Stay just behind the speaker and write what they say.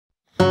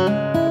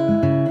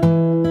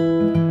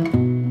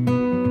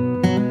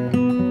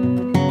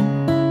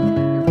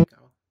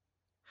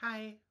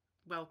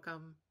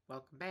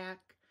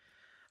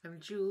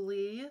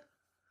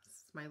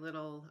It's my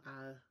little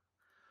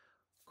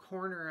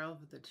corner of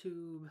the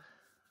tube,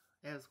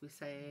 as we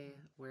say,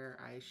 where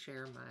I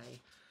share my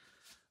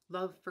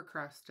love for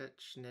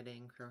cross-stitch,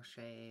 knitting,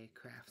 crochet,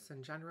 crafts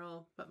in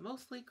general, but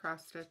mostly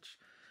cross-stitch.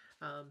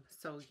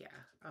 So yeah,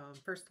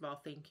 first of all,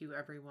 thank you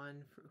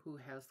everyone who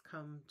has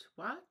come to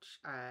watch.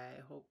 I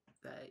hope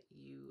that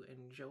you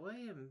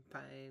enjoy and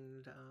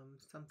find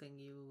something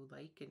you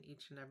like in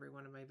each and every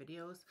one of my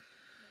videos.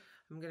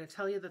 I'm going to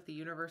tell you that the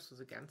universe was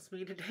against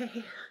me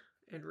today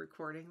in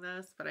recording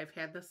this, but I've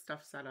had this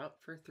stuff set up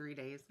for 3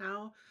 days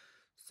now,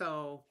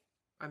 so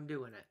I'm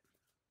doing it.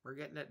 We're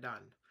getting it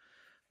done.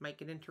 Might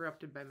get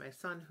interrupted by my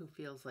son, who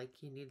feels like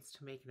he needs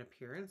to make an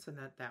appearance and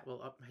that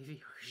will up my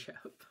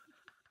viewership.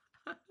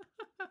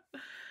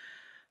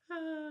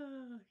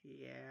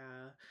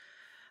 Yeah.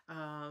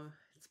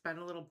 It's been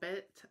a little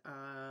bit.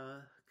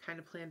 Kind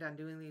of planned on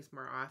doing these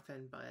more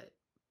often, but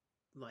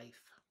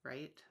life,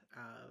 right?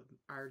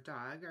 Our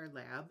dog, our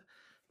lab,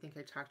 I think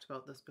I talked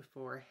about this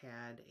before,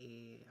 had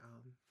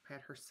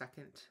her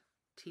second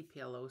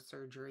TPLO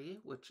surgery,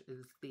 which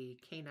is the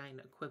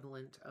canine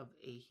equivalent of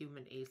a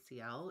human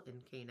ACL. In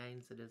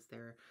canines, it is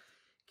their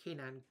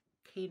canine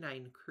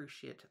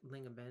cruciate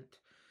ligament.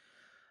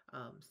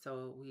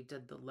 So we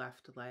did the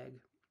left leg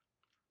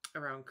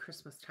around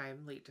Christmas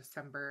time, late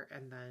December,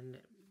 and then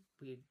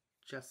we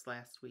just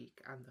last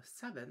week on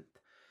the 7th,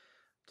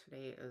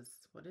 today is,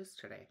 what is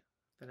today?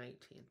 The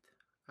 19th.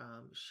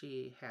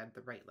 She had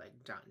the right leg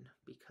done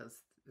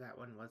because that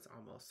one was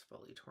almost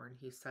fully torn.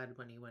 He said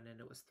when he went in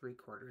it was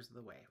 3/4 of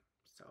the way.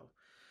 So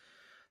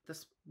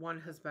this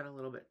one has been a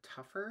little bit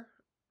tougher.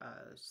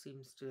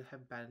 Seems to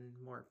have been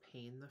more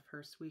pain the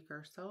first week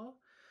or so,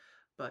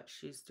 but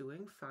she's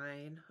doing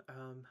fine.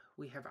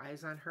 We have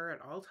eyes on her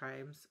at all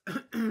times.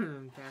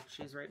 In fact,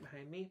 she's right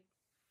behind me.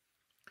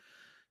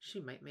 She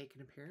might make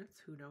an appearance,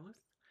 who knows?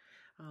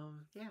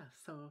 Yeah,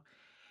 so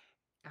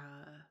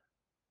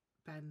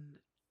been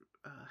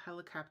a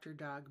helicopter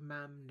dog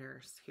mom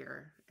nurse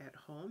here at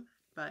home,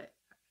 but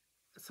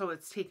so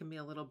it's taken me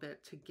a little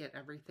bit to get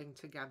everything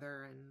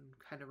together and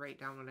kind of write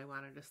down what I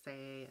wanted to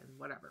say and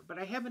whatever, but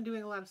I have been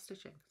doing a lot of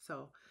stitching,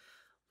 so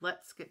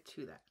let's get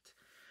to that.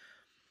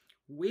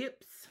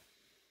 Whips.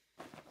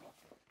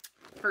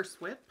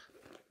 First whip,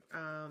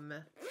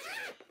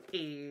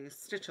 a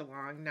stitch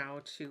along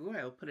now too.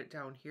 I'll put it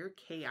down here.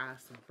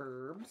 Chaos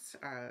Verbs,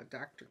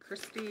 Dr.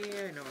 Christie.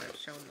 I know I've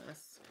shown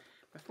this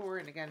before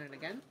and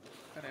again,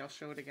 but I'll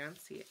show it again.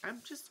 See,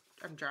 I'm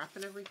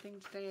dropping everything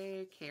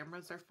today.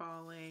 Cameras are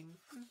falling.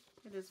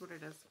 It is what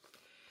it is.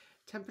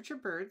 Temperature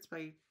Birds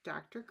by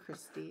Dr.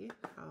 Christie.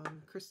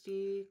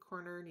 Christie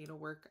Corner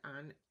Needlework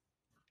on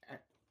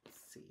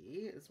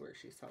Etsy is where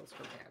she sells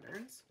her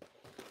patterns.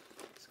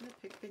 Just gonna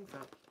pick things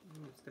up.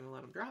 I'm just gonna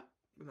let them drop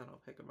and then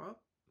I'll pick them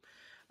up.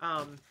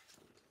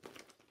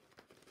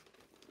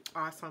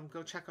 Awesome.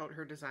 Go check out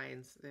her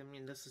designs. I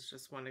mean, this is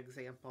just one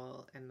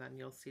example, and then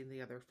you'll see the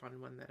other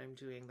fun one that I'm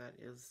doing that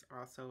is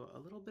also a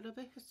little bit of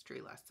a history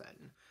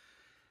lesson.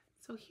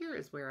 So here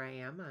is where I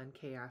am on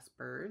Chaos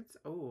Birds.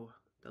 Oh,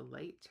 the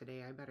light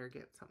today. I better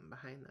get something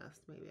behind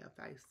this. Maybe if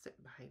I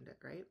sit behind it,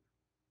 right?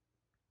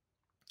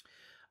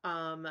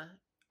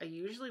 I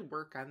usually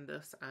work on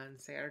this on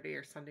Saturday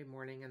or Sunday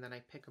morning, and then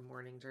I pick a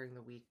morning during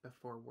the week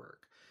before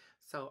work.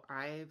 So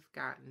I've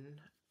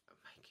gotten,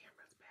 my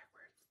camera's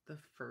backwards, the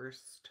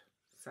first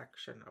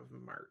section of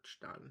March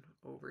done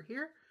over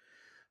here.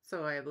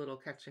 So I have a little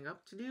catching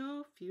up to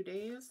do, a few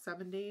days,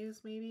 7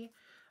 days maybe.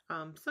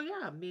 So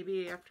yeah,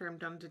 maybe after I'm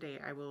done today,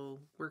 I will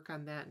work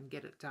on that and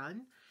get it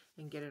done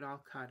and get it all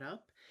caught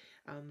up.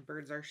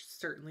 Birds are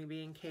certainly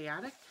being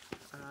chaotic.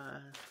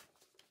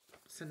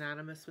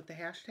 Synonymous with the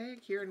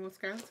hashtag here in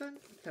Wisconsin,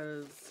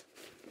 because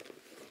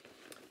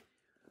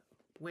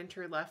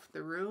Winter left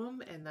the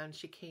room and then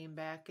she came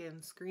back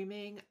in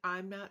screaming,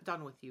 "I'm not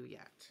done with you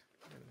yet."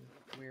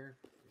 And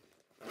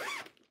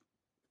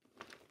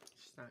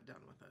she's not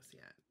done with us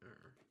yet.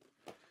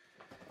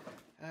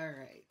 All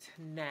right,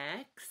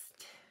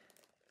 next,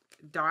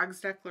 Dog's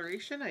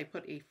Declaration. I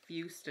put a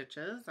few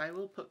stitches. I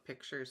will put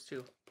pictures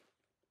too.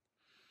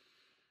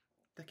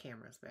 The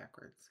camera's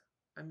backwards.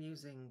 I'm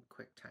using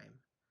QuickTime.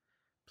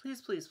 Please,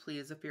 please,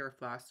 please, if you're a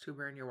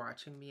Flosstuber and you're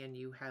watching me and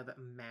you have a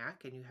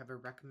Mac and you have a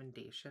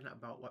recommendation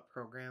about what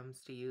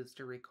programs to use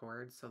to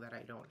record so that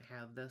I don't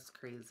have this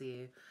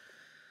crazy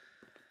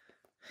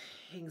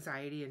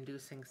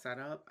anxiety-inducing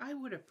setup, I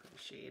would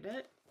appreciate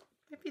it.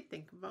 If you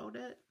think about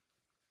it,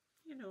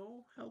 you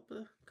know, help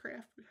a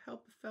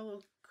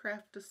fellow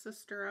craft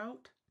sister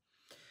out.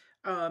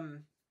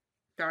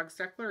 Dog's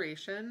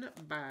Declaration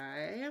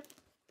by,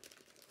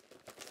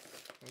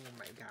 oh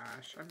my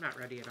gosh, I'm not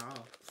ready at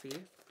all.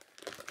 See?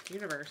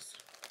 Universe.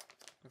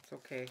 That's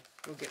okay.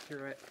 We'll get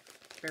through it.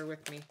 Bear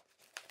with me.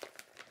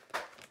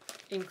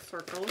 Ink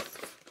circles.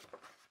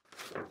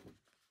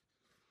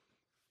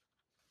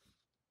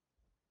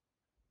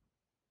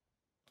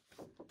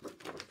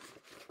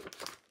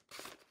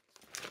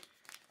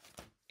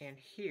 And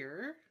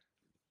here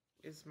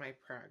is my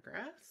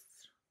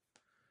progress.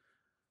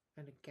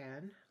 And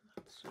again,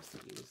 let's just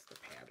use the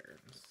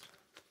patterns.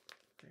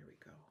 There we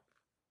go.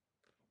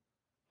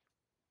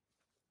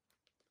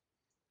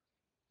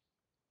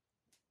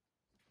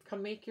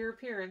 Come make your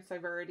appearance,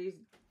 I've already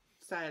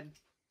said.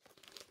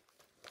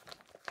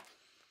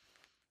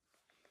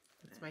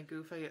 It's my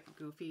goofy.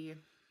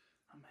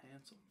 I'm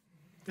handsome.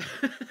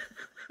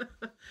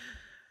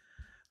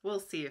 We'll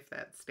see if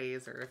that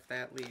stays or if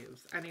that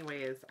leaves.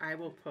 Anyways, I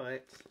will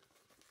put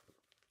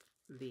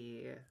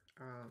the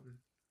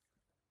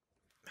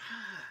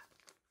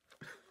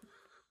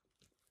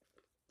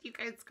you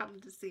guys come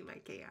to see my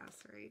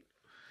chaos, right?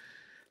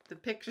 The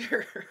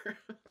picture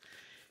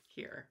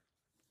here.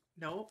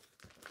 Nope.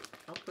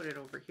 I'll put it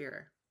over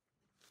here.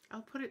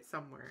 I'll put it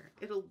somewhere.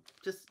 It'll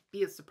just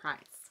be a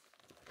surprise.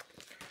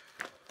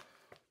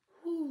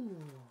 Whew.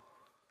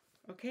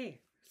 Okay.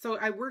 So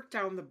I worked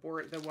down the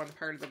one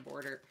part of the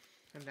border,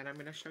 and then I'm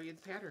going to show you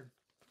the pattern.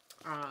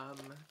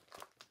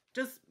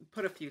 Just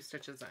put a few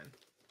stitches in.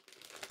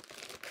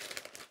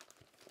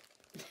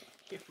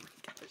 Oh my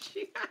gosh,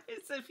 you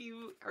guys, if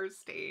you are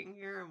staying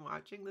here and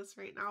watching this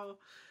right now,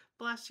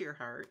 bless your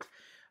heart.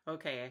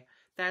 Okay,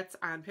 that's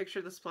on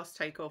Picture This Plus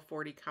Tyco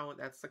 40 count.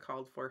 That's the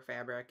called for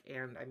fabric,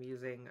 and I'm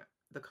using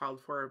the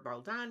called for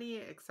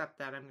Baldani, except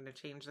that I'm going to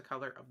change the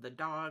color of the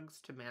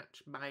dogs to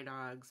match my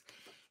dogs,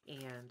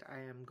 and I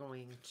am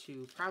going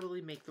to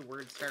probably make the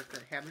words darker.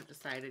 I haven't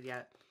decided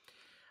yet.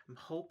 I'm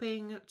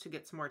hoping to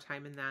get some more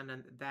time in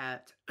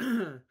that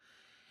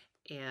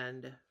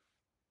and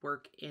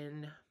work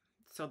in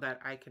so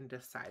that I can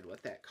decide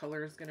what that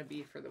color is going to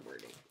be for the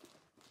wording.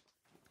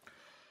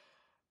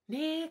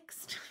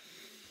 Next,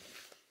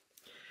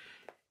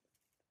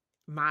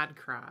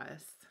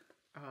 ModCross.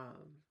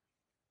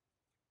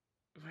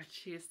 What'd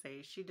she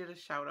say? She did a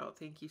shout out.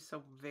 Thank you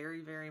so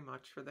very, very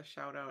much for the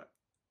shout out.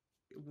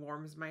 It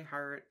warms my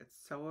heart. It's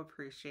so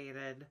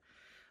appreciated.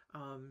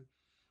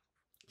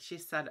 She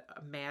said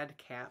a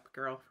madcap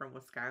girl from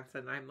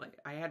Wisconsin. I'm like,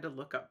 I had to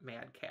look up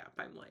madcap.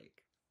 I'm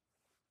like,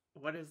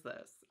 what is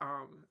this?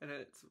 And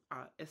it's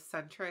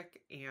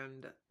eccentric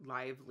and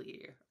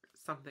lively,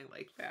 something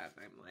like that.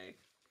 And I'm like,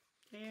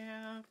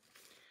 yeah,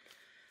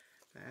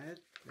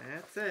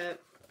 that's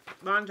it.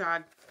 Long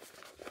dog.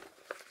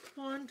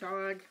 Long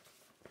dog.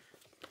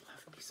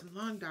 Love me some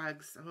long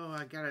dogs. Oh,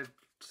 I gotta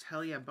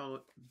tell you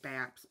about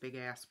BAP's big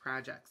ass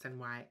projects and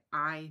why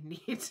I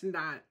need to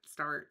not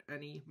start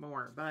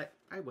anymore, but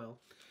I will.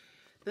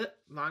 The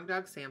long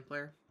dog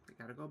sampler. I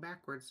gotta go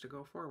backwards to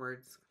go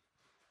forwards.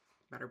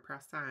 Better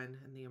press on,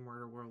 in the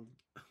immortal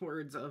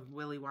words of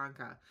Willy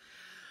Wonka.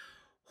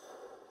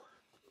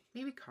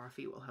 Maybe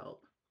coffee will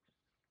help.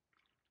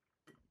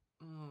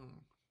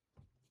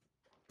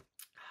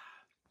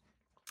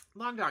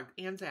 Long dog,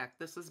 Anzac.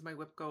 This is my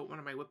WIPCO, one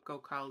of my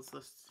WIPCO calls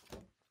this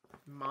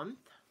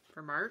month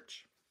for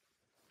March.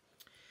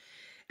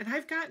 And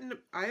I've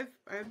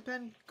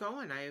been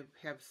going. I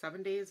have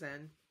 7 days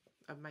in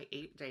of my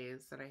 8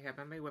 days that I have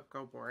on my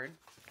WIPCO board.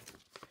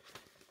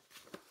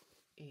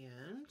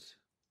 And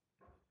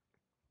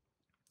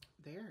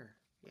there,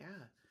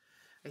 yeah.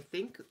 I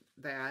think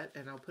that,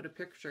 and I'll put a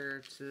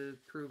picture to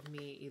prove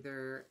me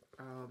either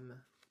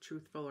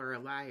truthful or a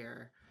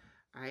liar.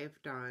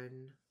 I've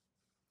done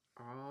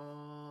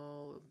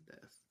all of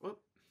this. Whoop.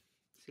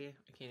 See, I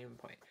can't even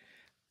point.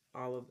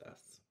 All of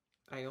this.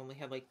 I only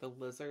had like the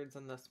lizards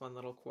and this one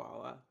little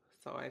koala.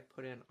 So I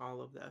put in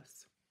all of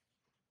this.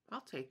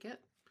 I'll take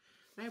it.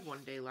 I have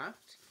 1 day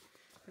left.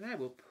 And I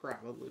will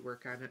probably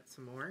work on it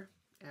some more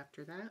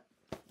after that.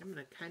 I'm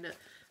going to kind of,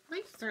 I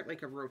might start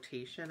like a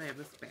rotation. I have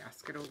this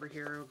basket over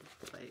here of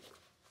like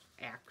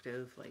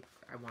active, like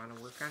I want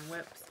to work on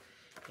whips.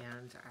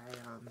 And I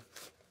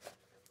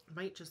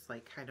might just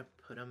like kind of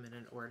put them in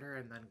an order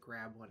and then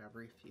grab one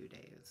every few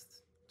days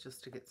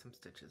just to get some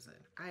stitches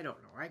in. I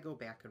don't know. I go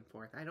back and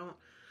forth. I don't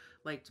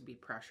like to be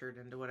pressured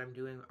into what I'm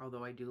doing,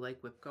 although I do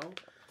like WIPCO.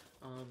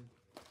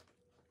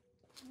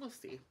 We'll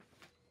see.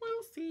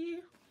 We'll see.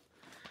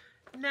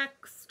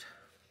 Next,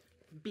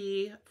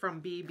 B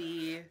from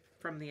BB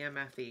from the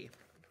MFE.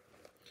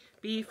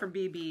 B from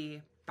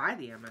BB by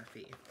the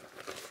MFE.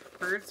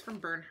 Birds from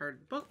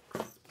Bernhard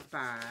Books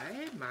by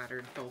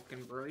Modern Folk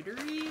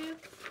Embroidery.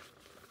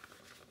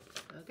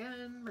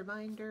 Again,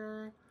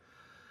 reminder.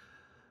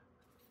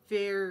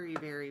 Very,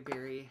 very,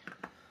 very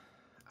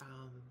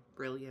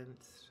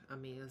brilliant,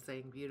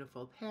 amazing,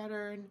 beautiful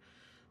pattern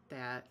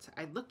that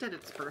I looked at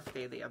its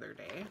birthday the other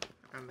day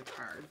on the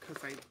card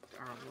because I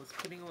was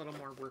putting a little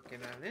more work in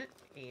on it,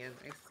 and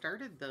I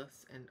started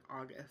this in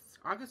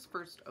August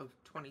 1st of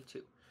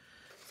 22.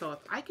 So if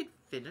I could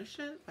finish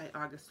it by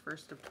August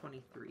 1st of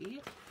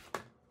 23.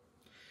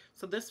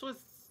 So this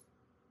was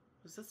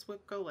this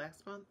WIPCO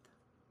last month?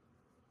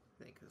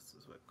 I think this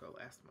was WIPCO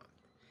last month.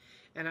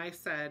 And I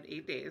said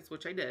 8 days,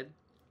 which I did.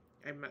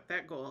 I met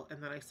that goal,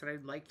 and then I said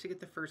I'd like to get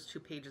the first 2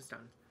 pages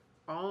done.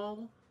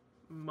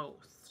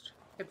 Almost.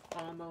 I've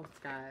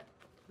almost got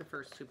the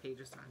first 2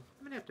 pages done.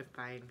 I'm going to have to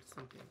find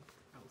something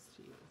else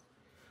to use.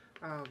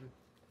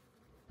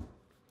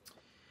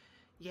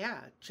 Yeah,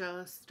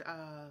 just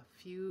a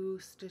few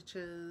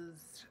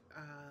stitches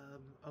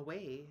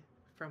away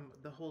from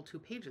the whole 2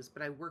 pages,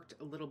 but I worked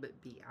a little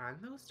bit beyond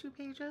those 2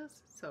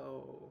 pages.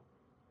 So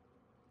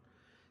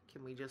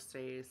can we just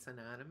say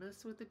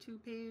synonymous with the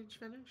 2-page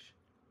finish?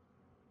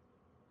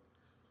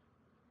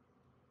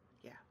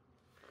 Yeah,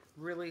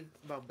 really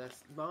love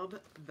this. Love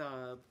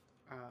the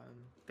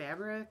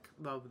fabric,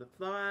 love the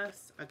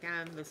floss.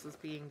 Again, this is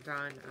being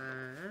done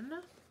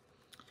on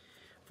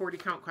 40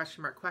 count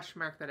question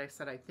mark that I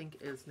said I think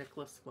is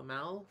Nicholas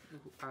Flamel.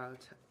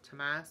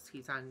 Tomas,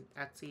 he's on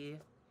Etsy.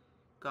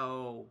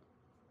 Go,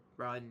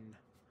 run.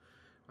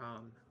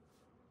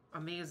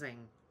 Amazing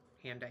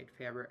hand-dyed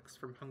fabrics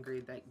from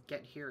Hungary that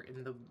get here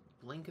in the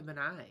blink of an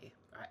eye.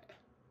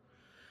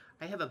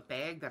 I have a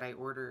bag that I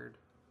ordered,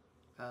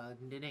 a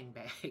knitting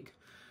bag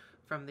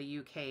from the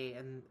UK,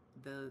 and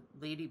the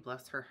lady,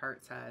 bless her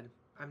heart, said,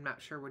 I'm not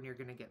sure when you're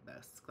gonna get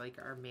this. Like,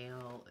 our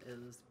mail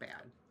is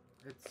bad.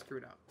 It's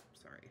screwed up.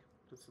 Sorry,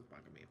 this is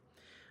bugging me.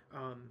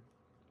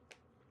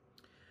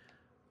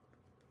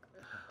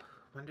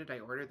 When did I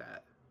order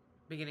that?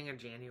 Beginning of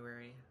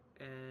January,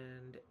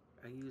 and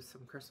I used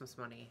some Christmas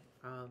money.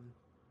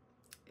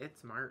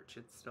 It's March.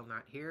 It's still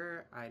not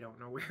here. I don't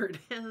know where it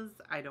is.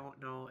 I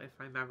don't know if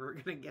I'm ever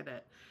gonna get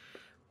it.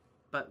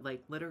 But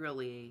like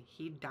literally,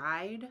 he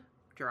dyed,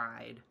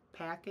 dried,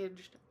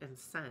 packaged, and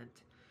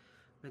sent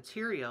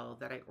material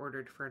that I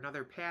ordered for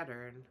another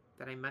pattern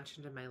that I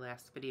mentioned in my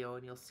last video,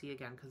 and you'll see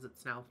again because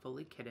it's now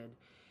fully kitted.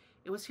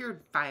 It was here in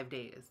 5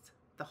 days,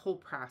 the whole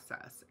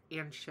process,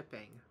 and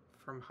shipping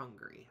from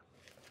Hungary.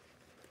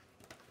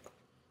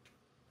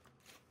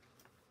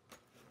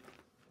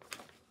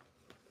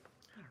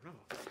 I don't know.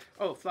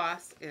 Oh,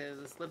 floss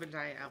is Live and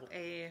Die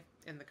LA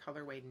in the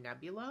colorway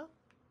Nebula.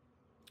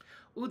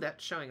 Ooh,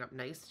 that's showing up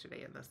nice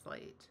today in this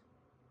light.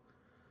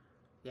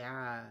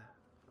 Yeah,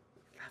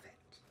 love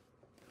it.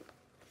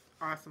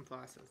 Awesome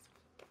flosses.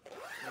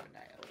 Live and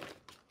Die LA.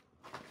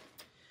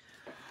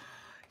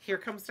 Here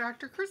comes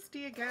Dr.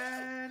 Christie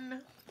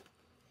again.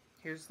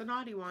 Here's the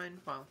naughty one.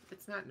 Well,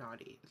 it's not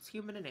naughty. It's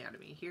Human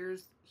Anatomy.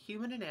 Here's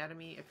Human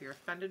Anatomy. If you're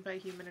offended by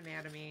Human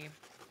Anatomy,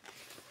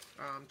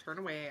 turn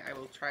away. I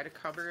will try to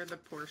cover the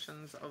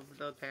portions of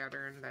the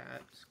pattern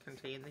that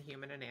contain the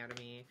Human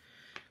Anatomy.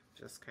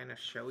 Just kind of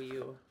show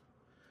you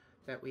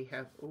that we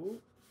have, ooh,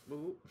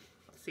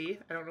 see?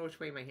 I don't know which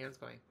way my hand's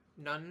going.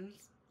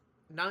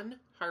 Nun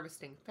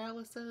harvesting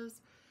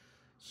phalluses.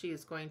 She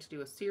is going to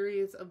do a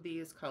series of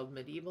these called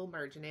Medieval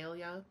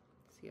Marginalia.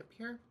 See up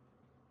here?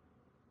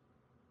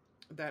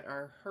 That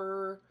are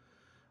her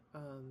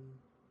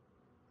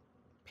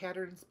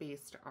patterns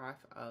based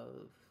off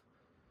of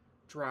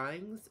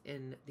drawings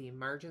in the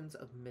margins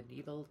of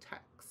medieval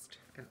text.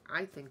 And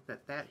I think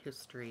that that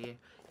history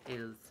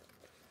is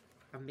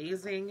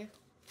amazing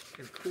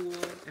and cool,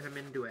 and I'm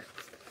into it.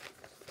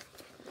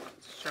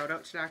 Shout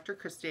out to Dr.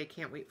 Christie. I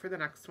can't wait for the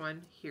next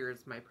one.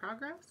 Here's my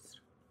progress.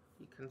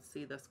 You can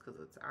see this because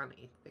it's on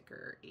a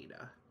thicker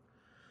Aida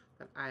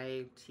that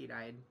I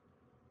tea-dyed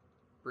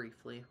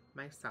briefly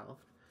myself.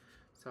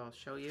 So I'll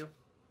show you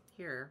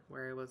here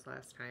where I was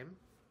last time.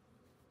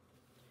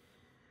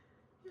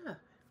 Yeah,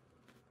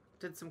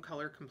 did some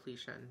color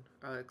completion,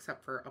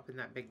 except for up in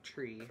that big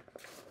tree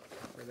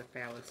where the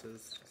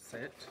phalluses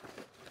sit.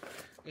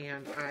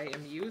 And I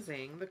am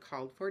using the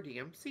called for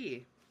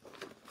DMC.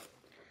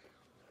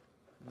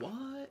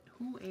 What?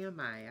 Who am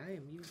I? I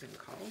am using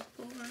called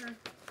for.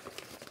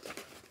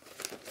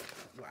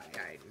 Why,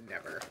 I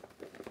never.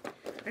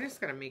 I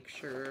just gotta make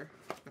sure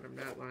that I'm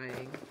not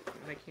lying.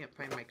 And I can't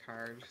find my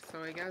card.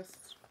 So I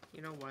guess,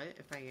 you know what?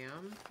 If I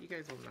am, you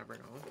guys will never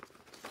know.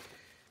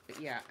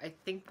 But yeah, I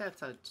think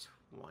that's a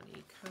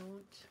 20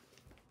 count.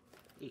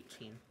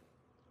 18.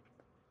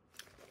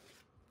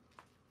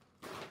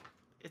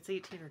 It's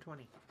 18 or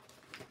 20.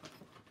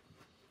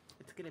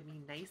 It's gonna be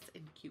nice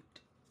and cute.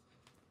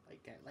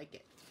 Like I like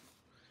it.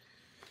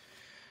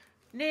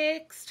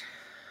 Next,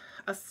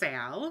 a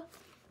sal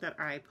that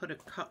I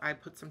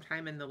put some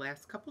time in the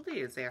last couple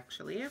days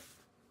actually.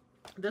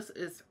 This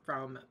is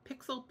from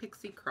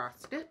Pixie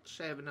Cross Stitch.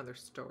 I have another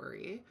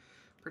story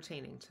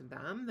pertaining to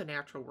them, the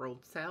Natural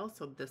World sale.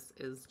 So this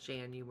is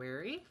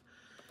January,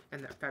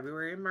 and that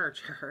February and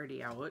March are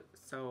already out.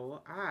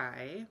 So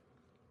I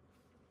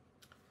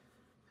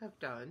have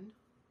done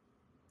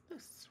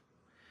this.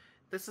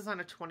 This is on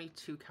a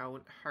 22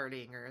 count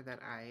Hardanger that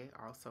I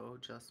also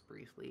just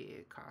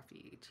briefly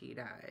coffee tea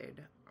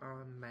dyed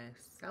on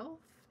myself.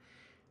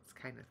 It's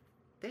kind of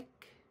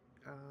thick.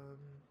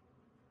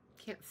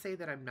 Can't say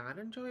that I'm not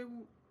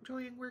enjoying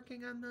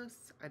working on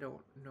this. I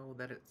don't know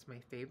that it's my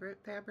favorite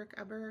fabric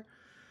ever,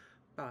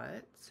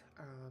 but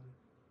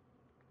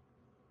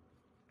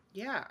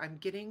yeah, I'm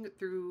getting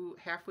through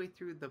halfway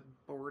through the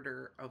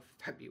border of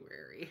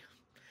February.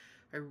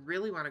 I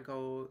really want to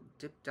go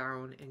dip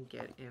down and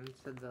get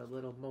into the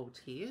little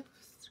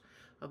motifs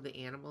of the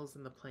animals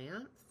and the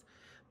plants,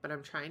 but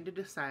I'm trying to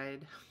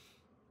decide,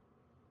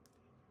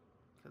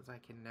 because I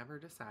can never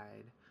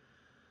decide,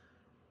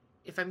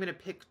 if I'm going to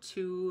pick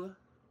 2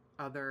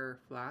 other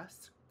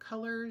floss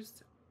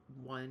colors,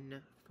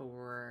 one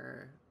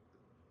for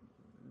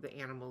the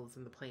animals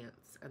and the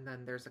plants, and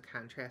then there's a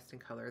contrasting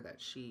color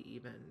that she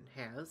even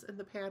has in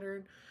the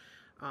pattern.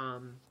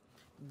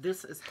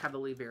 This is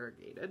heavily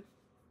variegated.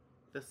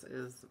 This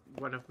is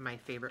one of my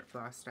favorite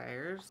floss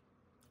dyers.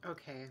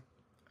 Okay,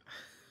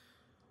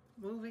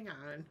 moving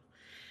on.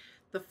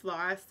 The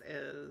floss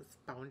is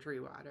Boundary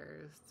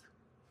Waters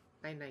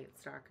by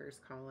Stalkers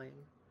Calling.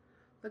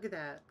 Look at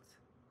that.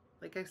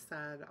 Like I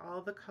said,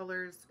 all the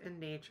colors in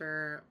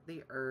nature,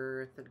 the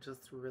earth, it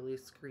just really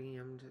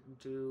screamed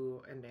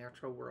do a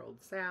natural world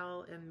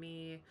Sal in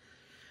me.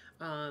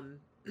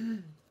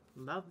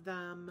 Love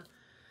them.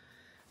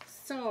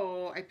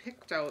 So I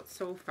picked out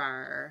so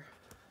far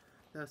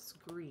this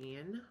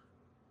green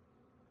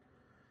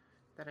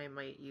that I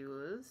might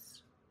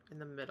use in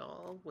the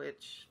middle,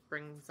 which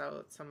brings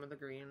out some of the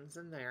greens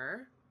in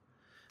there.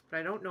 But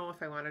I don't know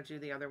if I want to do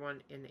the other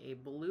one in a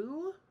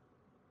blue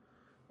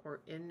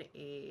or in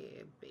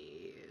a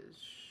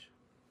beige.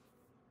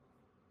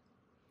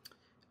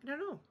 I don't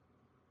know.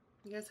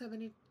 You guys have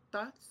any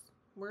thoughts,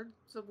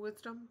 words of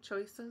wisdom,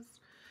 choices?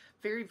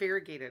 Very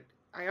variegated.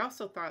 I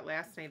also thought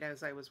last night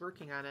as I was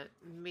working on it,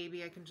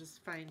 maybe I can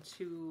just find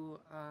two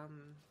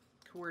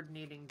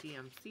coordinating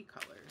DMC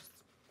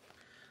colors,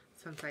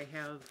 since I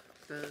have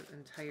the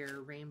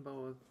entire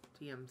rainbow of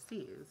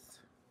DMCs,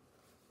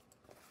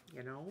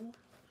 you know?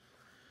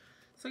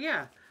 So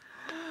yeah.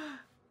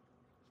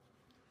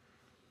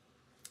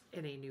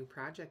 In a new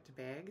project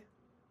bag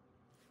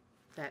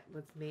that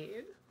was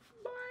made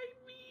by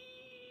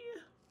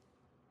me.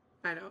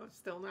 I know,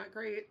 still not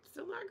great.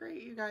 Still not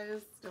great, you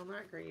guys. Still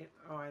not great.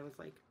 Oh, I was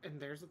like, and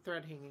there's a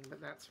thread hanging, but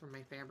that's from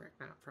my fabric,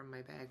 not from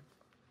my bag.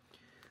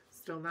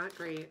 Still not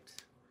great.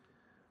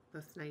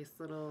 This nice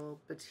little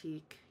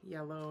batik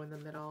yellow in the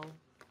middle.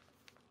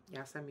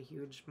 Yes, I'm a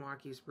huge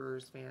Milwaukee's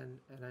Brewers fan,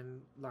 and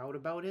I'm loud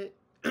about it.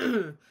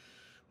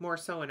 More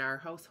so in our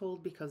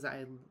household because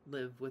I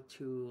live with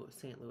two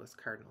St. Louis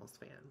Cardinals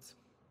fans.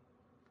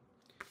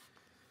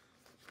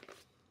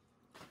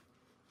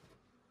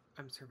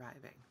 I'm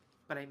surviving,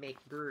 but I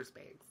make Brewers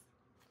bags.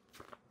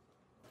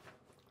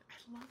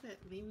 I love it.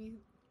 Maybe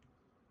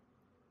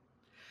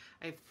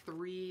I have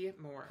 3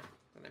 more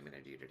that I'm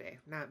going to do today.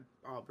 Not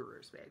all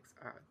Brewers bags,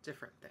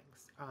 different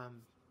things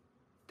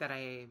that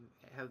I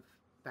have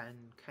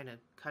been kind of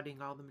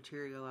cutting all the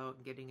material out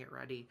and getting it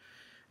ready.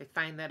 I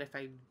find that if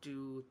I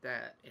do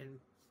that in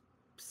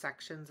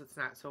sections, it's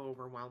not so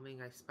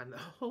overwhelming. I spend the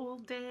whole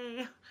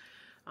day.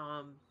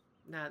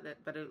 Not that,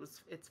 but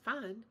it's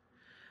fun.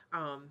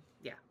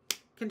 Yeah.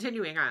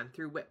 Continuing on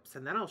through whips,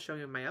 and then I'll show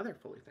you my other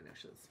fully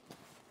finishes.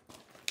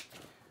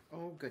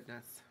 Oh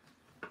goodness.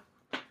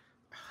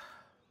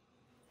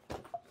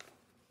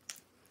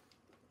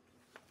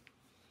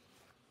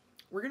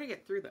 We're gonna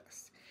get through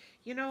this.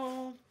 You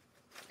know,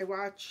 I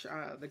watch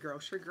the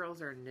Grocery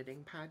Girls or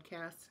Knitting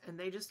podcast, and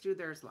they just do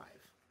theirs live.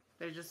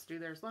 They just do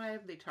theirs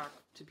live. They talk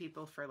to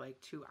people for like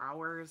 2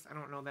 hours. I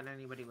don't know that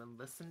anybody would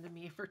listen to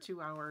me for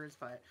 2 hours,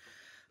 but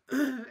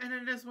and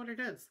it is what it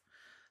is.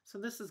 So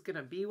this is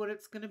gonna be what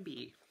it's gonna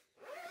be.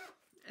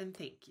 And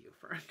thank you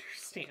for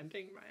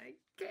understanding my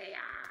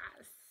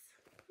chaos.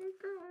 Oh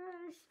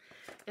gosh.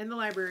 In the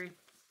library,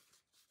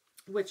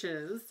 which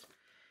is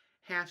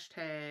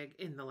hashtag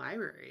in the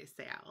library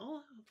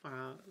sale.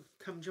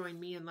 Come join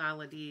me and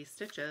Lala D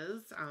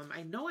Stitches.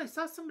 I know I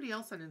saw somebody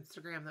else on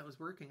Instagram that was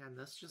working on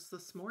this just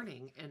this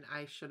morning, and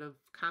I should have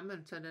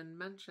commented and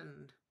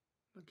mentioned.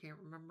 I can't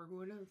remember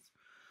who it is.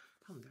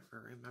 I'll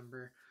never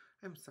remember.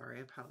 I'm sorry.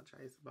 I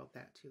apologize about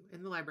that too.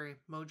 In the library,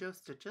 Mojo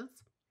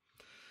Stitches,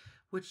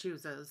 which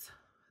uses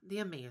the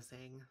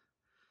amazing,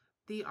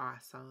 the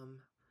awesome,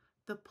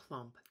 the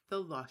plump, the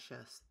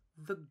luscious,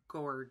 the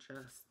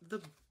gorgeous,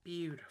 the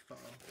beautiful,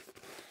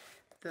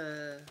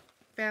 the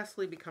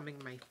fastly becoming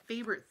my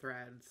favorite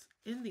threads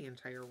in the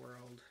entire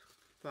world.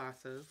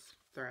 Flosses,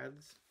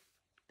 threads.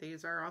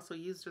 These are also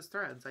used as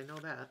threads. I know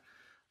that.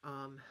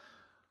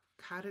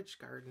 Cottage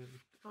Garden.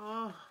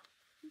 Oh,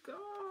 gosh.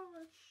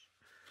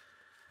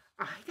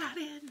 I got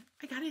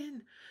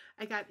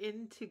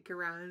into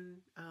Garan,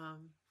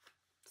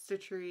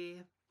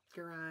 Stitchery,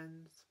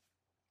 Garan's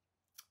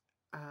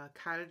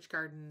Cottage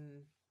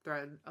Garden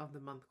Thread of the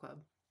Month Club.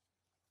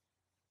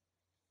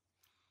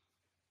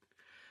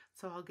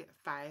 So I'll get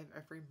 5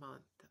 every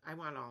month. I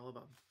want all of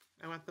them.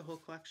 I want the whole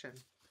collection.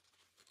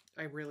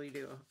 I really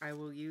do. I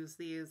will use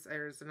these.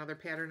 There's another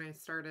pattern I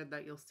started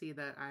that you'll see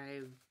that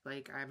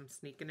I'm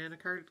sneaking in a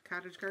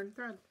Cottage Garden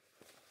thread.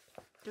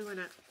 Doing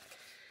it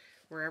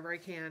wherever I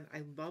can.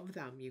 I love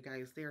them, you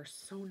guys. They are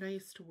so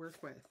nice to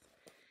work with.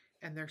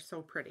 And they're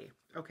so pretty.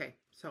 Okay,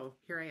 so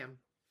here I am.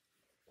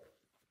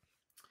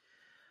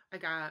 I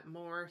got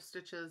more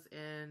stitches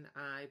in.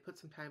 I put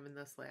some time in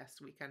this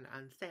last weekend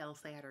on sale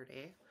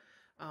Saturday.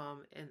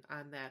 And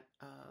on that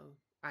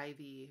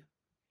ivy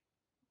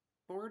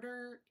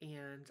border,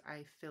 and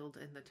I filled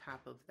in the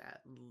top of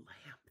that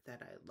lamp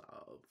that I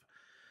love.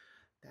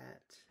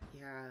 That,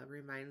 yeah,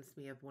 reminds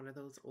me of one of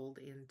those old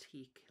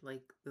antique,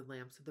 like the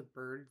lamps with the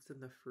birds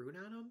and the fruit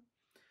on them.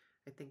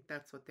 I think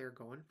that's what they're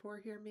going for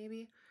here,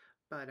 maybe.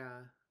 But those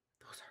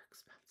are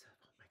expensive.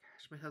 Oh my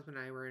gosh, My husband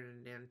and I were in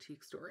an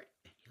antique store,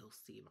 and you'll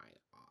see my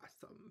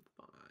awesome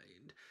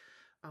find.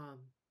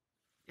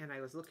 And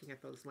I was looking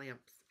at those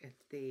lamps, and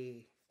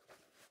they...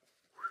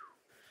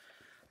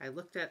 I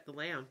looked at the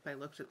lamp, I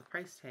looked at the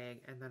price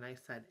tag, and then I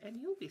said,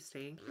 and you'll be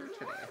staying here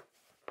today.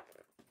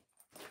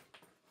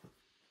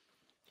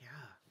 Yeah,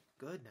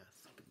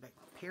 goodness. My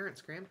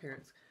parents,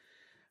 grandparents,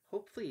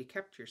 hopefully you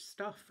kept your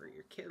stuff for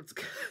your kids,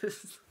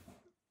 because...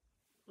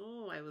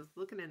 Oh, I was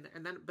looking in there,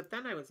 and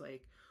then I was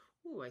like,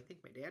 oh, I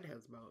think my dad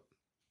has about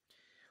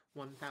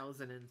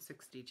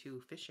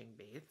 1,062 fishing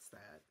baits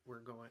that were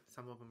going,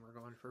 some of them were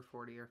going for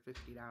 $40 or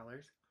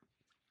 $50.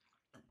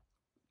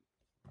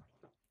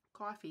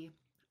 Coffee.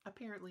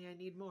 Apparently I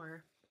need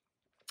more.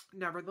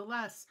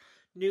 Nevertheless,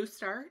 new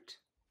start,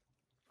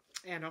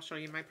 and I'll show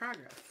you my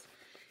progress.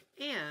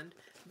 And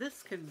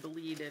this can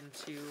bleed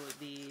into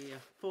the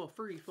full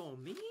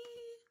me,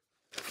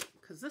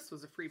 because this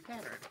was a free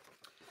pattern.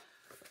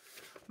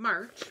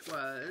 March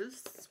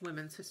was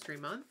Women's History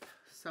Month,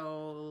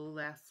 so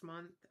last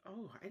month,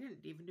 oh, I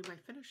didn't even do my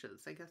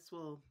finishes. I guess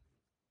we'll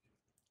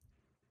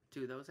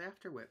do those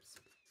afterwards.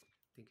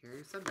 I think I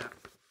already said that.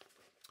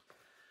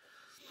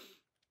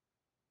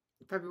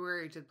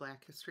 February, I did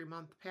Black History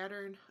Month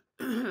pattern.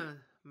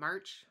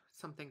 March,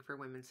 something for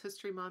Women's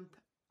History Month.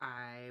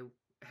 I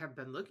have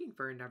been looking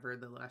for a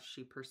Nevertheless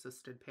She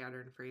Persisted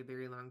pattern for a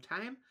very long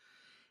time,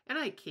 and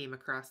I came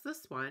across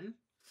this one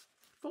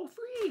full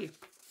free.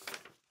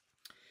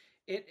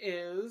 It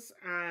is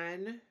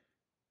on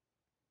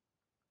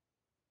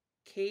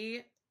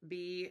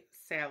KB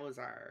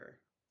Salazar.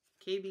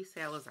 KB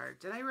Salazar.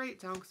 Did I write it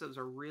down? Because it was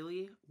a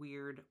really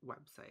weird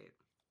website.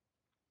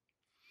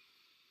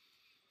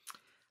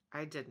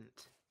 I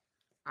didn't.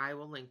 I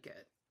will link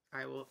it.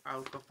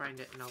 I'll go find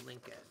it and I'll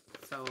link it.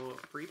 So,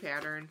 free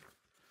pattern.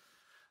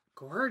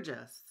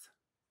 Gorgeous.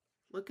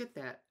 Look at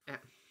that.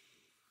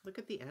 Look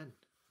at the end.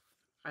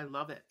 I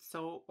love it.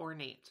 So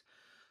ornate.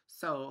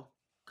 So,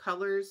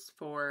 colors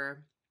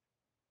for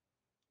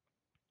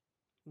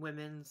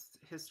Women's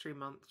History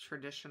Month,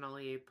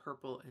 traditionally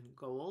purple and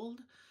gold.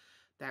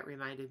 That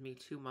reminded me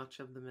too much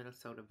of the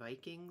Minnesota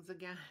Vikings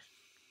again.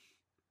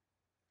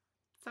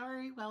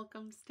 Sorry,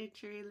 welcome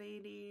Stitchery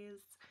ladies.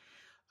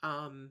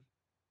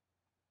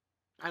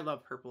 I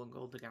love purple and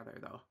gold together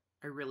though.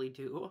 I really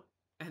do.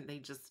 And they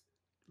just,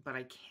 but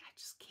I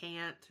just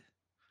can't.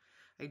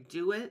 I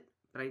do it,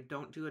 but I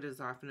don't do it as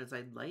often as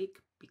I'd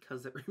like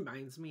because it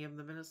reminds me of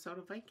the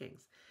Minnesota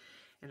Vikings.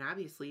 And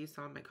obviously you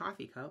saw in my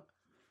coffee cup.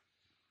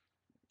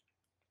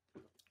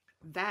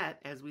 That,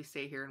 as we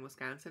say here in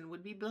Wisconsin,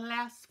 would be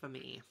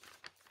blasphemy.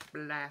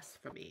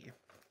 Blasphemy.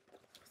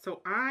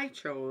 So I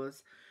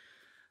chose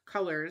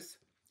colors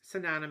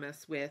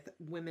synonymous with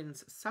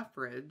women's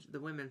suffrage, the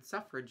women's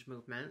suffrage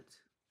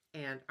movement,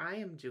 and I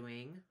am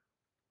doing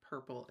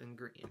purple and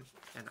green.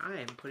 And I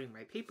am putting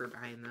my paper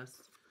behind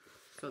this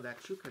so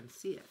that you can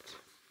see it.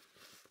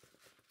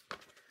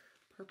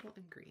 Purple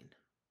and green.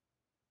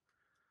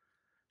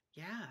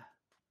 Yeah,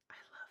 I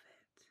love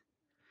it.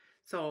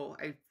 So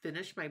I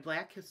finished my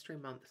Black History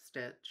Month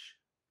stitch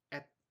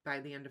by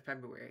the end of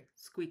February.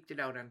 Squeaked it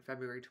out on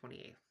February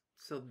 28th.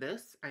 So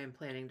this I am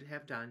planning to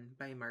have done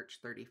by March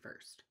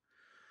 31st.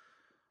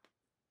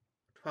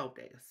 12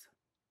 days.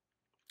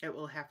 It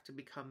will have to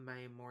become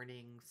my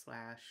morning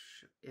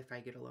 / if I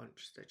get a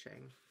lunch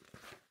stitching.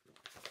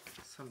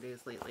 Some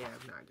days lately I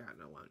have not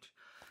gotten a lunch.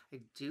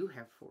 I do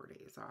have 4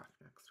 days off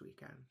next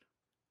weekend.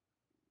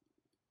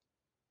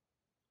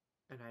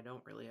 And I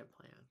don't really have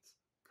plans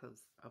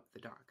because of the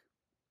dog.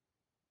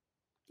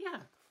 Yeah,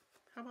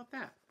 how about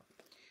that?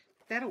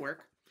 That'll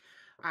work.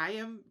 I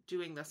am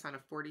doing this on a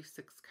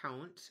 46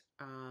 count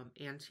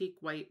antique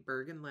white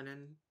Bergen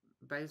linen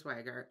by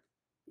Zwagart,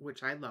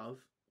 which I love.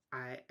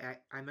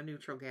 I'm a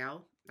neutral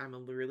gal. I'm a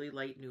really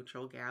light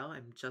neutral gal.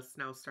 I'm just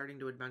now starting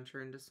to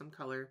adventure into some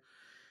color,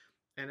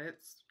 and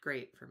it's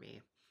great for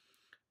me.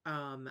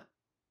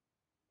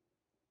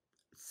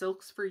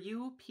 Silks for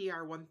You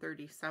PR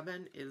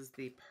 137 is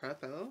the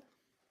purple.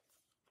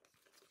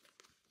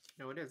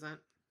 No, it isn't.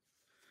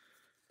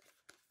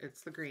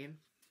 It's the green.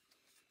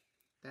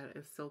 That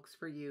is Silks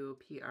for You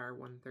PR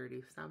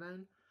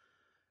 137.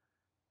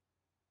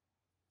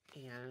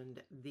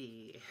 And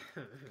the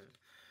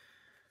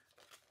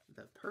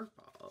the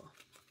purple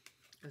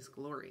is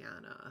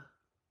Gloriana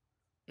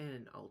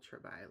in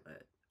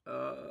ultraviolet.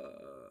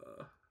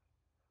 Oh,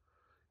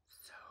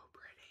 so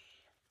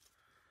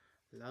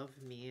pretty. Love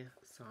me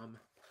some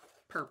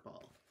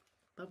purple.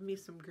 Love me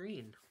some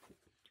green.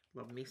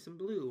 Love me some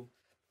blue.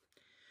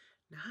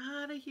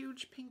 Not a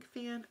huge pink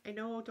fan. I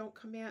know, don't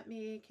come at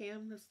me,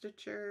 Cam the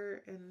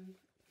Stitcher and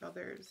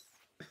others.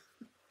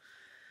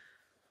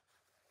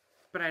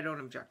 But I don't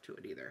object to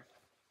it either.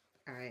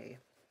 I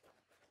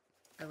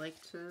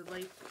like to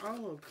like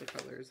all of the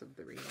colors of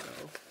the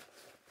rainbow.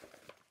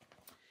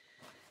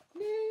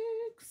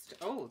 Next.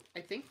 Oh, I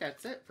think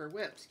that's it for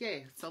whips.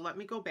 Yay. So let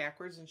me go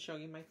backwards and show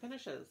you my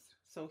finishes.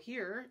 So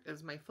here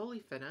is my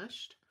fully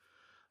finished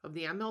of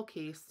the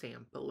MLK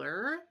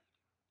sampler.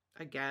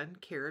 Again,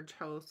 Carriage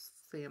House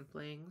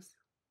samplings.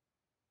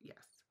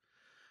 Yes.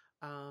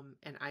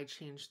 and I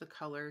changed the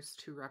colors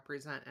to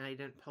represent, and I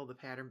didn't pull the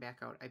pattern back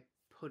out. I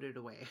put it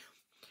away.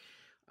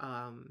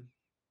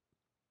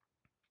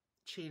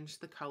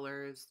 Changed the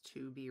colors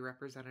to be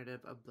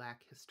representative of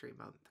Black History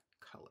Month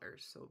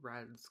colors. So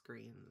reds,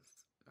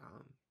 greens,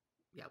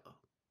 yellow.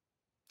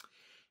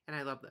 And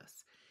I love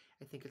this.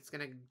 I think it's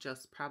going to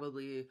just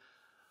probably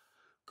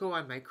go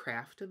on my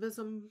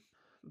craftivism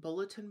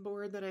bulletin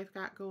board that I've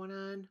got going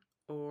on.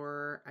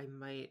 Or I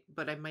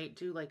might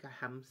do like a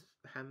hem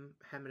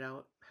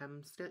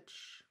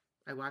stitch.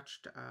 I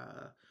watched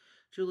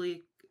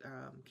Julie,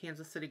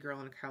 Kansas City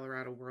Girl in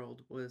Colorado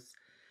World, was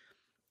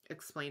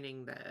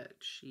explaining that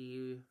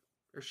she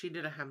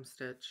did a hem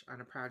stitch on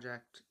a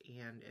project,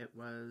 and it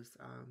was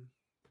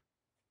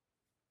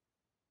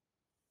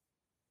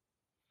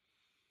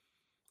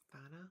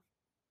Anna.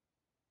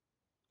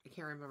 I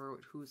can't remember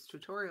whose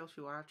tutorial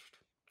she watched.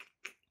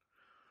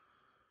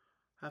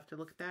 I'll have to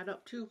look that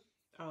up too.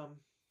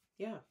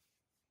 Yeah.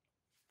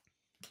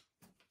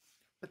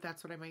 But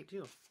that's what I might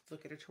do.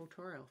 Look at a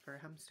tutorial for a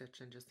hem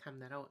stitch and just hem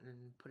that out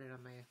and put it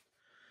on my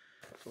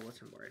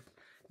bulletin board.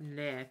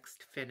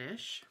 Next,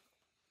 finish.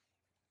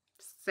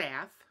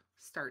 Saf.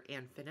 Start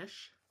and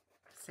finish.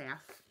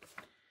 Saf.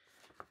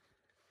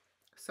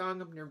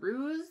 Song of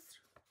Naruz.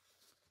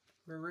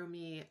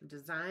 Marumi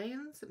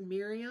Designs.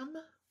 Miriam.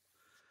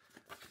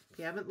 If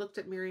you haven't looked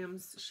at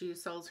Miriam's, she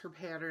sells her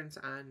patterns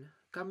on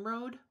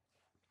Gumroad.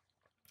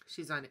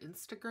 She's on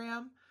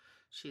Instagram.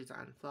 She's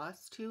on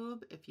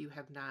Flosstube. If you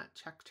have not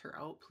checked her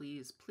out,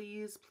 please,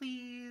 please,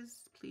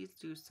 please, please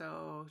do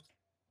so.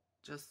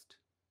 Just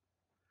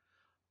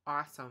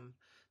awesome.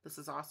 This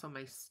is also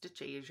my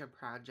Stitch Asia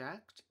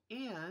project.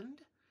 And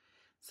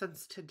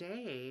since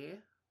today,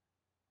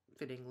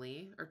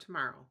 fittingly, or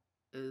tomorrow,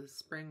 is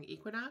spring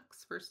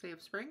equinox, first day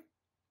of spring,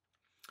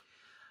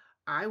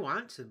 I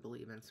want to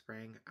believe in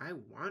spring. I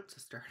want to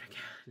start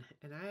again.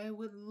 And I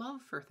would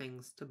love for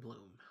things to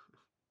bloom.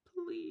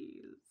 Please.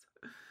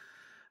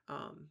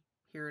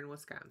 Here in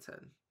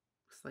Wisconsin.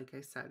 Because like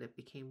I said, it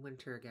became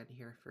winter again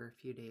here for a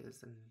few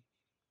days, and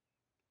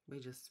we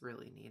just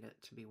really need it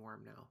to be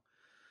warm now.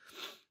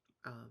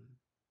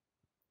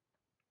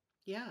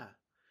 Yeah.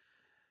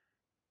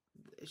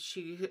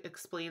 She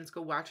explains,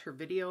 go watch her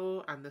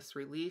video on this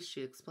release.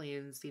 She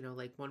explains, you know,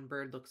 like one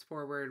bird looks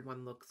forward,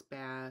 one looks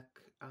back.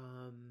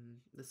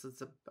 This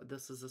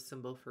is a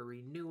symbol for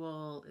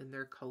renewal in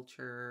their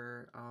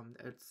culture.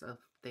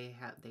 They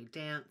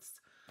dance.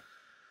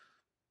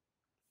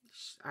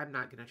 I'm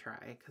not going to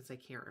try because I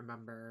can't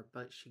remember,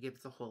 but she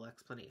gives the whole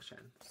explanation.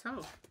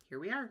 So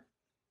here we are.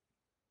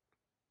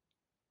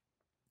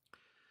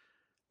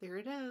 There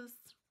it is.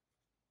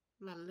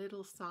 My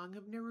little Song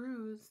of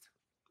Naruz.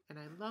 And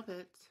I love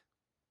it.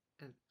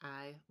 And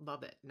I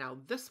love it. Now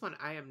this one,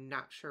 I am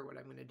not sure what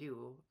I'm going to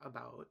do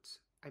about.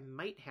 I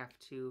might have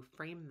to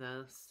frame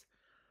this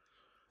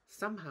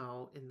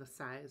somehow in the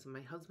size.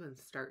 My husband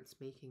starts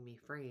making me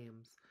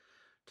frames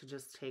to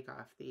just take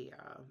off the,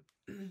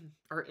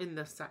 or in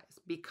this size,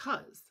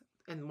 because,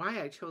 and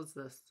why I chose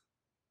this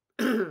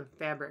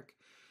fabric,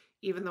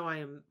 even though I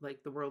am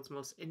like the world's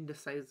most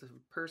indecisive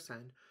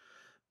person,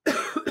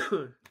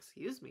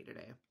 excuse me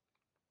today,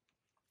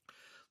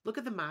 look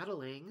at the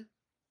modeling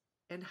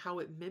and how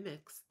it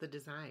mimics the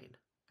design.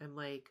 I'm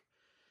like,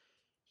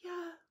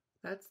 yeah,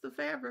 that's the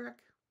fabric.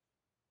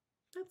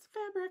 That's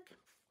fabric.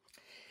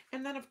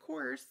 And then of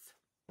course,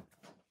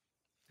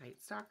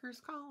 Night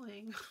Stalkers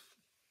Calling.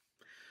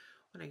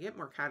 When I get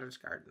more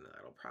cottage garden,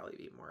 that'll probably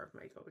be more of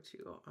my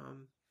go-to.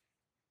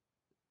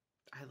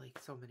 I like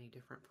so many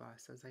different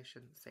flosses. I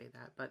shouldn't say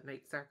that, but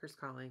Night Stalkers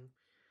Calling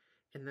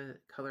in the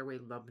colorway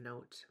Love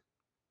Note.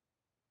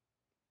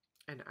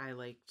 And I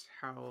liked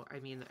how, I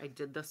mean, I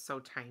did this so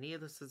tiny.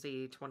 This is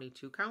a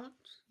 22 count.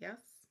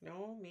 Yes?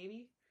 No?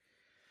 Maybe?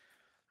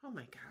 Oh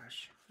my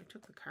gosh. I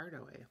took the card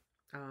away.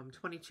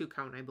 22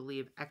 count, I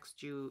believe.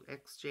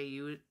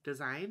 XJU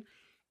design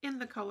in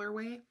the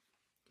colorway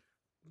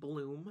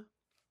Bloom.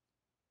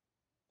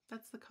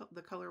 That's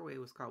the colorway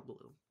was called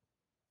Bloom.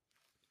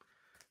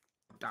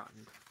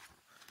 Done.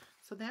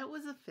 So that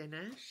was a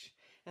finish.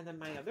 And then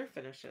my other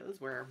finishes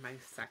were my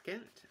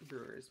second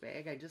brewer's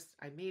bag.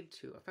 I made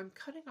two. If I'm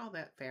cutting all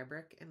that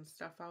fabric and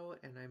stuff out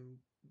and I'm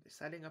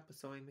setting up a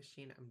sewing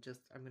machine,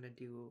 I'm going to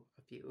do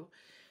a few.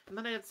 And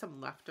then I had some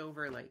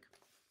leftover, like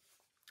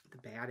the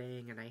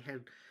batting, and I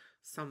had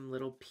some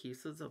little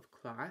pieces of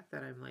cloth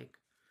that I'm like,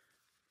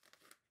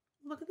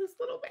 look at this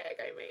little bag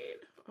I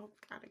made. Oh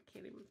God, I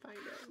can't even find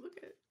it. Look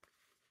at it.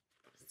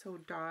 So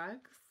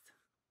dogs.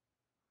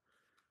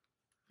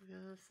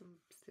 Yeah, some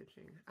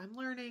stitching. I'm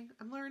learning.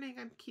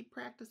 I keep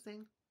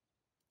practicing.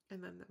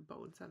 And then the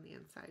bones on the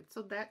inside.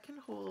 So that can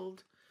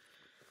hold,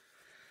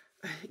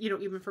 you know,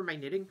 even for my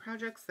knitting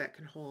projects, that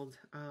can hold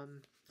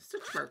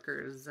stitch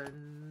markers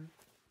and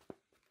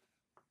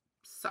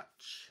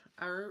such.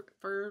 Or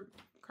for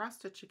cross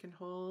stitch, it can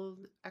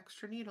hold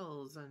extra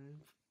needles, and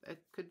it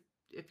could,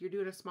 if you're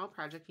doing a small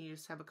project and you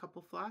just have a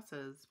couple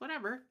flosses,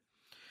 whatever.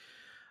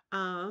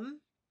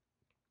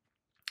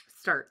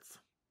 Starts.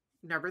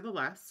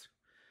 Nevertheless,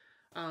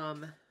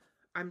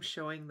 I'm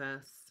showing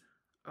this.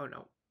 Oh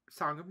no,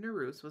 Song of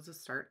Nerus was a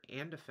start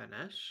and a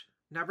finish.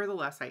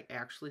 Nevertheless, I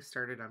actually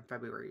started on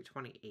February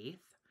 28th.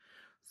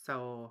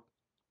 So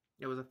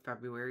it was a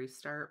February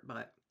start,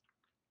 but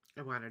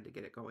I wanted to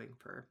get it going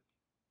for.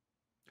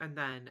 And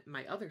then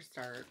my other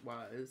start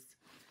was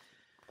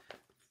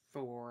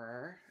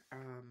for,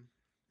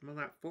 well,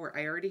 not for,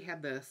 I already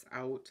had this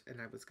out and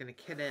I was going to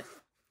kit it.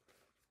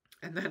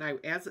 And then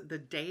as the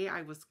day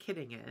I was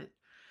kitting it,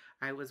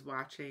 I was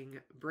watching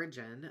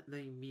Bridget,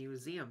 the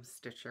museum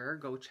stitcher.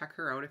 Go check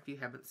her out if you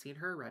haven't seen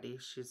her already.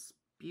 She's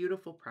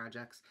beautiful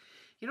projects.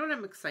 You know what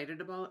I'm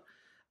excited about?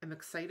 I'm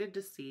excited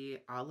to see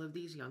all of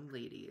these young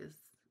ladies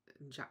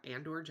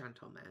and or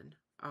gentlemen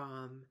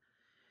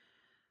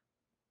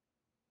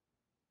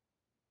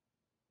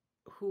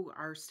who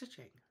are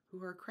stitching,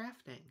 who are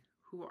crafting,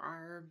 who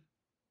are,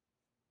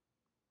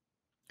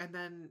 and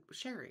then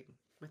sharing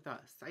with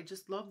us. I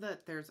just love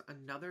that there's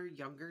another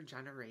younger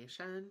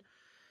generation.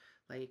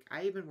 Like,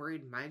 I even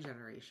worried my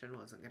generation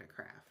wasn't going to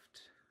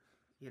craft,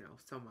 you know,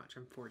 so much.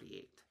 I'm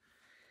 48.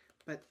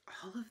 But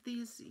all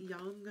these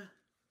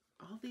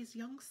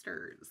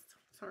youngsters,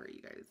 sorry,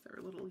 you guys, they're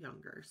a little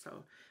younger.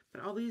 So,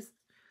 but all these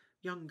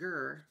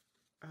younger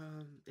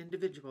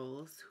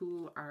individuals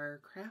who are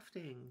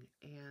crafting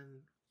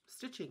and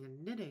stitching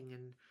and knitting,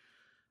 and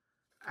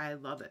I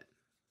love it.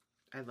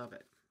 I love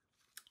it.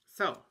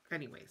 So,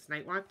 anyways,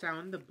 Night Walk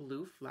Down, the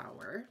blue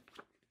flower.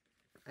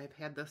 I've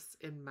had this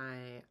in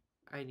my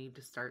I need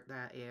to start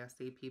that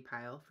ASAP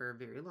pile for a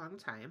very long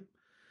time.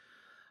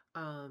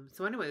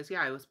 So anyways,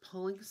 yeah, I was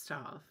pulling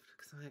stuff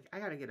because I'm like, I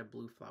gotta get a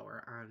blue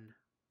flower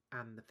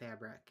on the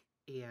fabric.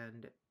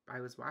 And I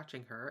was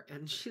watching her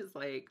and she's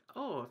like,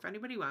 oh, if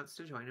anybody wants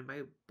to join in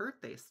my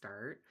birthday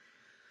start,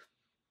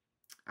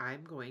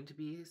 I'm going to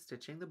be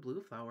stitching the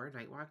blue flower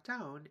Night Walk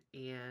Down,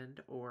 and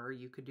or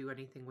you could do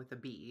anything with a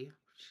bee.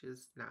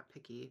 She's not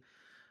picky.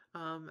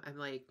 I'm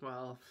like,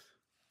 well,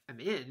 I'm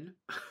in,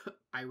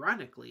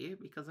 ironically,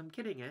 because I'm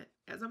kidding it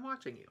as I'm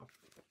watching you.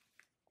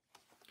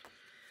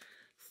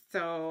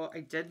 So I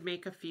did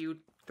make a few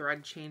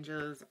thread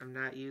changes. I'm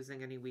not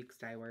using any Weeks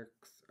Dye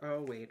Works.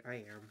 Oh wait, I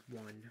am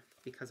one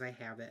because I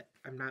have it.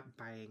 I'm not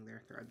buying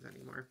their threads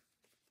anymore.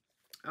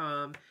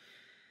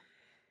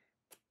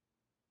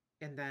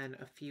 And then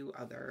a few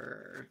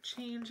other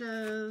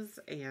changes,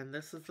 and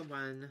this is the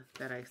one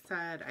that I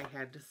said I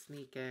had to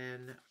sneak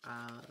in.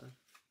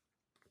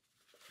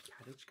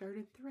 Cottage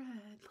Garden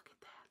thread. Look at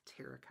that.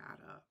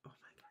 Terracotta. Oh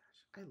my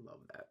gosh. I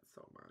love that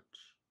so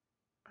much.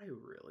 I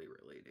really,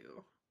 really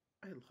do.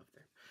 I love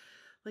that.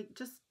 Like,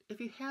 just, if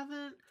you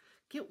haven't,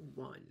 get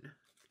one.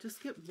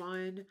 Just get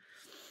one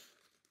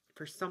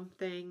for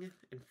something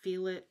and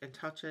feel it and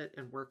touch it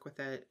and work with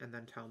it and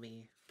then tell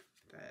me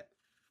that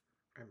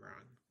I'm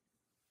wrong.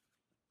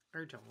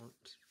 Or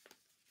don't.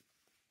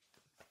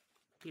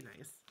 Be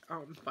nice.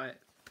 But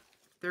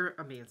they're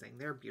amazing.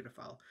 They're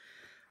beautiful.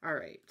 All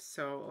right.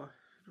 So...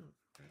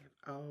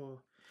 oh,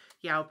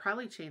 yeah, I'll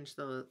probably change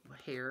the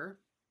hair.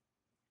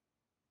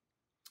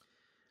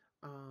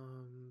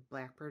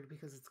 Blackbird,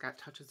 because it's got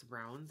touches of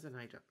browns, and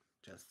I don't,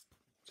 just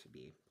to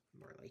be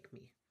more like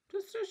me.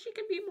 Just so she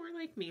can be more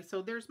like me.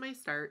 So there's my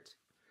start.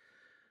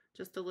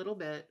 Just a little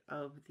bit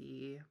of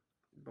the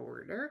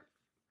border.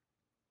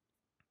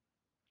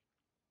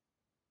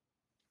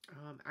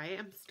 I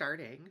am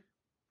starting.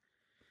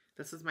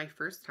 This is my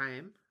first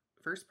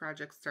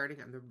project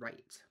starting on the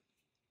right.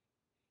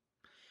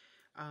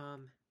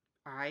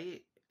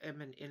 I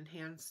am an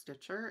in-hand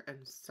stitcher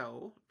and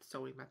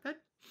sewing method.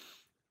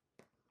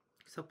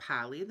 So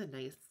Polly, the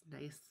nice,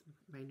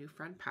 my new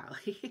friend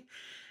Polly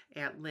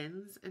at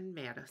Lynn's in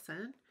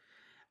Madison,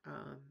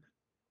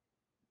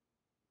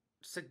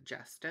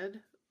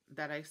 suggested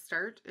that I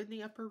start in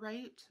the upper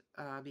right,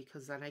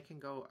 because then I can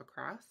go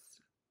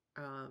across,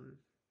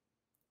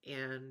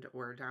 and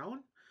or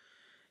down,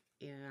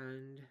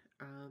 and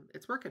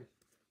it's working.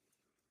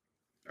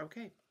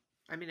 Okay.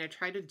 I mean, I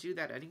try to do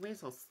that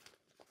anyways. I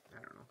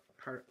don't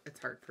know. It's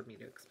hard for me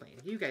to explain.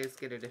 You guys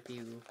get it if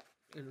you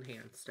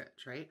in-hand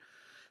stitch, right?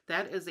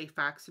 That is a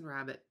Fox and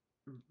Rabbit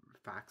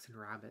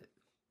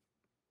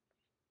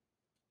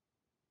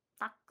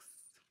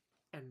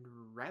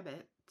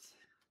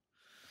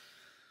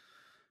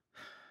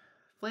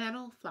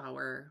flannel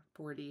flower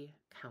 40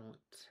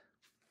 count.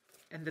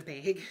 And the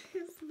bag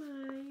is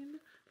mine.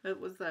 That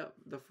was the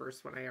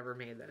first one I ever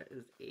made. That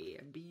is a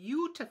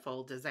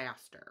beautiful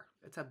disaster.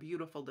 It's a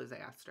beautiful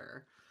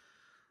disaster.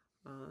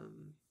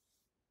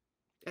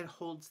 It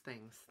holds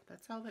things.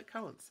 That's all that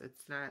counts.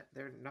 It's not,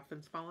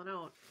 nothing's falling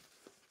out.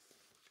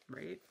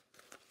 Right?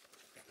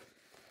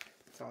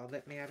 That's all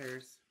that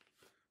matters.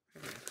 I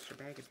have an extra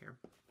bag in here.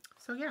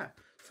 So yeah.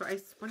 So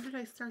when did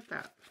I start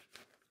that?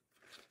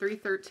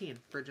 3/13,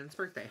 Bridget's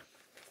birthday.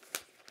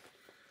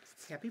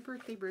 Happy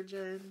birthday,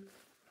 Bridget.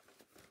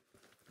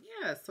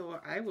 Yeah, so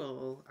I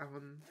will,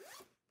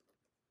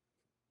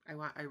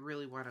 I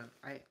really want to,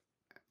 I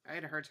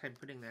had a hard time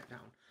putting that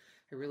down.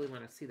 I really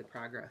want to see the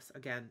progress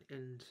again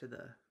into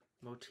the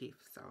motif.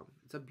 So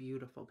it's a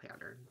beautiful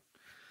pattern.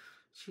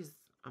 She's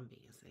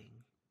amazing.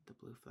 the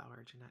blue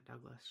flower, Jeanette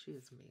Douglas. She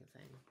is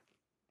amazing.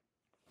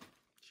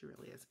 She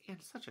really is.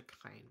 And such a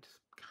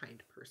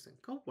kind person.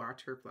 Go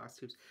watch her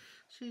Flosstubes.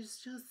 She's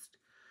just,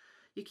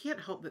 you can't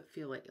help but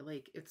feel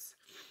like it's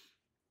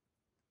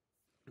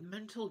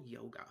mental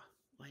yoga.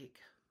 Like,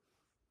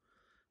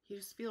 you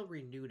just feel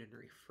renewed and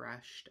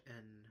refreshed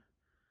and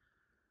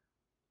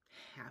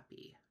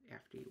happy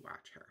after you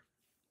watch her.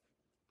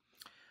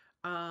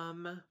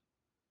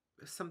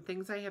 Some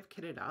things I have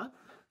kitted up.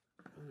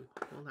 Ooh,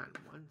 hold on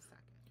one second.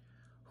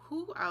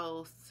 Who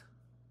else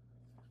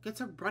gets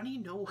a runny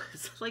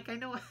nose? Like, I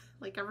know,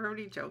 like,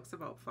 everybody jokes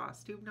about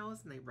Flosstube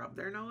nose and they rub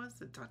their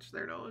nose and touch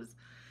their nose.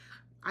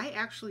 I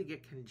actually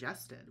get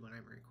congested when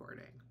I'm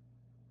recording.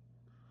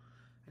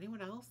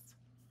 Anyone else?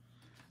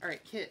 All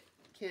right,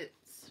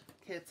 kits.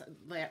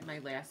 My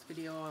last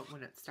video,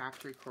 when it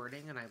stopped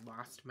recording and I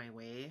lost my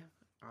way,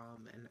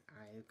 and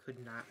I could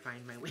not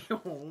find my way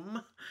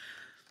home.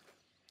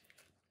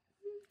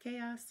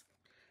 Chaos.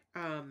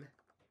 I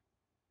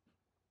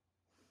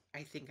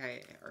think I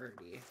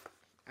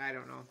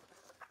don't know.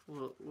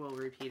 We'll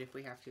repeat if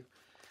we have to.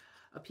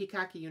 A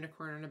peacock, a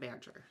unicorn, and a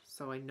badger.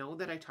 So I know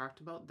that I talked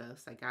about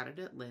this. I got it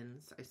at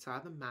Lynn's. I saw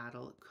the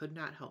model. Could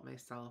not help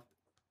myself.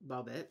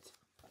 Love it.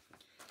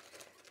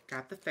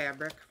 Got the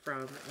fabric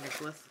from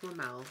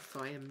NicholasFlamelDesign.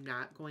 So I am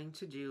not going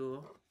to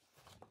do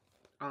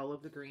all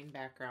of the green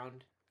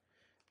background.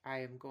 I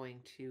am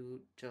going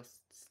to just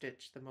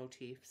stitch the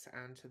motifs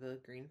onto the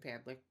green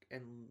fabric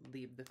and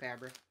leave the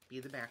fabric be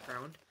the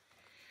background.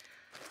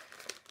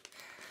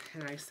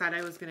 And I said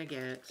I was going to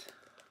get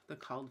the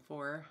called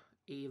for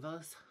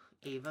Ava's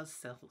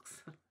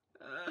Silks.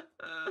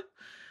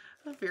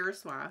 A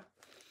Veriswa.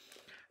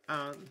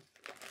 But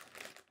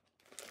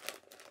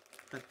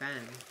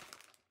then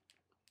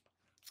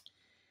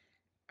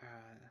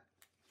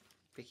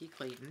Vicki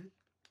Clayton,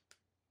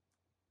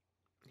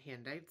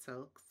 hand-dyed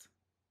silks,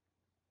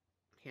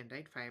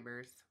 hand-dyed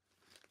fibers.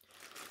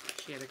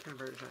 She had a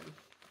conversion.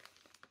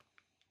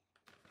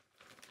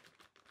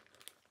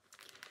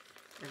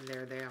 And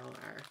there they all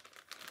are.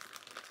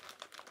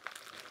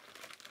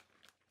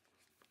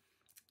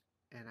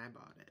 And I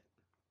bought it.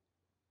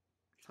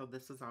 So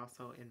this is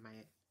also in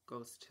my,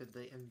 goes to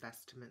the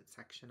investment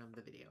section of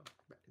the video.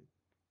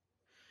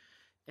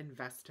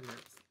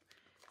 Investments.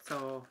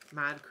 So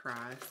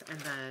ModCross, and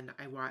then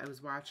I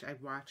watched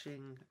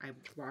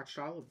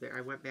all of them.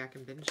 I went back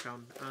and binged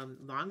them.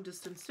 Long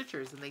Distance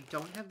Stitchers, and they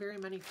don't have very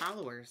many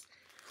followers.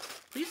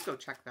 Please go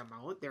check them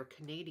out. They're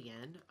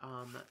Canadian.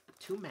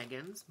 2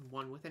 Megans,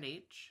 one with an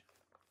H.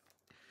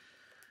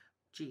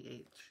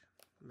 GH.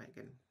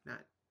 Megan,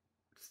 not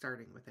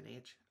starting with an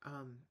H.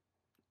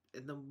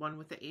 The one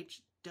with the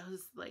H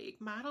does like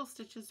model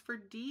stitches for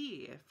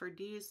D. For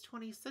D's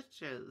 20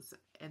 stitches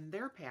and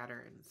their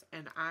patterns.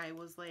 And I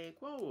was like,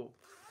 whoa,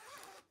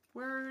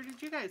 where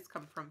did you guys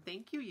come from?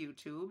 Thank you,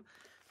 YouTube,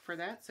 for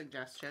that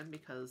suggestion,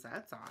 because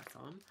that's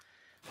awesome.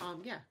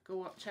 Yeah,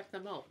 go up, check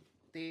them out.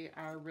 They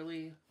are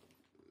really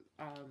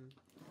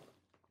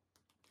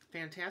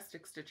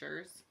fantastic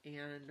stitchers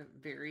and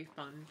very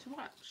fun to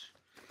watch.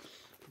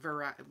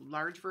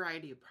 Large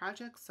variety of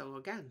projects, so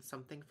again,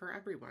 something for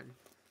everyone.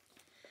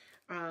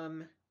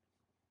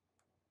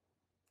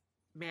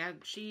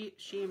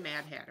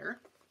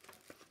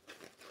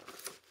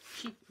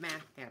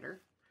 Mad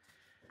Hatter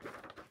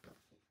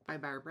by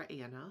Barbara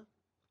Anna,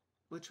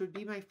 which would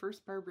be my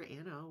first Barbara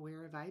Anna.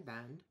 Where have I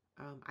been?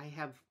 I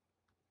have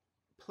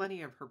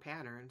plenty of her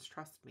patterns,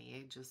 trust me.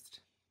 I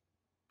just,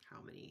 how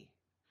many?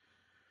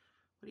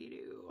 What do you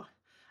do?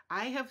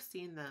 I have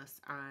seen this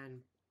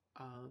on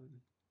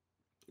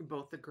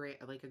both the gray,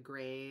 like a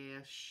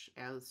grayish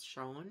as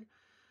shown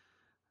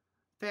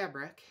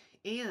fabric,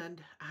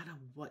 and on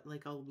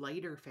like a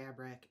lighter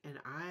fabric, and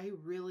I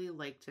really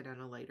liked it on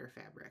a lighter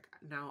fabric.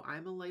 Now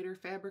I'm a lighter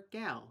fabric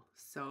gal,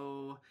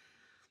 so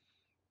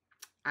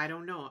I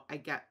don't know. Oh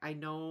gosh,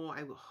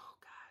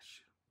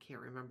 can't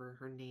remember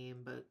her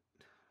name, but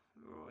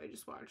I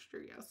just watched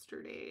her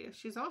yesterday.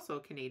 She's also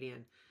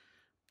Canadian.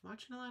 I'm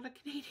watching a lot of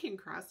Canadian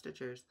cross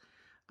stitchers.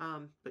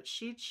 But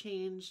she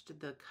changed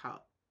the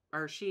cup,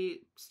 or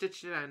she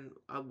stitched it on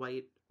a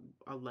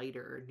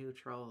lighter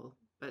neutral,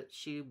 but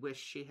she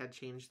wished she had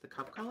changed the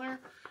cup color.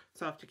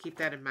 So I'll have to keep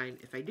that in mind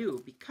if I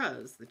do,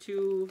 because the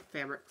two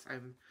fabrics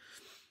I'm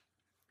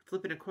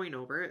flipping a coin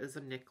over is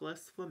a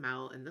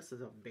NicholasFlamelDesign, and this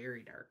is a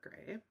very dark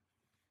gray.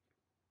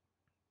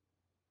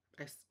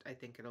 I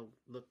think it'll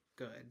look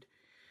good.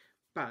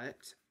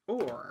 But,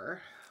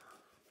 or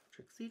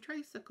Trixie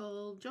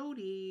Tricycle,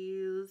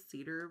 Jody's,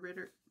 Cedar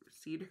Ritter.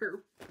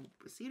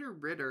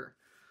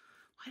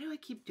 Why do I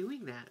keep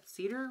doing that?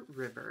 Cedar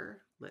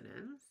River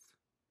Linens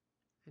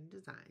and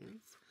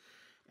Designs.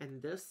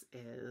 And this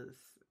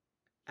is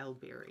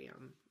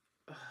Albarium.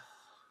 Ugh.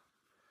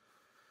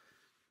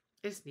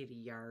 I just need a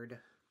yard.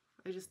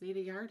 I just need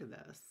a yard of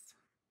this.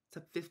 It's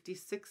a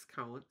 56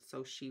 count,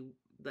 so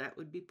that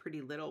would be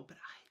pretty little, but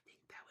I think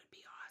that would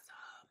be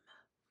awesome.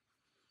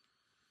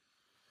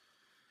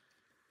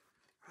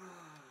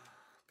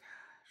 Oh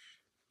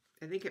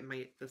gosh. I think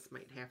this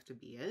might have to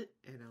be it,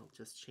 and I'll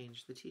just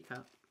change the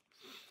teacup.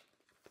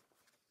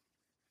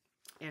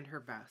 And her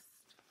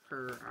vest.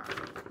 Her, or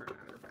not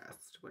her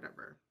vest,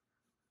 whatever.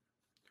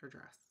 Her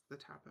dress. The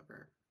top of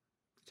her.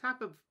 The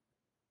top of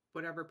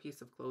whatever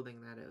piece of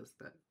clothing that is.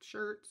 That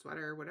shirt,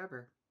 sweater,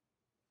 whatever.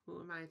 Who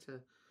am I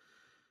to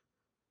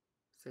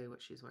say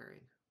what she's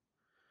wearing?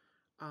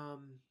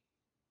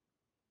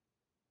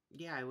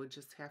 Yeah, I would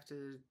just have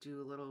to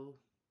do a little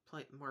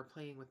more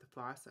playing with the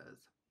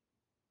flosses.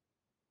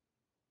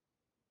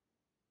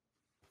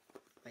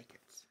 Like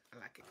it. I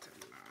like it a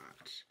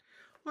lot.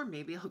 Or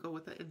maybe I'll go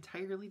with an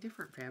entirely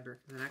different fabric.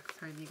 The next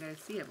time you guys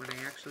see it, when I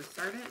actually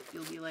start it,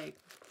 you'll be like,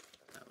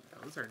 oh,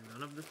 those are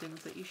none of the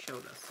things that you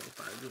showed us so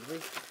far,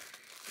 Julie.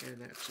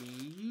 And that's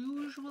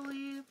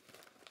usually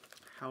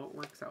how it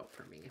works out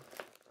for me.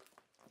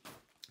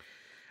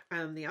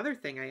 The other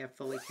thing I have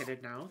fully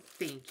kitted now,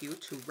 thank you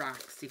to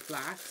Roxy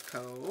Floss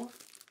Co,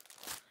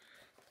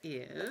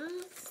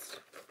 is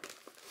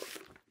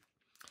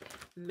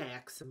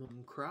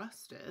Maximum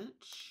Cross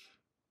Stitch,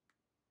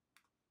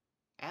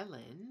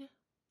 Ellen,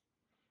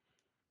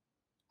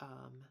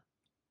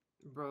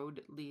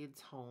 Road Leads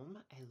Home.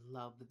 I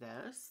love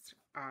this.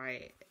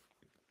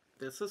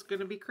 This is going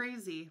to be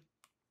crazy.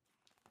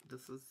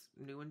 This is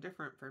new and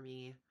different for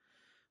me.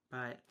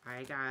 But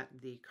I got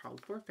the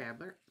called for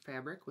fabric,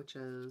 which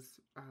is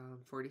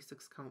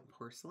 46 count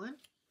porcelain.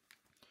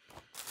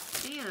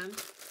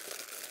 And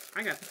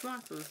I got the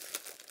flosses,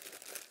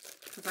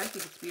 because I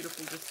think it's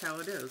beautiful just how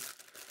it is.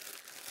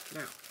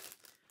 Now,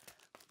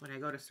 when I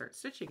go to start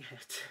stitching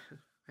it,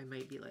 I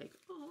might be like,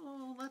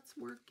 oh, let's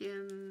work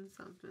in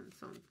something.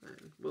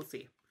 We'll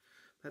see.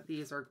 But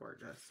these are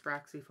gorgeous.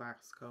 Roxy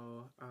Floss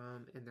Co.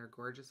 And they're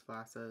gorgeous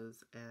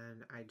flosses,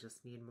 and I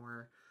just need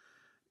more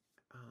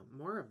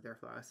of their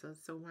flosses,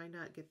 so why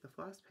not get the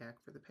floss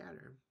pack for the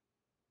pattern?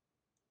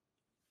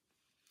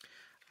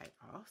 I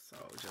also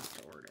just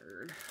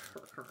ordered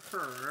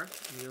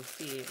and you'll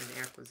see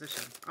in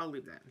acquisitions. I'll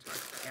leave that into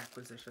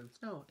acquisitions.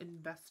 No,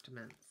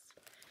 investments.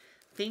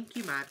 Thank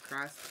you,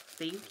 ModCross.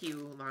 Thank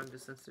you, long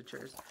distance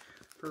stitchers,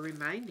 for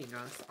reminding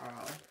us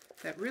all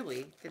that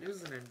really it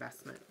is an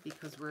investment,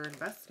 because we're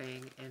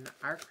investing in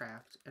our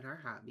craft and our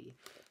hobby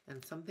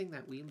and something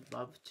that we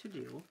love to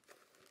do,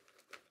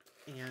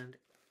 and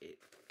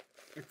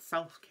it's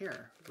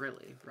self-care,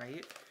 really,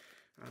 right?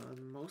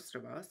 Most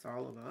of us,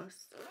 all of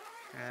us,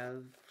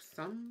 have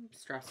some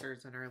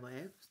stressors in our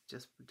life,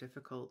 just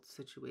difficult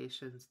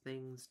situations,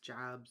 things,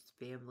 jobs,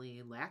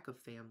 family, lack of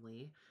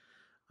family,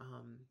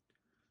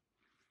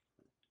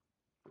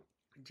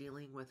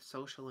 dealing with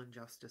social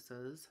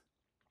injustices,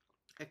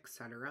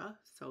 etc.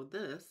 So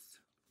this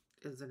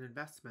is an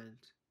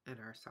investment in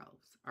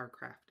ourselves, our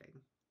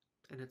crafting,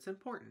 and it's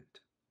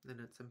important. And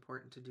it's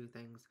important to do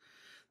things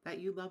that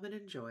you love and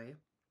enjoy,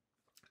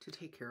 to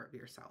take care of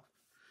yourself,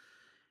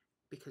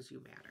 because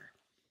you matter.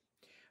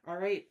 All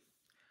right.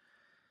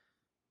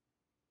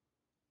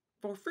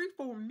 For free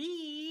for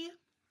me.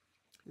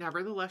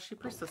 Nevertheless, she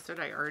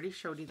persisted. I already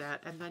showed you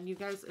that. And then you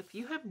guys, if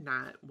you have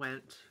not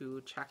went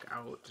to check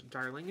out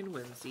Darling and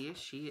Whimsy,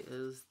 she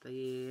is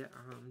the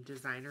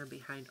designer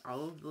behind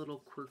all of the little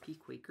quirky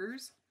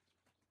Quakers.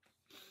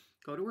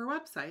 Go to her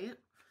website.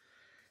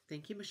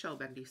 Thank you, Michelle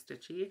Bendy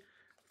Stitchy,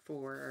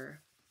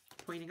 for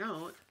pointing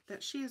out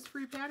that she has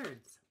free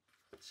patterns.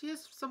 She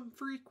has some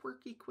free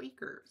quirky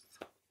Quakers.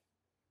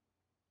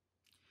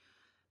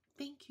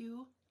 Thank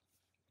you.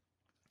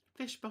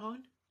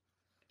 Fishbone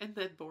and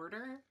then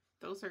border.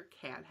 Those are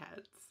cat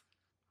heads.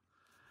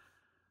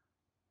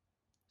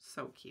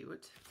 So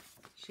cute.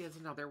 She has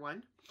another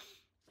one.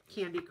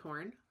 Candy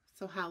corn.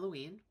 So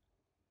Halloween.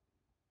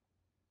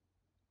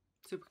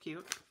 Super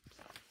cute.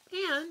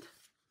 And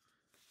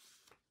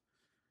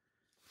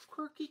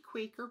quirky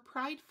Quaker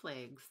pride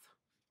flags.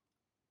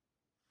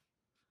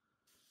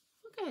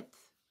 Look at.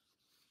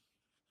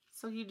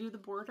 So you do the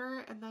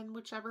border and then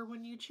whichever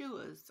one you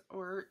choose,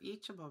 or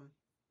each of them,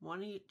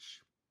 one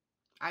each.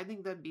 I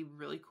think that'd be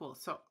really cool.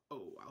 So,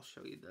 I'll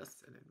show you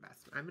this in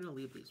investment. I'm going to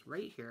leave these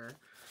right here,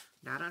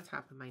 not on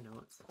top of my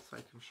notes, so I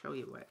can show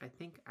you what I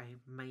think I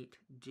might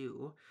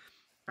do.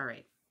 All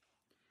right,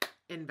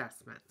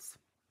 investments.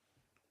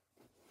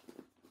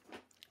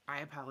 I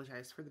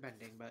apologize for the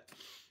bending, but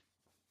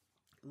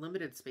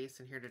limited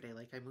space in here today.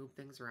 Like, I moved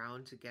things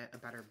around to get a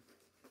better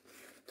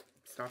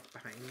stuff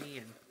behind me,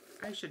 and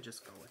I should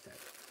just go with it.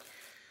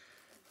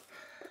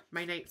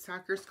 My Night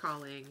Stalkers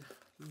Calling,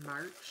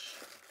 March.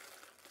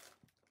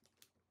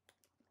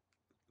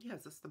 Yeah,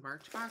 is this the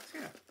March box?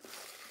 Yeah.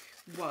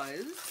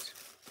 Was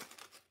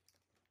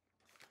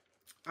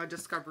a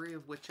Discovery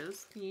of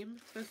Witches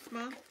theme this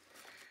month.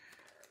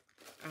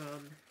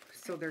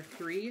 So they're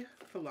 3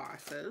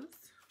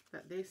 flosses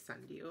that they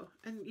send you.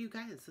 And you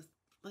guys, it's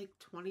like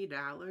 $20,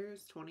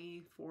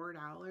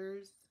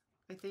 $24,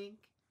 I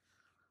think.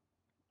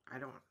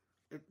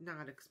 It's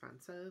not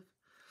expensive.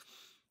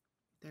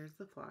 There's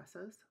the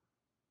flosses.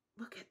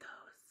 Look at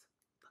those.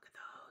 Look at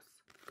those.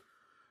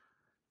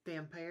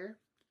 Vampire.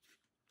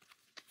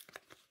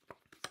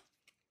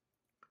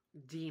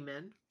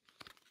 Demon.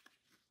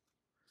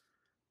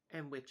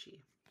 And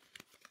Witchy.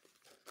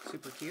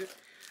 Super cute.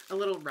 a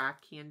little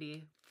rock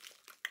candy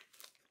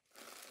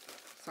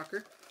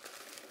sucker.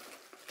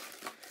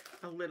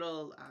 A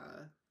little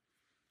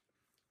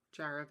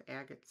jar of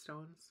agate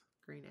stones,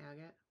 green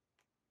agate.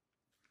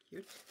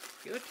 Cute,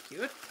 cute,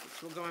 cute.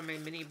 This will go on my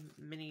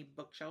mini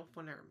bookshelf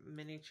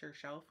miniature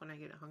shelf when I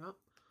get it hung up.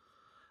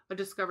 A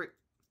discovery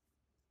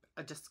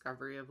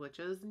of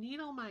witches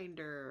needle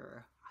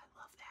minder. I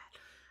love that.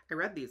 I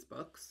read these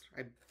books.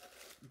 I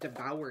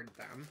devoured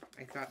them.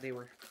 I thought they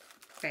were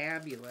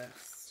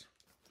fabulous.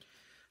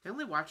 I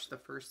only watched the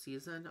first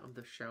season of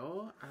the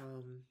show.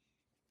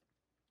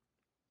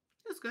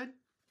 It was good.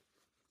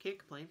 Can't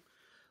complain.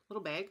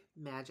 Little bag.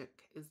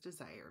 Magic is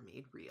desire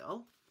made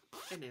real.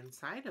 And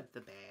inside of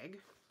the bag,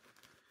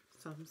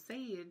 some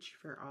sage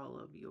for all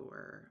of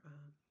your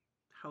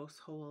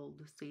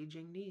household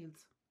saging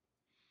needs.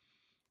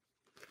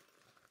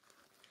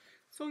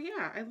 So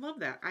yeah, I love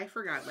that. I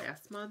forgot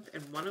last month,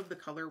 and one of the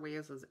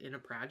colorways was in a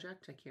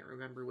project. I can't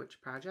remember which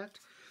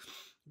project,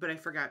 but I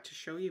forgot to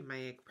show you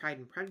my Pride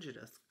and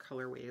Prejudice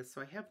colorways.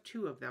 So I have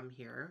two of them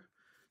here,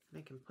 and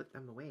I can put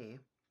them away.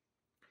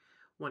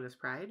 One is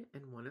Pride,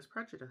 and one is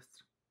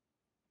Prejudice.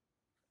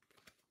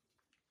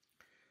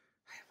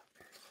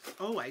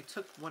 Oh, I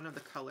took one of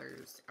the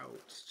colors out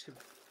to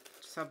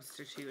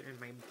substitute in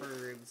my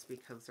birds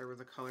because there was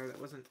a color that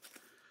wasn't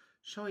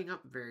showing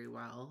up very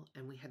well,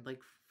 and we had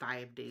like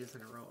 5 days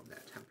in a row of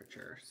that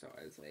temperature. So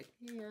I was like,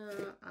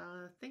 yeah,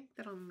 I think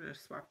that I'm going to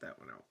swap that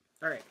one out.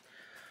 All right.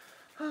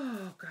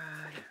 Oh,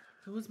 God.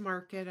 It was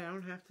Market. I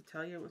don't have to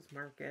tell you it was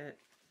Market.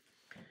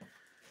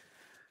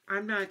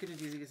 I'm not going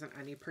to do these in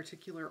any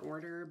particular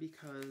order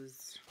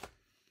because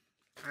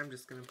I'm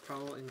just going to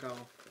pull and go.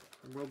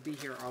 And we'll be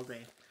here all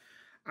day.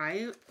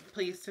 I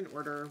placed an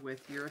order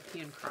with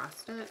European Cross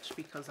Stitch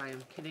because I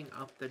am kitting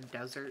up the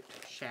Desert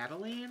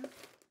Chatelaine.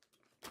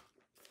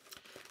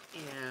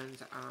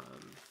 And,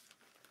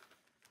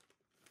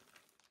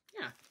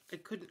 yeah,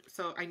 it could,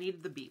 so I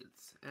needed the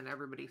beads, and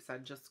everybody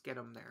said, just get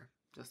them there.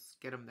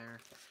 Just get them there.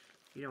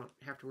 You don't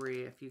have to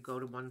worry if you go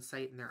to one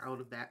site and they're out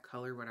of that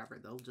color, whatever.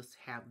 They'll just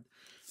have,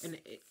 and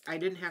I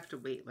didn't have to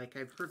wait. Like,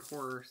 I've heard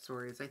horror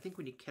stories. I think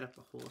when you kit up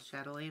a whole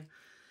chatelaine,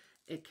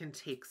 it can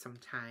take some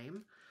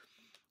time.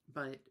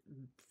 But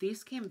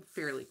these came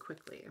fairly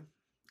quickly.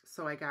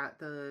 So I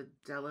got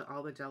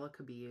all the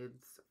Delica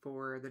beads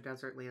for the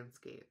Desert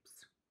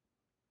Landscapes.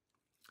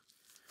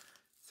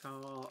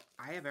 So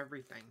I have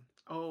everything.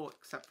 Oh,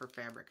 except for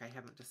fabric. I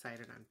haven't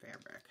decided on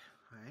fabric.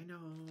 I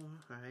know.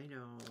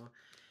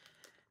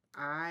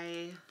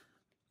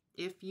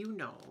 If you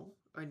know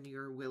and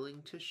you're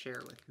willing to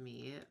share with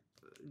me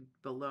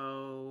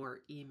below, or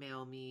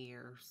email me,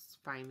 or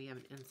find me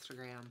on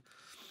Instagram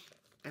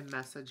and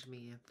message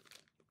me,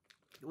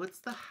 what's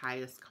the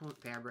highest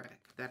count fabric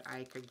that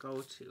I could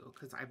go to?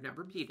 Because I've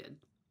never beaded.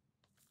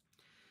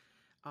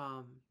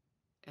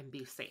 And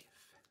be safe.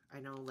 I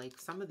know, like,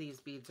 some of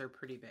these beads are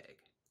pretty big.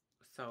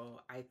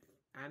 So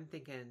I'm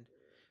thinking,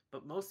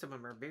 but most of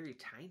them are very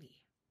tiny.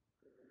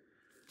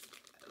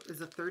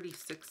 Is a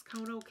 36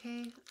 count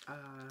okay?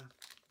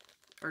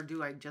 Or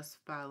do I just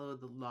follow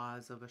the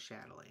laws of a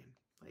chatelaine?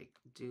 Like,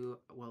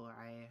 will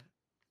I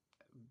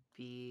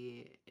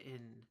be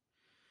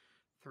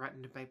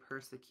threatened by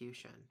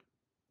persecution?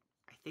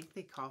 I think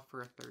they call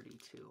for a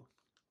 32.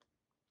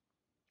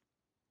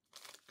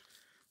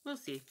 We'll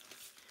see.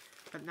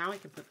 But now I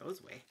can put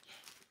those away.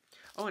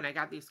 Oh, and I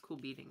got these cool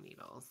beading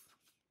needles.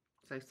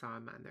 So I saw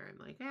them on there. I'm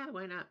like, yeah,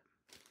 why not?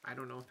 I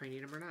don't know if I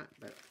need them or not,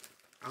 but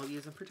I'll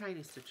use them for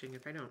tiny stitching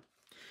if I don't.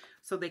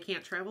 So they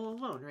can't travel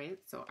alone, right?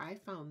 So I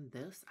found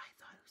this. I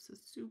thought it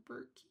was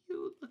super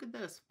cute. Look at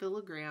this.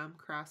 Filigree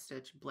cross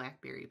stitch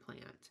blackberry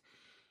plant.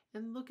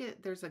 And look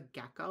at, there's a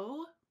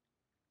gecko,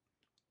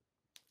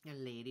 a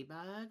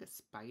ladybug, a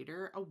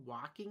spider, a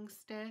walking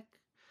stick,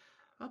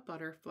 a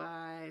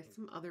butterfly,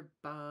 some other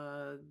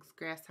bugs,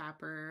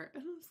 grasshopper,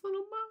 and this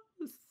little mouse.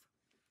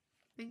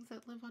 Things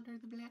that live under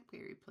the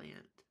blackberry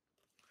plant.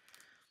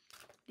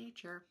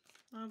 Nature.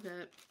 Love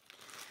it.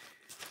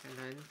 And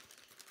then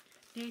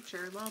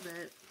nature. Love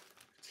it.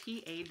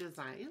 TA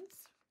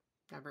Designs.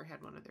 Never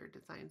had one of their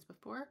designs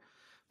before.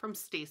 From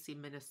Stacy,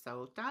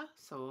 Minnesota.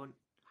 So,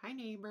 hi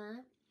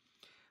neighbor.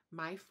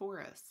 My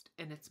Forest.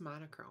 And it's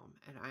monochrome.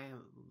 And I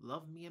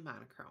love me a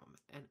monochrome.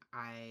 And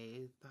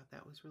I thought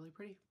that was really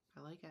pretty.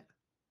 I like it.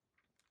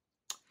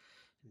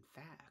 In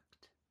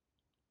fact,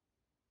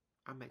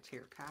 on my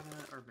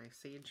terracotta or my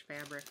sage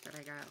fabric that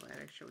I got that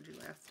I showed you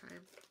last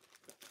time.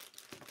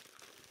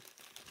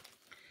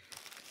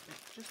 That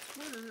just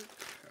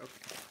worked.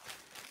 Okay.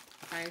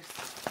 If I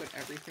put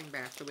everything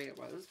back the way it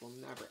was, we'll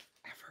never,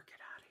 ever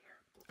get out of here.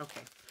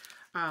 Okay.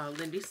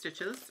 Lindy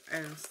Stitches.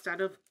 Instead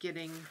of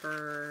getting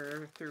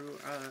her through,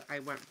 I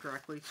went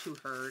directly to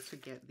her to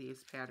get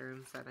these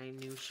patterns that I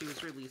knew she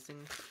was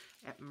releasing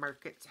at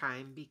market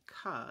time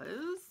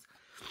because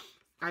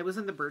I was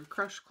in the Bird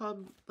Crush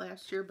Club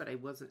last year, but I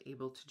wasn't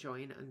able to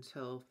join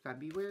until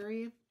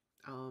February.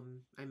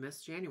 I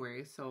missed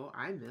January, so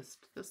I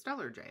missed the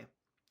Stellar J.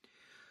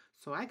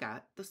 So I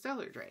got the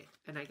Stellar Dray,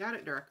 and I got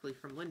it directly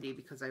from Lindy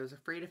because I was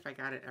afraid if I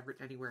got it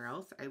anywhere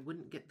else, I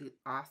wouldn't get the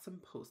awesome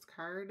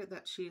postcard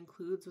that she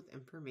includes with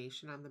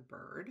information on the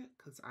bird,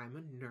 because I'm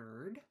a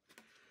nerd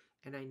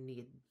and I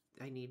need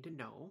to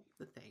know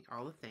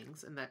all the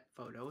things, and that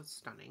photo is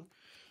stunning.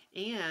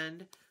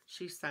 And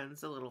she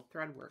sends a little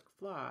threadwork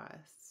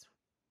floss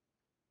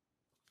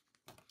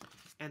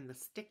and the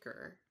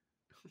sticker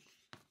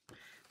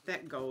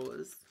that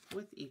goes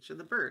with each of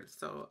the birds.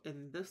 So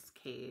in this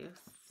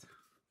case,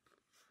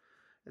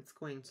 it's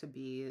going to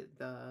be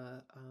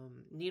the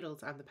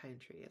needles on the pine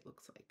tree, it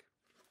looks like.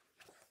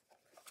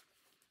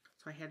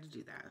 So I had to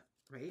do that,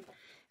 right?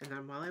 And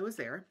then while I was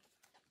there,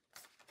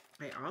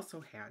 I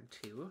also had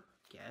to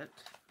get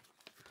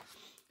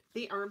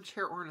the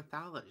armchair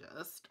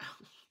ornithologist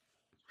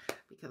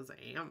because I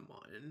am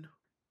one.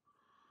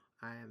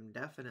 I am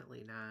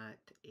definitely not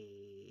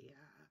a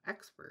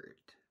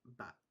expert,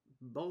 but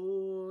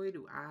boy,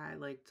 do I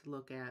like to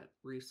look at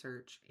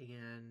research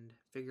and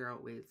figure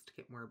out ways to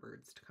get more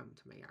birds to come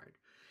to my yard.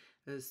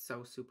 It is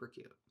so super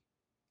cute.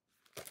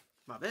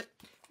 Love it.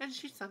 And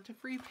she sent a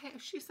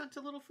she sent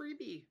a little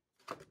freebie.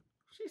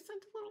 She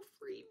sent a little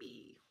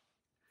freebie.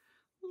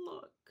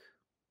 Look.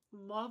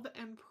 Love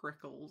and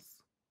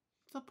Prickles.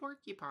 It's a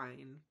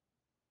porcupine.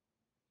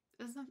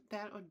 Isn't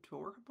that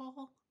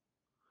adorable?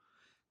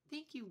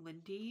 Thank you,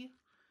 Lindy.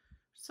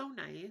 So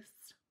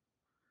nice.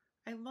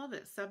 I love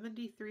it.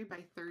 73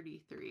 by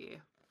 33.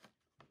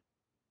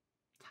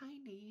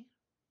 Tiny.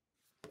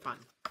 Fun.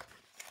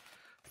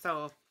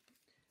 So,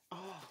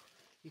 oh,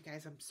 you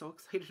guys, I'm so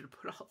excited to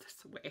put all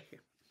this away.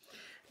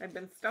 I've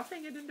been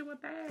stuffing it into a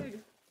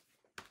bag.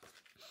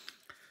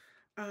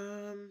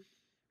 God,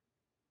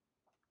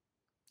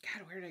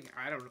 where did I go?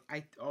 I don't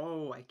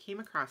know. I came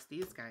across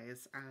these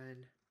guys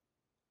on...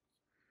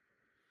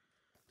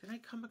 Did I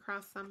come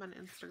across them on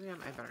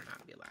Instagram? I better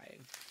not be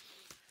lying.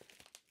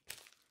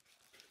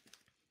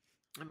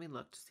 Let me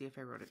look to see if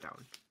I wrote it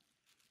down.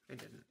 I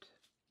didn't.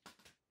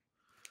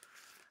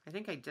 I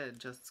think I did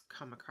just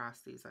come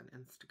across these on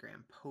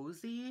Instagram.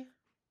 Posy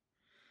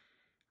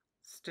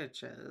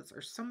Stitches.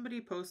 Or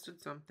somebody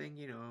posted something,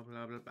 you know,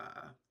 blah, blah,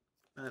 blah.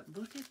 But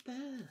look at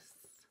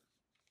this.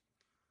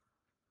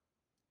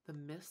 The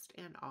Mist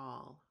and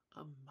All.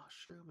 A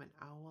mushroom, an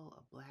owl,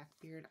 a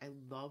blackbeard. I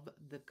love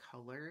the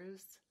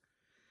colors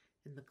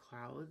in the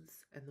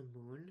clouds and the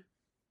moon.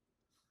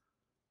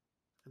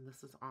 And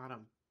this is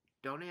autumn.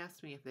 Don't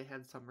ask me if they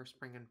had summer,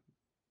 spring, and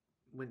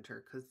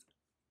winter, because,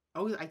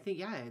 oh, I think,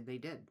 yeah, they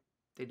did.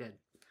 They did.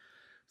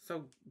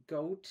 So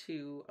go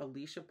to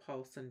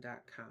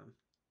AliciaPaulson.com.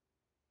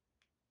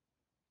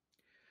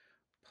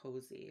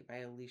 Posy by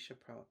Alicia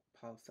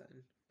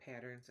Paulson.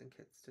 Patterns and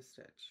kits to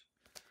stitch.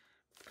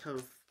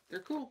 Because they're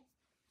cool.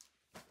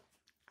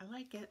 I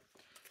like it.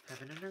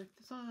 Heaven and Earth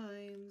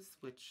Designs,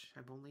 which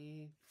I've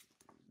only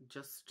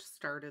just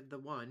started the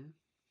one,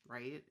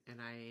 right?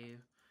 And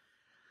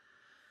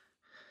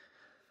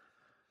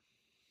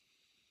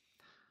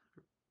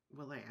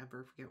will I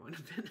ever forget when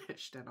I'm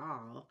finished at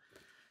all?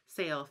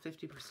 Sale,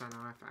 50%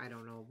 off. I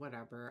don't know,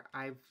 whatever.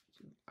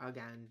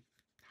 Again,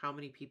 how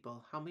many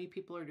people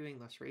are doing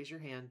this? Raise your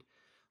hand.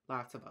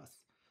 Lots of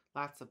us.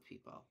 Lots of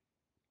people.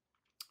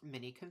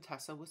 Mini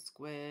Contessa with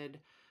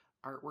squid.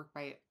 Artwork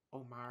by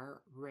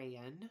Omar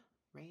Rayan.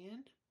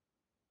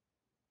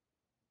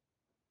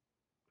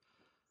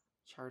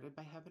 Charted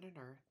by Heaven and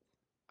Earth.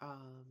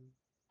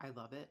 I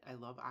love it. I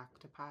love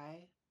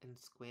octopi and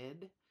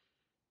squid.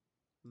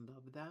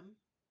 Love them.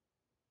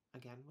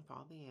 Again, with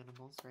all the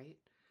animals, right?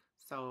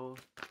 So,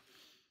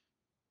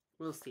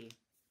 we'll see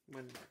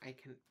when I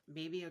can,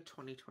 maybe a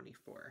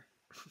 2024.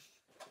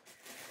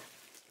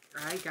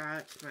 I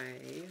got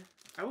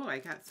I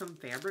got some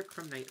fabric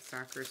from Night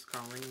Stalkers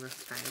Calling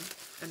this time.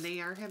 And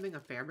they are having a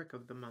fabric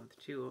of the month,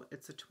 too.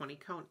 It's a 20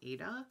 count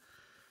Ada.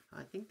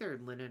 I think their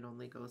linen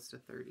only goes to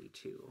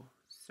 32.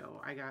 So,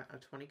 I got a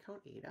 20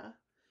 count Ada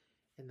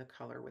in the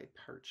colorway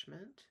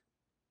Parchment.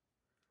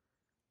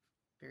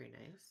 Very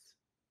nice.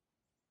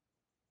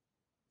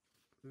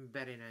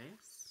 Very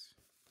nice.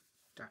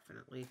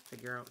 Definitely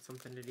figure out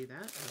something to do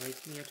that. I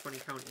like me a 20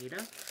 count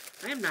Ada.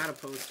 I am not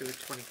opposed to a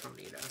 20 count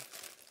Ada.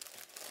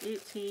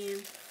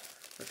 18,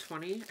 a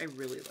 20, I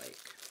really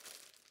like.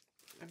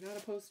 I'm not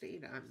opposed to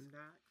Ada. I'm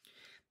not.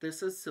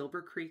 This is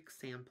Silver Creek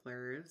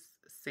Samplers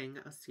Sing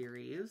a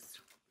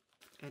Series.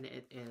 And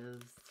it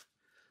is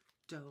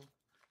doe,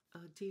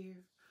 a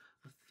deer,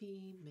 a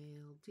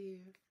female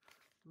deer,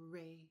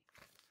 ray.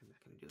 I'm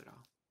not going to do it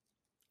all.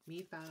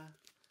 Mi, fa,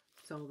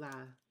 sol,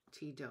 la,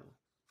 ti, do.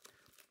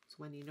 So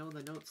when you know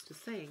the notes to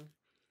sing,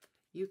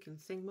 you can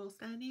sing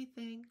most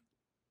anything.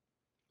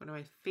 One of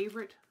my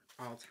favorite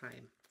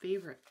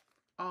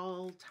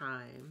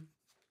all-time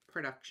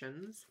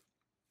productions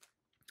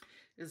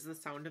is The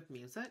Sound of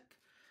Music,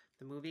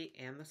 the movie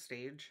and the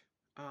stage.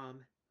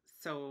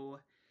 So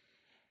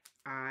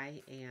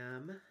I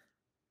am,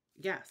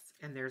 yes,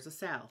 and there's a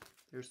Sal.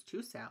 There's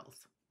two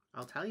Sals.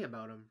 I'll tell you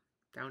about them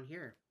down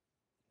here.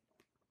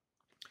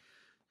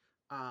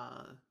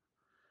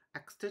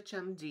 X-Stitch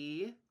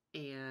MD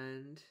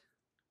and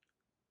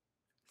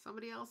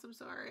Somebody else, I'm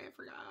sorry, I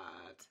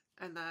forgot.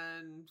 And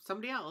then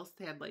somebody else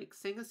had like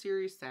Sing a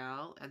Series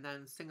Sal and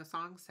then Sing a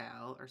Song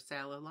Sal or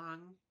Sal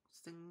Along,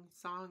 Sing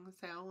Song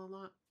Sal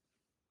Along.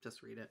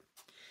 Just read it.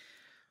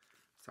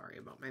 Sorry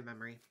about my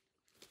memory.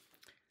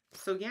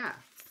 So yeah,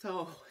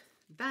 so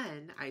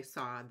then I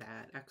saw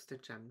that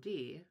X-Stitch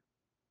MD,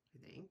 I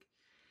think,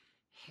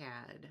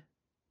 had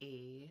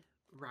a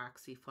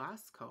Roxy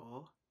Floss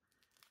Co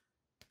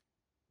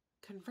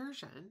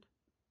conversion.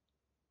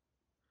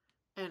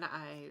 And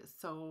I'm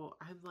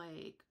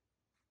like,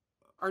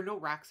 or no,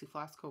 Roxy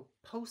Floss Co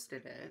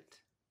posted it.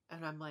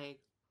 And I'm like,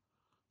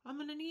 I'm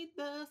going to need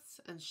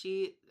this. And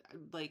she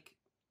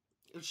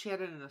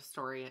had it in a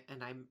story,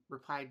 and I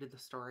replied to the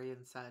story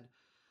and said,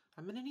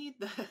 I'm going to need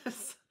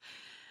this.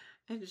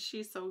 And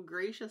she so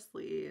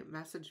graciously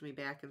messaged me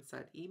back and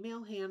said,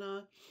 email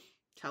Hannah,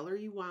 tell her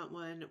you want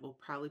one. We'll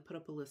probably put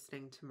up a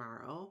listing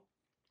tomorrow.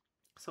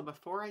 So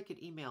before I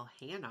could email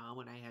Hannah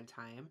when I had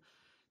time,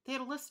 they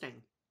had a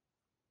listing.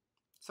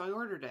 So I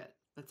ordered it.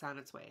 It's on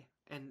its way.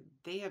 And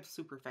they have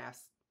super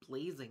fast,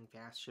 blazing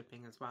fast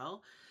shipping as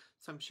well.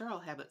 So I'm sure I'll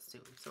have it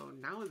soon. So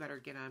now I better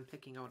get on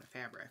picking out a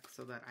fabric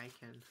so that I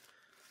can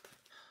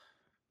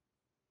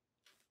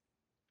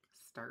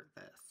start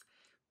this.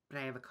 But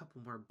I have a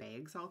couple more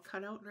bags all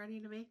cut out and ready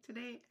to make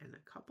today. And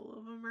a couple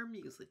of them are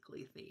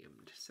musically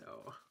themed.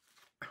 So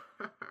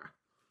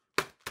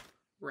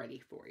ready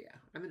for you.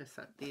 I'm going to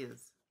set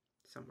these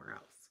somewhere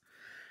else.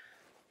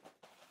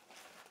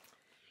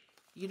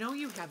 You know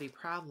you have a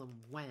problem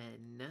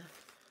when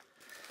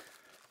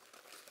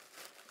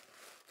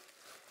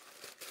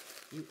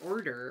you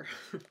order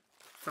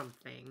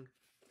something,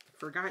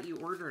 forgot you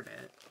ordered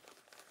it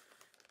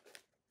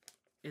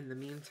in the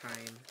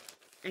meantime,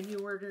 and you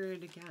order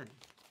it again.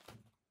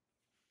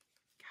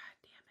 God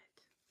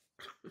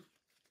damn it.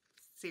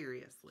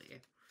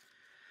 Seriously.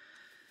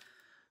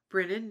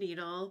 Brin and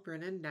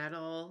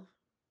Nedle,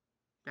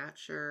 not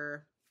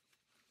sure.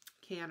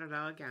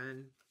 Canada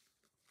again.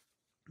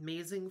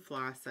 Amazing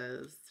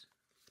flosses.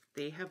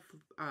 They have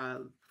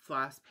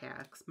floss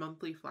packs,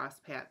 monthly floss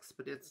packs,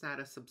 but it's not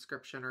a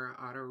subscription or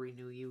auto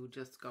renew. You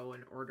just go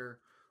and order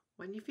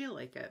when you feel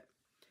like it.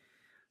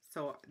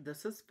 So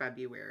this is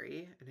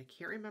February, and I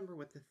can't remember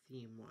what the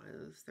theme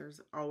was. There's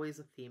always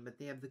a theme, but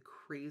they have the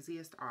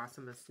craziest,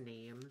 awesomest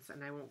names,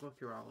 and I won't go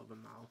through all of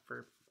them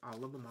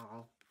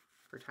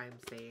for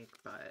time's sake,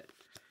 but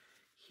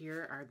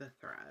here are the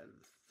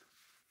threads.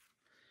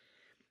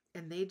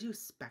 And they do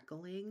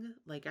speckling.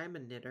 Like, I'm a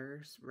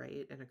knitter,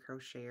 right, and a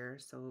crocheter,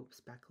 so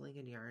speckling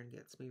and yarn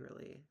gets me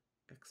really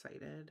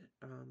excited.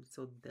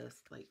 So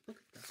this, like, look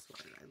at this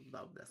one. I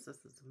love this.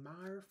 This is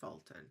Mar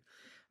Fulton.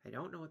 I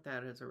don't know what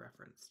that is a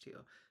reference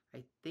to.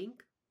 I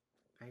think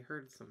I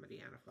heard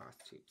somebody on a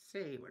Flosstube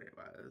say what it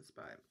was,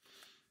 but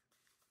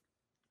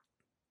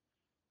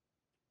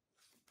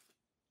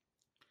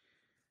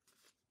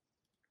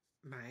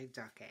my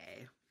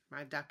ducky.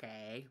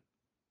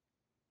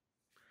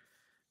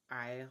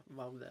 I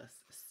love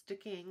this.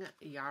 Sticking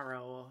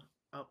yarrow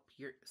up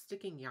your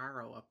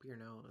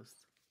nose.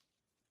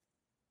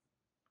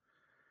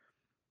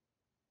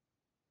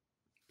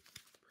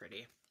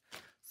 Pretty.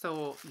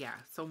 So yeah,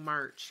 so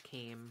March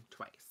came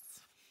twice.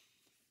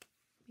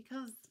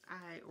 Because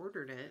I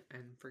ordered it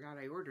and forgot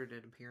I ordered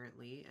it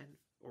apparently and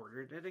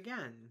ordered it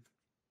again.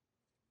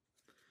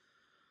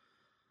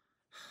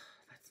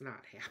 That's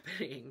not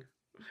happening.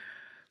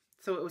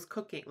 So it was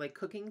cooking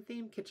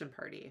themed kitchen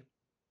party.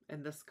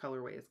 And this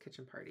colorway is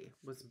Kitchen Party,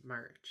 was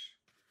March.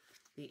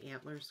 The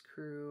Antlers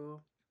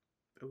Crew.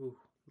 Ooh,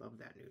 love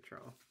that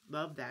neutral.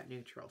 Love that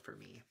neutral for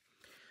me.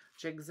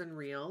 Jigs and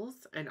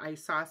Reels. And I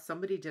saw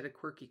somebody did a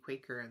Quirky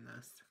Quaker in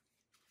this.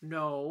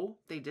 No,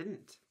 they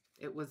didn't.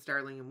 It was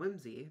Darling and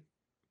Whimsy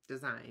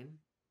design.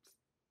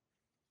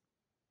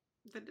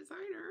 The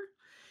designer.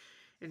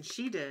 And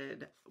she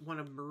did one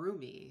of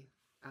Miriam's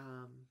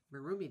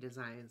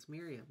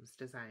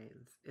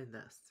designs in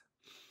this.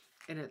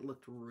 And it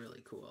looked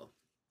really cool.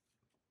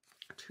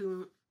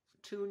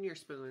 Tune Your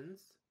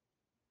Spoons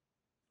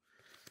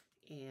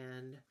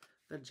and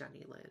the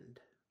Jenny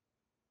Lind.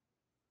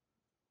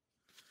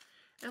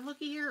 And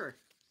looky here,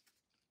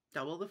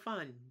 double the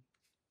fun.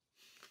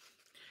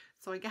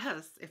 So I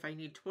guess if I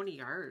need 20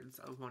 yards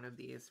of one of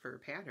these for a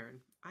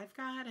pattern, I've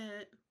got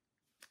it.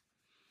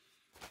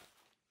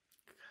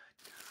 Good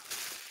God.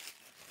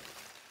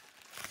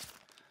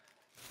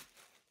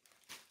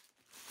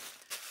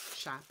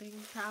 Shopping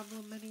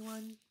problem,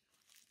 anyone?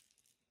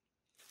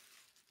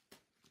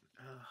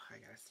 Oh, I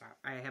gotta stop.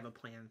 I have a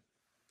plan.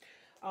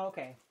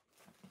 Okay.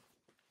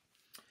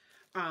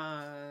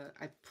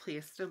 I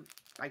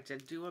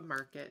did do a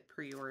market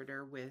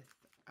pre-order with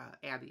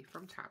Abby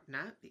from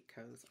TopKnot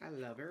because I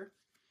love her.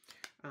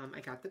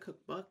 I got the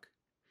cookbook,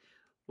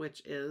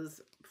 which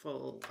is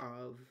full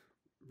of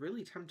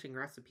really tempting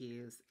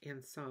recipes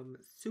and some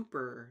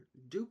super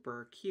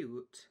duper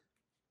cute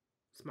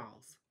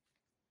smalls.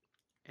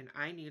 And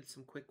I need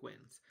some quick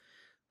wins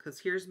because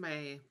here's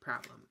my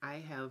problem. I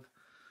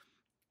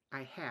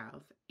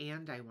have,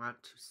 and I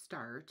want to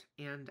start,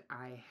 and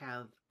I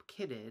have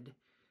kitted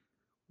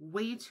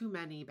way too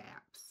many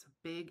BAPs,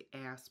 big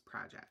ass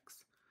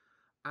projects.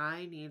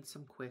 I need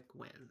some quick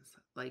wins.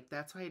 Like,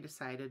 that's why I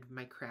decided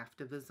my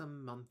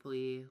craftivism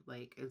monthly,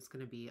 like, is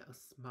going to be a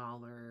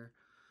smaller,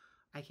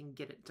 I can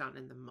get it done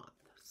in the month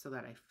so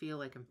that I feel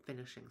like I'm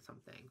finishing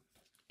something.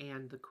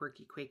 And the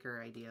Quirky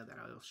Quaker idea that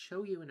I'll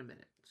show you in a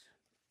minute.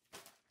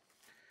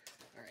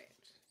 All right,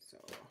 so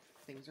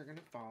things are going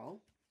to fall.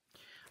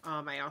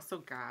 I also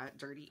got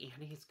Dirty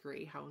Annie's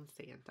Greyhound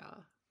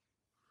Santa.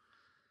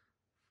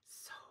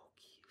 So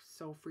cute,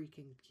 so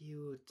freaking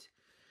cute.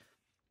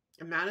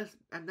 I'm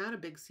not a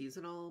big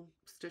seasonal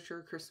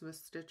stitcher, Christmas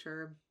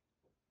stitcher.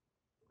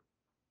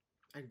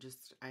 I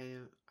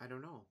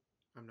don't know.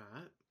 I'm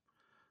not.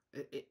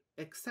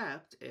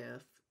 Except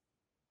if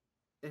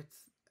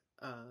it's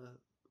a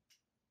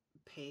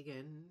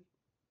pagan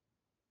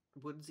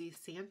woodsy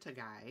Santa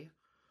guy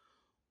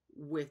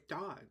with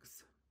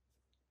dogs,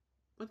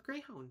 with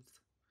greyhounds.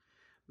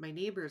 My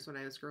neighbors, when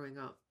I was growing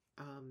up,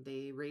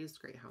 they raised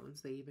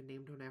greyhounds. They even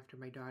named one after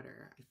my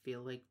daughter. I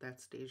feel like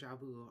that's deja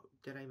vu.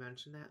 Did I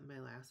mention that in my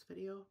last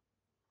video?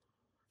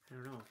 I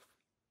don't know.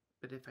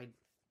 But if I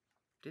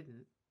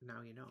didn't,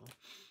 now you know.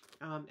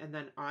 And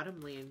then Autumn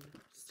Lane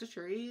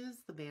Stitchery is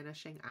The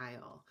Vanishing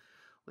Isle,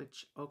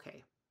 which,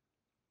 okay.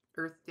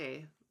 Earth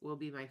Day will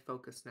be my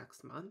focus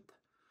next month.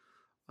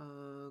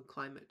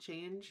 Climate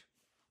change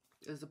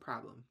is a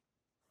problem.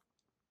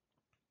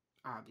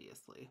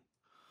 Obviously.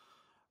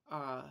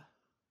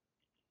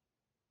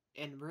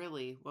 And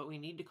really, what we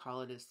need to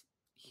call it is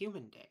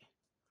Human Day,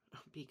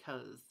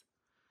 because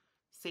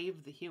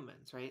save the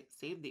humans, right?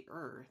 Save the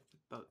earth,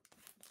 but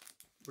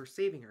we're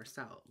saving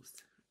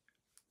ourselves.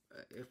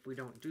 If we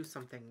don't do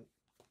something,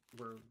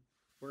 we're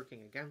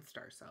working against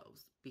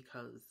ourselves,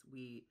 because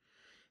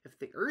if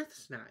the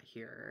earth's not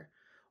here,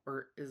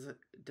 or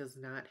does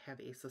not have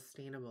a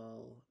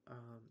sustainable,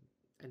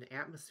 an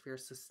atmosphere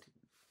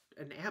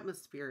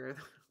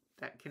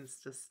that can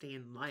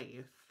sustain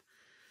life,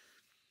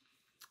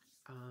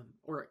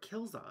 or it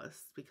kills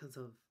us because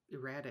of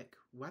erratic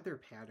weather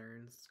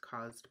patterns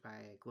caused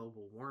by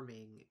global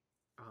warming,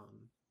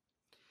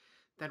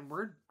 then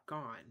we're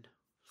gone.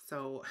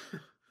 So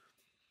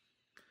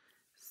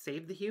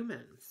save the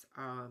humans.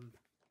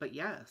 But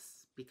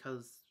yes,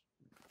 because,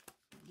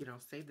 you know,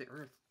 save the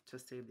earth to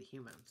save the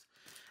humans.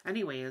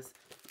 Anyways,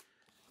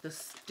 the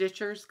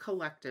Stitchers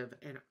Collective,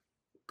 and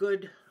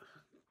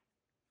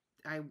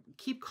I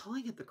keep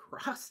calling it the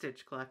Cross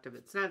Stitch Collective.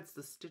 It's not. It's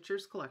the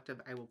Stitchers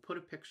Collective. I will put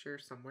a picture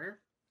somewhere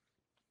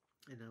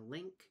and a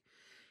link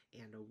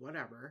and a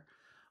whatever.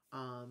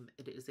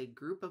 It is a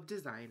group of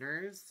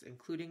designers,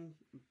 including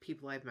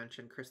people I've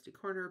mentioned: Christy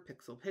Corner,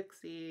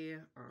 Pixie,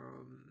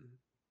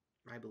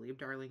 I believe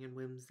Darling and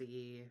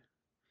Whimsy,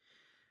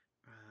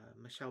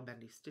 Michelle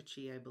Bendy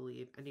Stitchy, I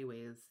believe.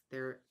 Anyways,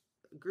 they're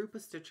a group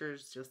of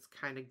stitchers just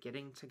kind of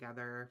getting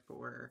together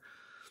to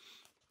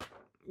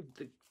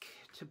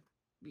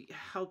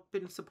help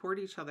and support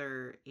each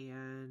other,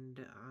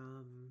 and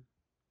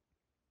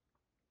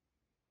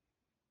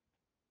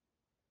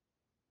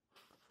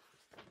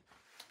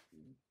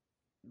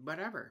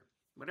whatever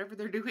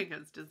they're doing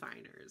as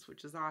designers,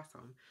 which is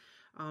awesome.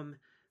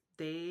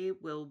 They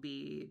will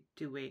be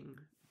doing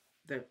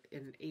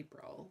in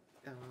April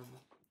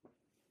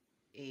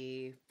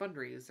a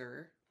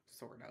fundraiser,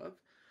 sort of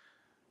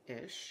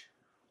ish.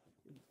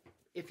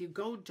 If you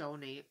go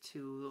donate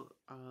to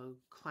a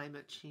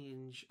climate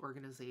change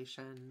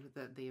organization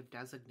that they have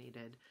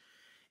designated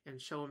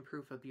and show them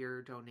proof of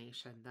your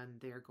donation, then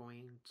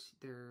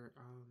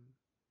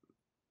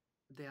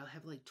they'll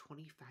have like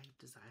 25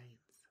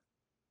 designs.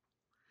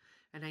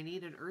 And I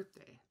need an Earth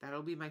Day.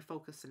 That'll be my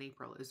focus in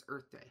April, is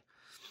Earth Day.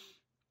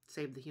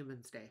 Save the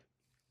Humans Day.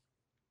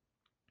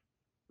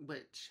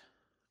 Which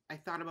I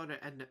thought about it,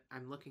 and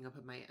I'm looking up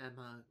at my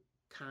Emma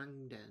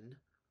Congdon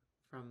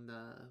from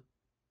the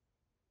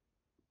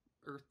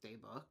Earth Day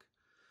book,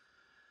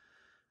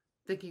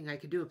 thinking I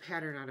could do a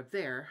pattern out of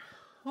there,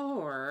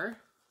 or,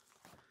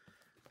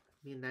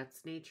 I mean,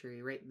 that's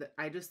nature-y, right?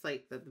 I just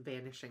like the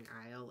Vanishing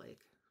Isle,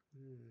 like,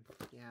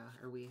 yeah,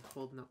 are we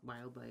holding up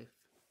wildlife?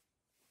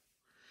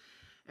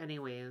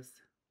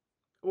 Anyways,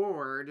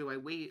 or do I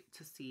wait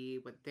to see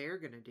what they're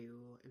gonna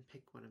do and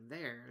pick one of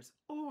theirs,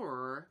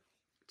 or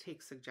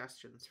take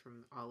suggestions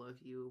from all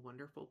of you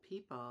wonderful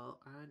people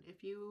on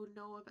if you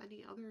know of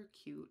any other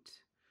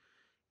cute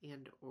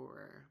and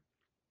or,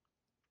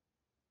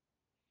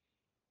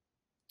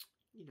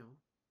 you know,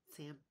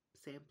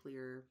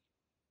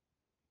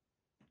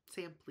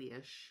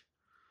 sampley-ish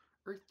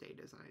Earth Day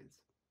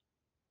designs.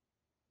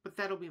 But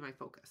that'll be my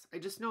focus. I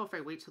just know if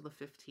I wait till the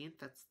 15th,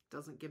 that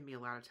doesn't give me a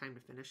lot of time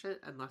to finish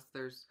it, unless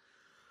there's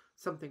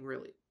something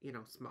really, you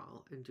know,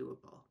 small and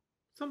doable.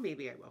 So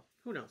maybe I will.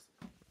 Who knows?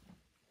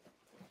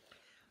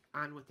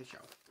 On with the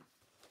show.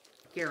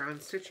 Here on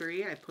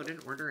Stitchery, I put an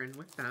order in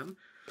with them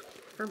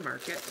for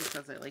market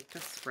because I like to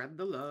spread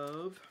the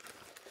love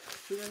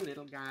to the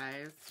little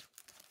guys.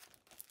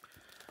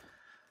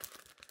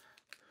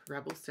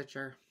 Rebel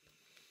Stitcher.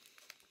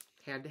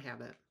 Had to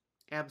have it.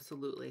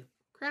 Absolutely.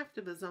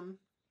 Craftivism.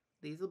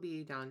 These will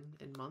be done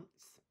in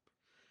months.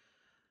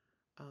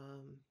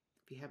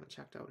 If you haven't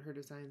checked out her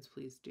designs,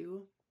 please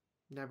do.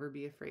 Never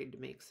be afraid to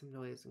make some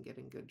noise and get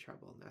in good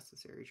trouble,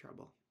 necessary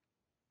trouble.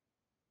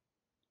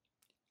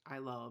 I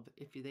love,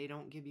 if they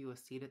don't give you a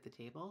seat at the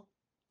table,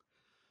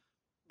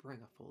 bring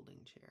a folding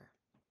chair.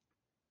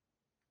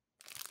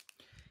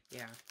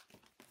 Yeah.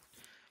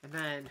 And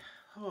then,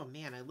 oh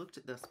man, I looked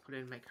at this, put it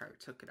in my cart,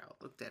 took it out,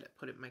 looked at it,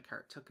 put it in my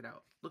cart, took it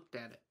out, looked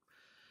at it.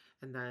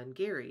 And then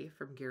Gary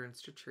from Gary and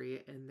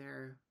Stitchery in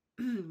their,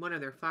 one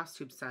of their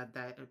Flosstube said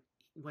that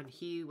when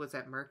he was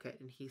at market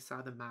and he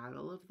saw the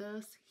model of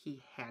this,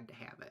 he had to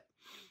have it.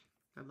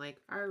 I'm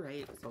like, all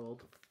right,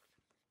 sold.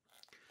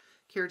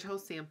 Carriage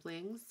House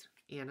Samplings,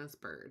 Anna's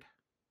Bird.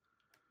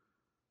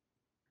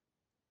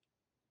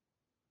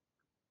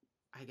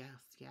 I guess,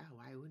 yeah,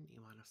 why wouldn't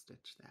you want to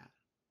stitch that?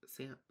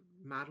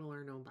 Model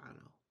or no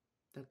model?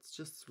 That's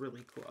just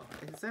really cool.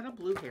 Is that a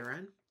blue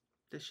heron?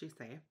 Does she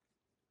say?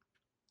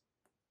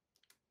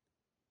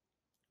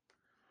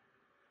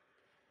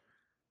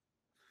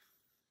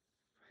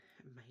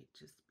 It might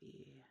just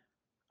be...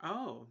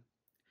 Oh!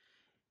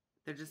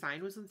 The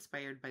design was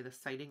inspired by the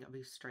sighting of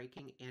a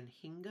striking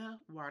Anhinga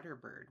water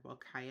bird while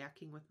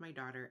kayaking with my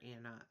daughter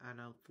Anna on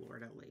a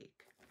Florida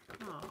lake.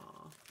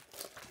 Aw,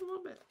 I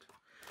love it.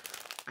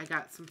 I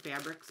got some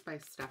fabrics by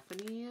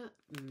Stephanie.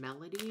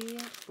 Melody,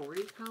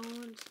 40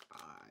 count.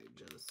 I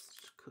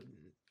just could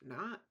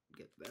not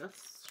get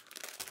this.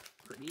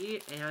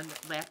 Pretty. And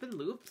Lap and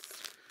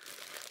Loops.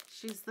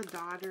 She's the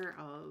daughter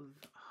of...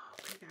 Oh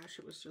my gosh,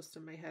 it was just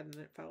in my head and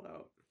it fell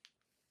out.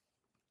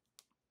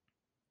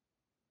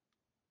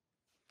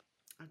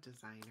 A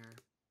designer.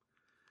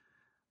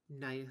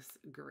 Nice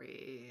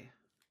gray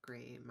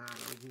model.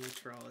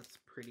 Neutral. It's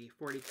pretty.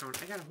 40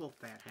 count. I gotta hold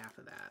that half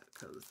of that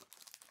because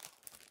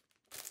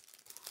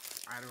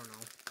I don't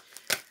know.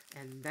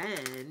 And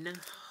then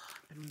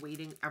I've been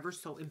waiting ever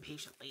so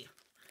impatiently.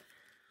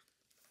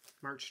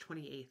 March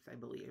 28th, I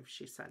believe,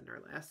 she said in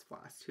her last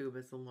Flosstube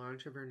is the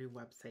launch of her new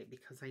website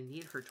because I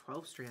need her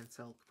 12-strand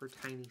silk for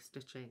tiny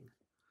stitching.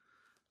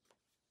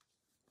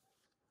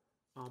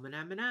 Almond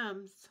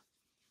M&Ms.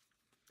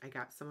 I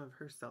got some of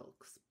her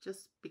silks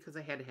just because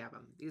I had to have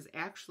them. These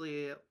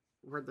actually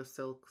were the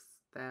silks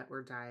that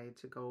were dyed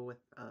to go with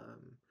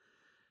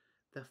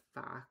the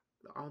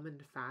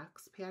almond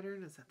fox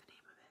pattern. Is that the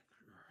name of it?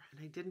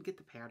 And I didn't get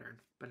the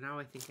pattern, but now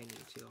I think I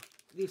need to.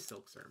 These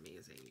silks are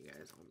amazing, you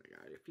guys. Oh my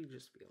god, if you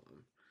just feel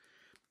them.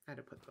 I had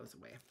to put those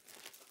away.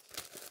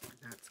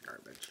 That's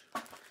garbage.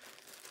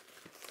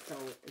 So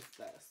is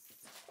this.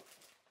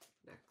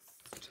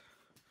 Next.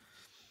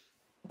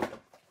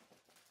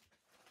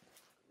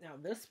 Now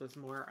this was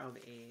more of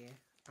a,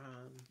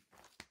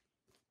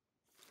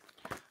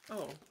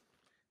 oh,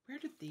 where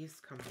did these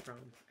come from?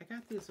 I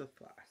got these with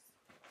Floss.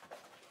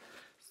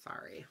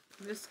 Sorry,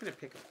 I'm just gonna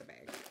pick up the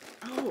bag.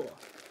 Oh,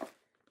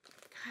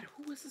 God,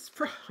 who was this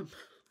from?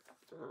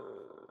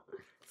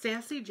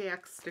 Sassy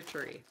Jack's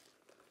Stitchery.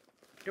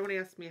 Don't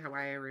ask me how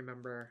I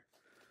remember.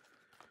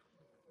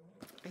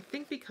 I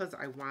think because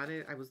I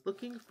was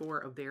looking for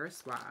a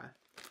Veriswa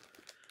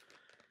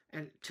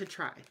and to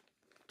try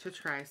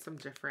some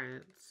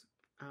different,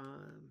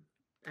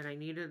 and I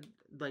needed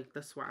like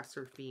the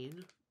Swasser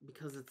Fiend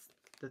because it's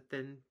the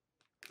thin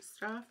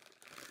stuff.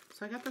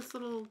 So I got this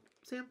little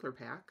sampler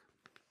pack.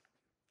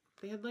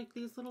 They had like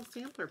these little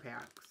sampler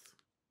packs.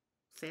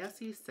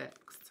 Sassy 6.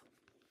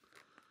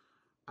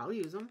 I'll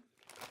use them.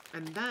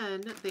 And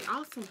then they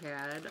also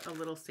had a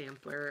little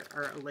sampler,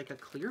 or like a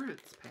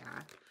clearance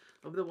pack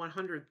of the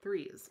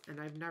 103s, and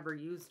I've never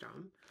used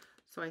them.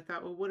 So I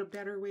thought, well, what a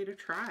better way to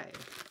try.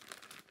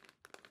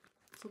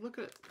 So look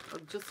at,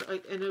 just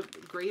like in a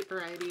great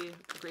variety,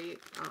 great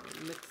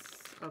mix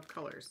of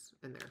colors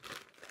in there.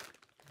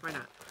 Why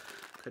not?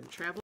 Couldn't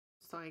travel.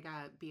 So I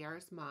got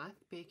BR's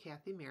Moth by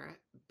Kathy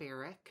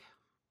Barrick.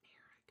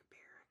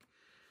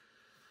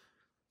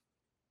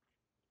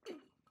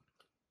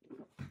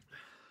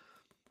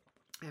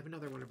 I have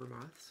another one of her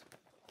moths.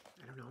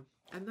 I don't know.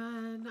 And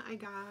then I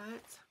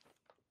got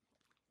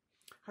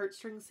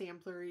Heartstring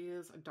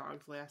Sampleries, A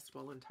Dog's Last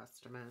Will and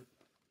Testament.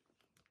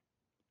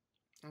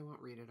 I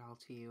won't read it all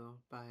to you,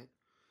 but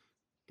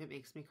it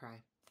makes me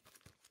cry.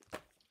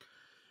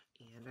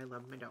 And I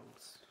love my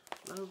dogs.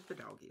 Love the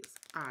doggies.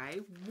 I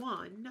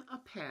won a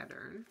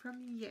pattern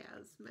from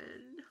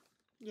Yasmin.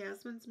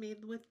 Yasmin's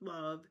Made with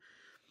Love.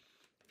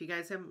 If you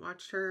guys haven't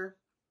watched her,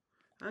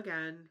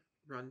 again,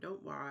 Run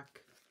Don't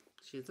Walk.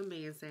 She's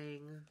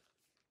amazing.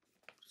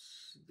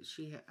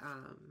 She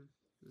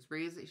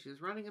was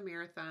running a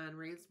marathon,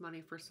 raised money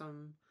for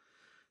some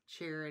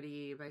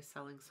charity by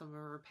selling some of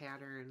her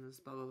patterns,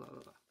 blah, blah, blah,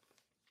 blah.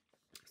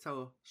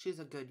 So she's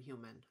a good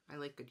human. I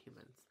like good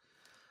humans.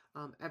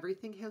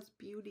 Everything Has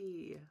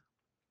Beauty.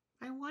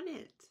 I want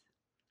it.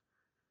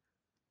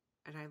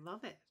 And I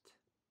love it.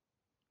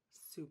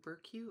 Super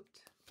cute.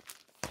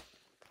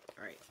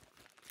 All right.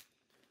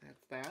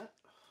 That's that.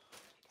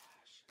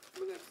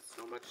 Oh, that's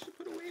so much to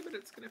put away, but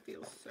it's going to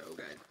feel so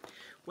good.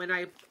 When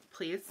I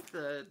placed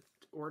the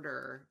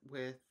order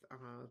with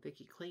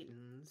Vicki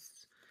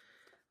Clayton's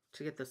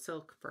to get the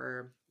silk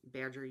for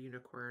Badger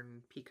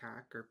Unicorn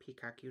Peacock or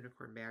Peacock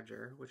Unicorn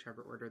Badger,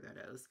 whichever order that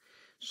is.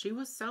 She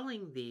was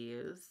selling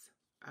these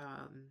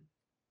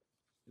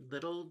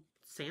little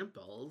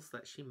samples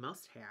that she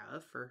must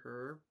have for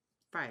her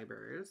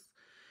fibers.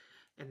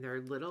 And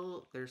they're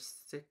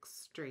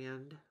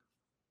 6-strand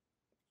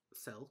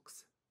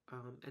silks.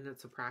 And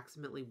it's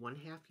approximately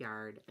 1/2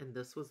 yard. And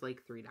this was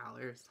like $3.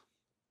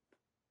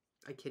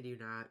 I kid you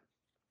not.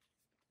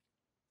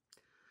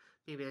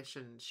 Maybe I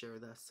shouldn't share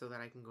this so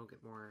that I can go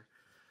get more.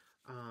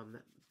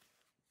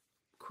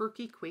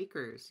 Quirky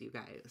Quakers, you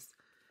guys.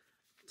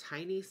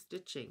 Tiny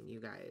stitching, you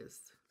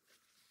guys.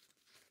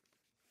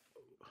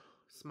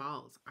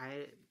 Smalls.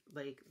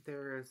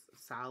 There's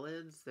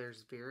solids,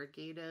 there's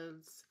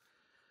variegateds,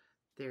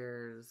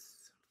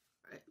 there's,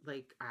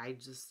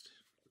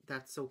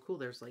 that's so cool.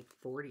 There's like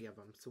 40 of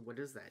them. So what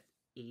is that?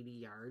 80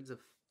 yards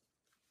of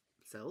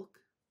silk?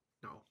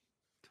 No,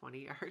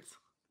 20 yards.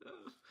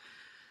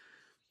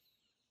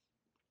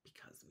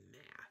 Because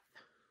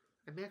math.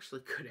 I'm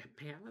actually good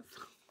at math.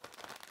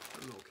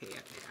 I'm okay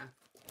at math.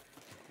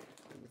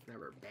 I was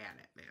never bad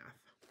at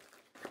math.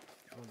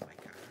 Oh my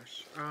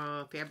gosh.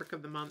 Fabric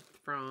of the month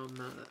from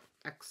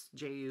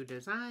XJU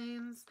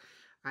Designs.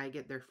 I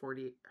get her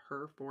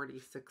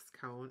 46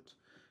 count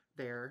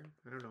there.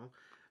 I don't know.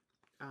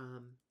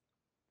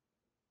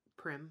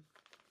 Prim.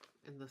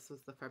 And this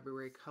was the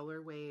February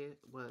colorway.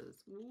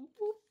 Was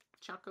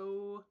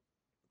Choco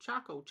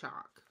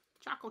Chalk.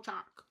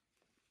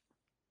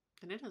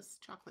 And it is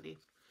chocolatey.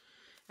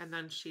 And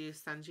then she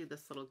sends you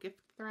this little gift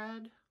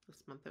thread.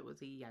 This month it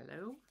was a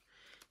yellow.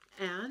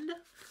 And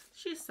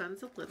she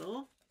sends a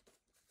little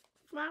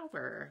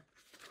flower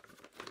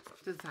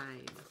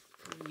design.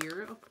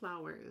 Year of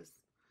Flowers.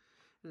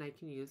 And I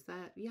can use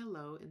that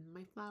yellow in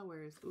my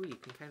flowers. Ooh, you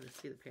can kind of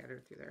see the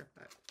pattern through there.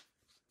 But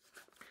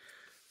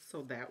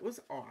so that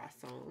was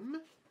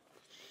awesome.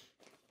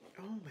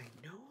 Oh my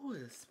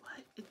nose.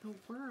 What in the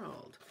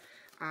world?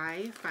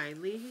 I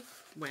finally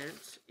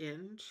went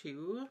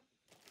to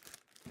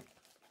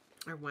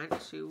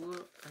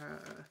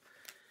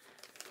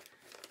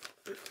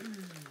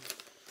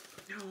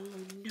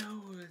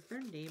no, is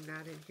their name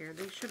not in here?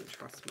 They shouldn't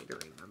trust me to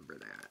remember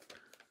that.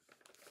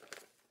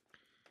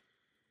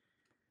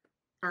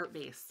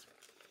 Artbase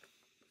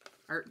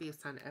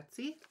on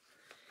Etsy,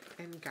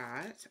 and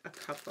got a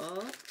couple,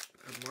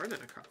 or more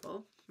than a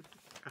couple,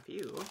 a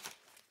few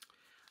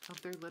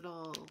of their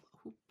little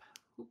hoop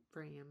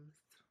frames.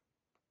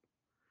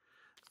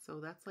 So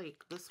that's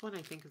like, this one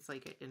I think is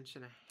like 1.5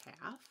 inches,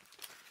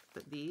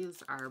 but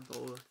these are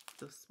both,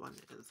 this one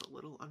is a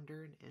little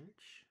under 1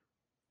 inch,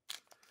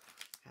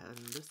 and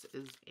this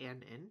is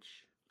 1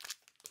 inch,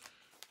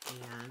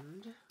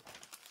 and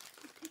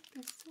look at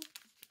this.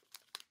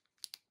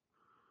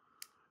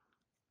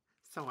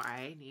 So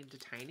I need to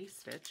tiny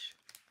stitch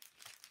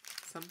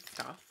some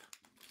stuff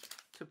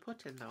to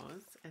put in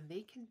those, and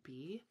they can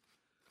be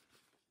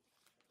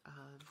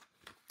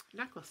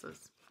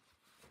necklaces.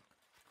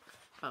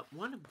 But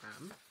one of the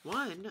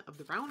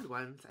round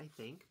ones, I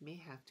think, may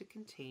have to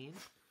contain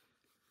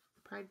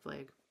the pride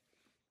flag.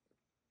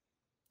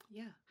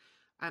 Yeah,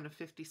 on a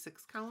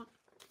 56 count,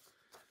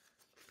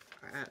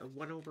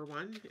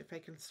 1/1, if I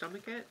can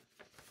stomach it.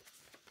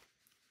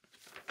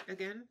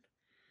 Again,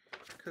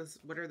 because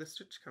what are the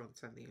stitch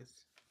counts on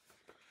these?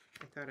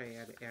 I thought I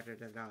had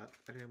added it up,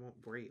 but I won't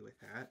bore you with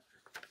that.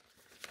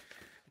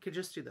 I could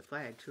just do the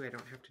flag too. I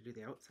don't have to do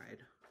the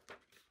outside.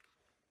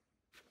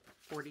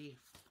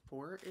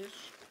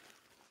 44-ish.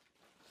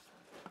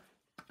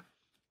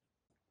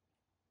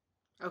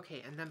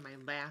 Okay, and then my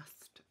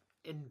last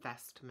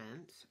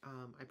investment,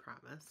 I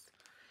promise,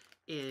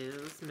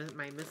 is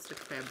my Mystic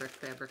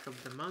Fabric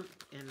of the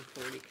month in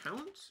 40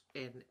 count,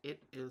 and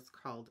it is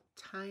called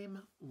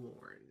Time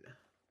Worn.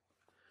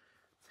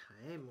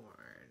 Time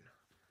Worn.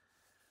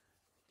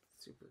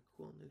 Super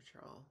cool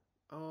neutral.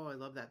 Oh, I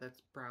love that.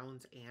 That's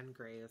browns and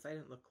grays. I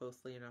didn't look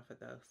closely enough at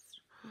this.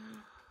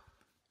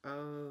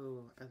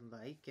 Oh, I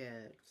like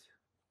it.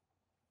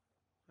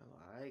 I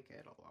like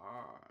it a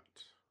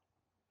lot.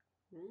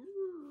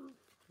 Ooh,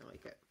 I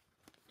like it.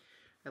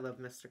 I love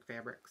Mystic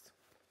Fabrics.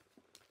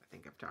 I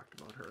think I've talked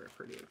about her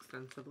pretty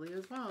extensively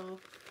as well.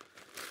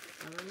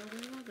 I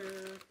love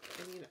her.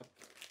 And you know,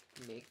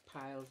 make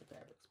piles of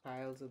fabrics,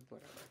 piles of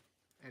whatever.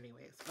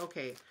 Anyways,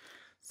 okay.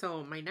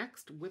 So my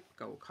next whip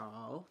go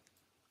call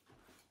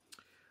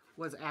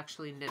was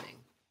actually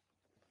knitting.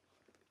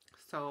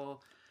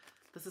 So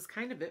this is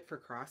kind of it for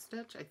cross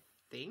stitch, I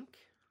think.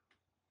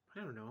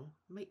 I don't know.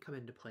 It might come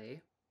into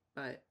play.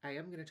 But I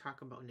am going to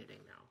talk about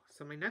knitting now.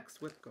 So my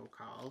next whip go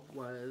call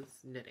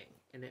was knitting.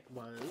 And it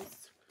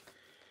was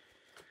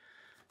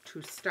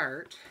to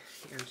start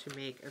and to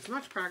make as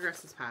much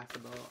progress as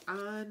possible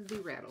on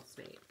the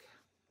rattlesnake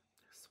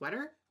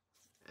sweater.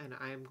 And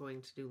I'm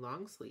going to do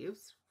long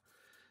sleeves.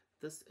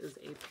 This is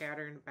a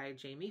pattern by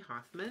Jamie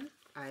Hoffman.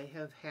 I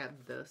have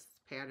had this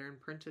pattern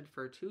printed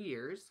for 2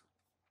 years.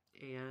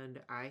 And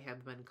I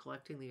have been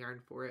collecting the yarn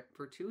for it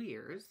for 2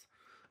 years.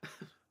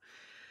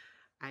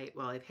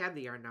 I've had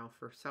the yarn now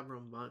for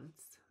several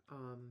months.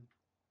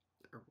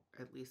 or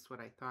at least what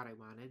I thought I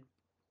wanted.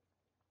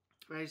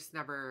 But I just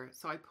never,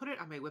 so I put it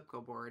on my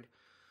Whipco board,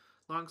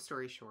 long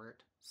story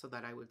short, so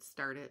that I would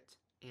start it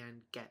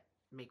and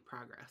make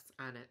progress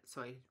on it,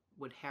 so I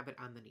would have it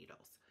on the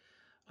needles.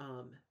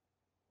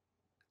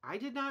 I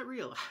did not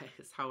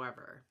realize,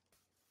 however,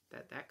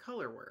 that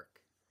color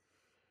work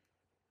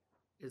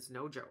is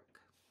no joke.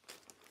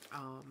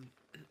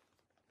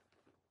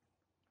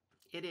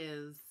 It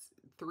is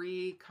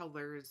 3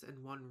 colors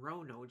in 1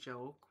 row, no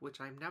joke,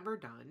 which I've never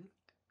done,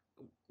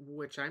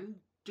 which I'm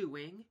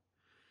doing,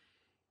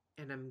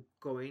 and I'm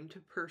going to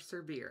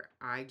persevere.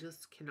 I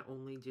just can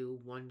only do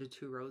 1 to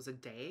 2 rows a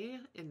day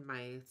in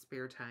my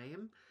spare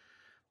time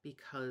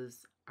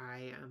because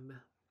I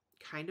am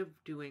kind of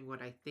doing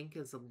what I think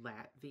is a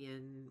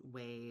Latvian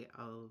way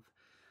of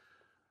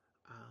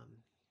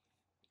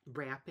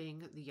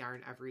wrapping the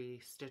yarn every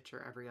stitch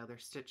or every other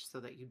stitch so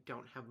that you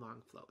don't have long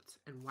floats.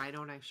 And why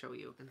don't I show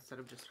you instead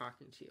of just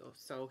talking to you?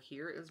 So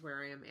here is where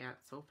I am at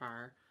so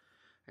far.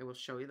 I will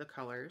show you the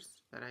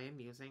colors that I am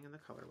using and the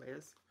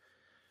colorways.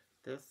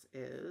 This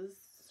is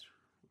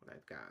what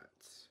I've got.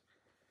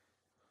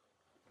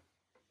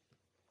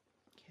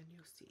 Can you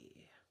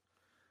see?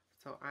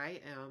 So I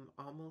am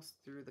almost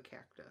through the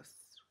cactus.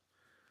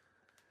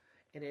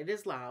 And it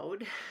is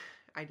loud.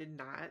 I did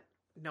not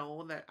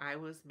know that I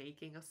was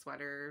making a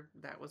sweater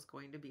that was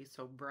going to be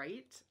so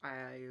bright.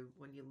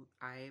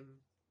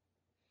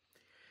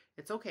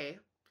 It's okay.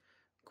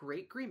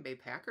 Great Green Bay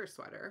Packer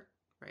sweater,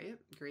 right?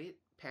 Great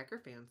Packer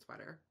fan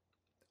sweater.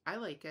 I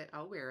like it.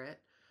 I'll wear it.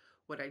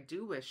 What I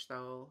do wish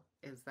though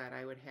is that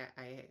I would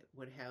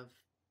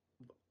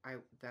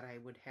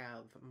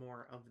have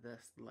more of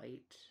this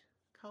light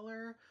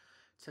color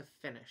to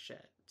finish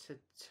it.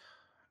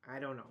 I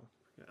don't know.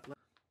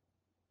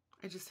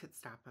 I just hit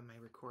stop on my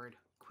record.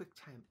 Quick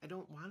time. I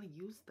don't want to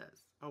use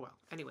this. Oh well.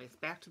 Anyways,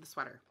 back to the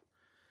sweater.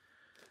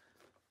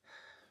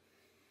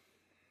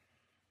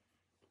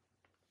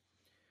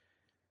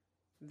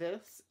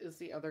 This is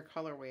the other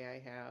colorway I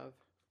have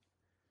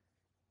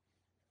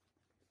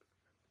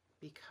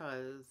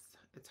because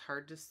it's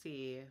hard to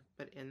see,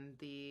 but in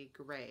the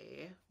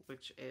gray,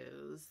 which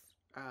is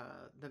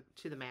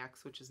to the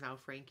max, which is now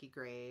Frankie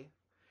gray,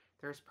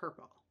 there's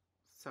purple.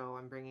 So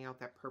I'm bringing out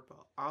that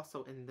purple.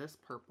 Also in this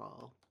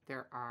purple,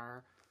 there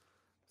are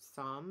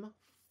some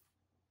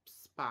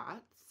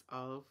spots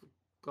of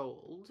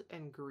gold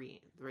and green.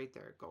 Right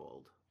there,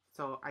 gold.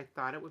 So I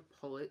thought it would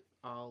pull it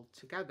all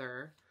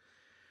together.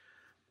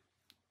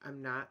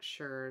 I'm not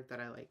sure that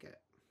I like it.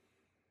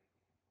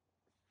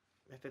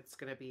 If it's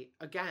going to be,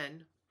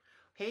 again,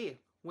 hey,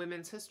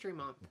 Women's History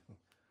Month.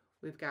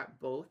 We've got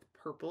both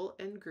purple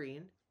and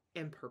green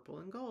and purple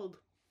and gold.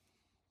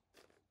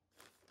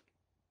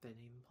 Didn't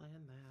even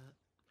plan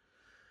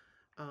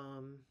that.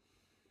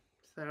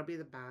 So that'll be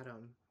the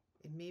bottom.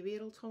 And maybe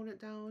it'll tone it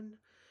down.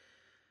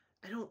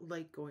 I don't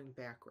like going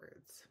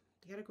backwards.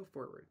 You gotta go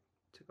forward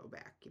to go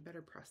back. You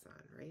better press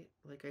on, right?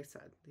 Like I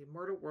said, the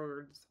immortal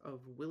words of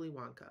Willy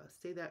Wonka.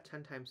 Say that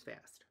 10 times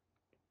fast.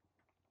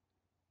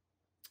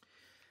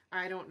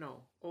 I don't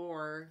know.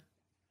 Or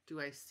do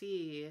I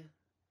see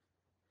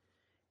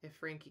if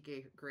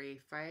Frankie Gray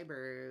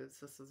Fibres,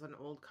 this is an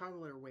old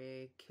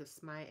colorway,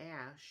 Kiss My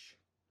Ash,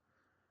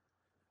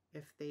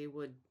 if they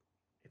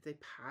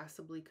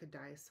possibly could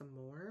dye some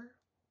more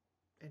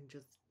and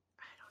just,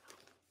 I don't know.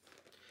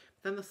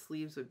 Then the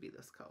sleeves would be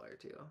this color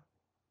too.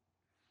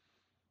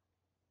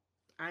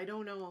 I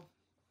don't know.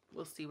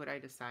 We'll see what I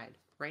decide.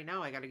 Right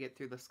now I got to get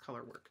through this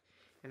color work.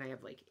 And I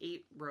have like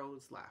 8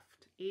 rows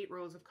left. 8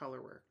 rows of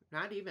color work.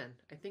 Not even.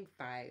 I think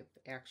 5.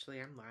 Actually,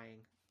 I'm lying.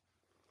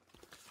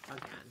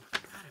 Again.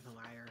 God, I'm a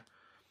liar.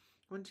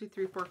 1, 2,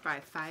 3, 4,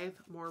 5.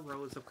 5 more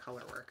rows of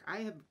color work.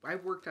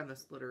 I've worked on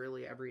this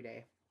literally every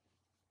day.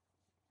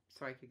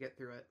 So I could get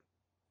through it.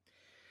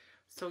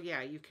 So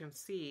yeah, you can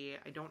see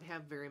I don't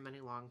have very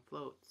many long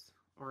floats.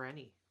 Or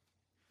any.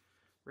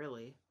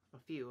 Really. A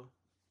few.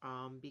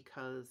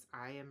 Because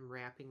I am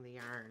wrapping the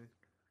yarn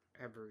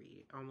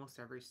almost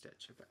every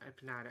stitch,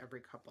 if not every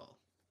couple.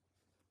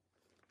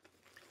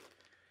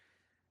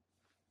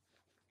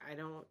 I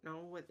don't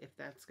know if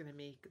that's going to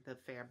make the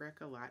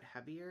fabric a lot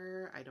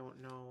heavier. I don't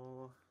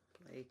know.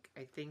 Like,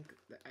 I think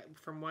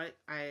from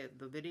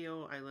the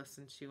video I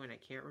listened to, and I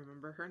can't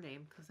remember her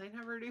name because I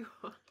never do.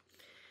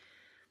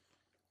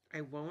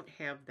 I won't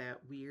have that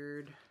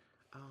weird,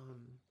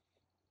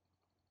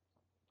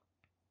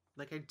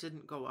 like I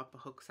didn't go up a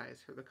hook size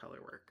for the color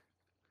work.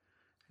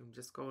 I'm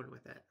just going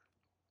with it.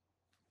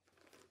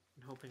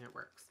 I'm hoping it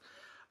works.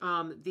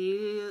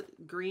 The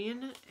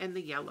green and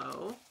the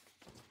yellow,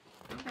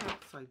 come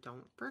back so I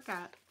don't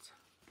forget,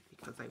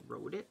 because I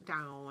wrote it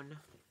down.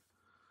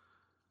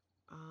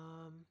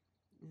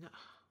 No,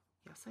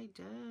 yes I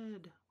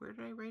did. Where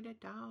did I write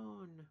it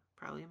down?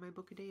 Probably in my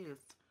book of days.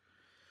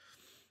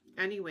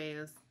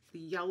 Anyways, the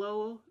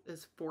yellow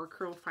is 4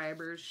 Crow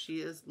Fibres.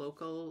 She is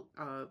local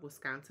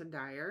Wisconsin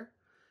dyer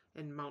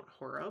in Mount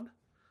Horeb.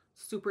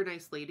 Super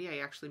nice lady. I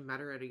actually met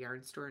her at a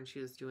yarn store and she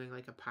was doing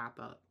like a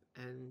pop-up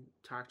and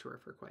talked to her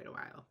for quite a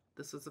while.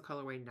 This is the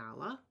colorway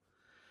Nala.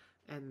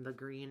 and the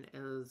green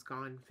is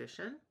Gone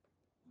Fishin'.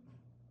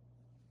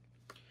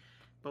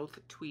 Both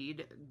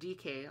tweed,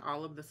 DK,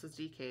 all of this is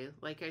DK.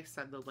 Like I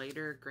said, the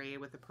lighter gray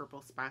with the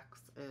purple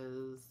specks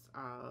is,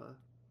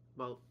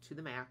 well, to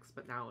the max,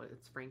 but now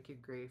it's Frankie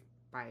Gray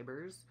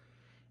Fibres,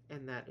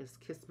 and that is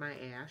Kiss My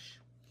Ash.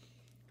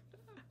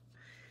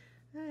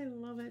 I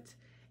love it.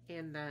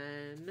 And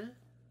then,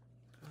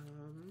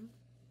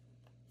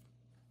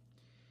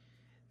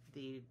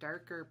 the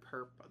darker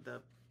purple,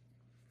 the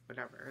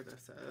whatever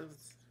this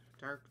is,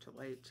 dark to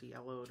light to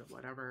yellow to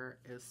whatever,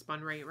 is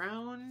Spun Right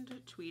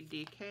Round, Tweed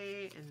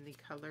DK, in the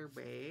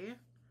colorway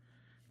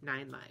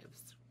 9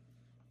 Lives.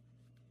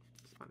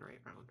 Spun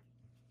Right Round.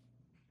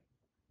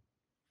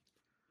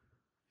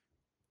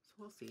 So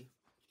we'll see.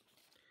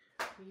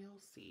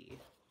 We'll see.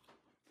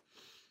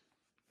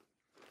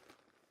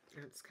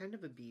 And it's kind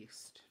of a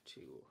beast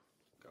to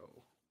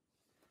go,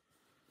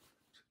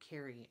 to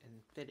carry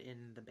and fit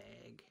in the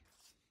bag.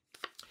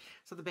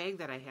 So the bag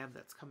that I have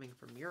that's coming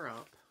from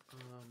Europe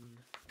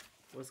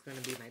was going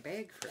to be my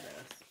bag for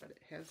this, but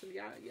it hasn't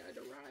yet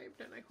arrived,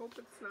 and I hope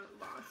it's not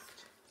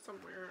lost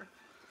somewhere.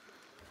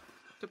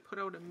 To put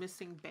out a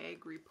missing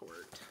bag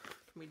report.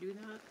 Can we do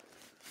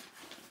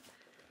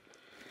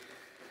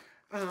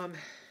that?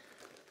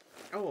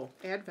 Oh,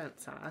 Advent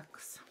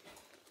socks.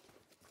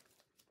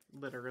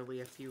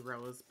 Literally a few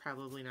rows.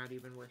 Probably not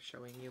even worth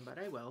showing you, but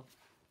I will.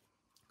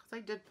 Because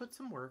I did put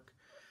some work.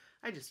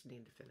 I just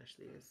need to finish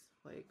these.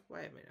 Like, why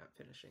am I not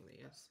finishing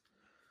these?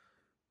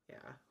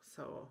 Yeah,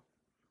 so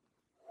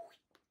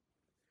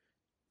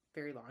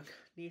very long.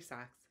 Knee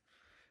socks.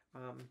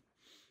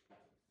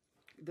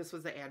 This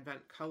was the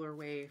Advent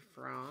colorway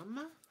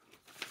from,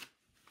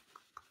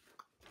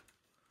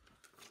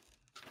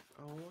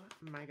 oh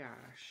my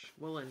gosh,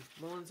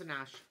 Woolens and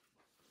Ash.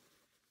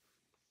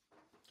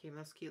 Came in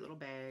this cute little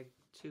bag.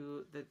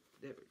 Two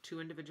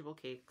individual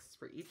cakes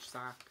for each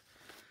sock.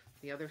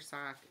 The other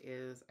sock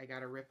is, I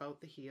gotta rip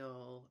out the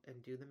heel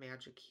and do the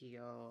magic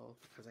heel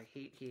because I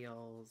hate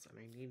heels and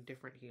I need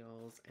different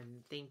heels.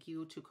 And thank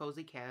you to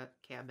Cozy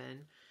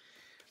Cabin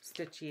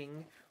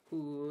Stitching,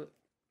 who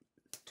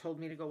told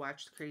me to go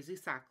watch The Crazy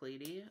Sock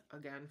Lady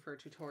again for a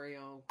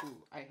tutorial, who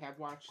I have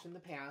watched in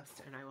the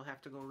past and I will have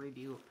to go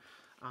review.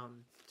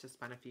 Just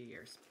been a few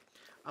years.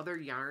 Other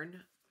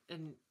yarn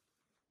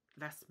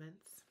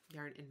investments.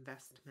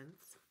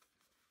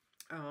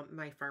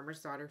 My Farmer's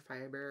Daughter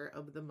Fiber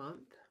of the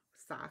Month.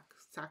 Sock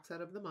set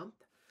of the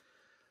month.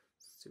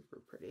 Super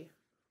pretty.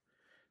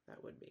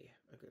 That would be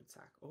a good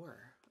sock.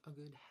 Or a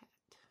good hat.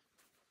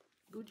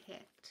 Good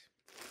hat.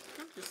 You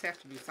don't just have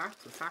to do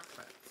socks with sock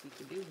sets. You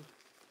can do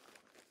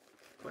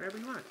whatever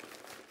you want.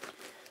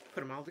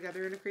 Put them all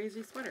together in a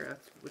crazy sweater.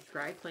 That's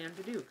what I plan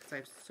to do because I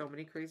have so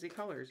many crazy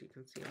colors. You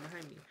can see them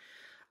behind me.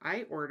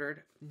 I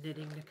ordered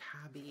Knitting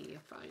Naquabi.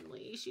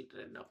 Finally, she did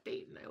an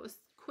update and I was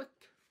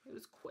quick. It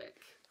was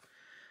quick.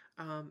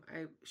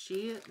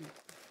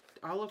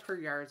 All of her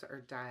yards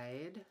are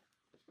dyed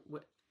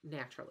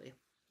naturally.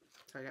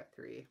 So I got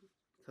 3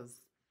 because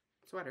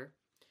sweater,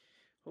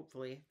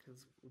 hopefully,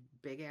 because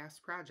big ass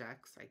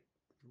projects.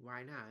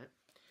 Why not?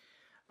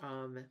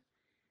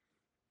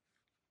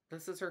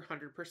 This is her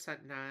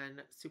 100%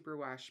 non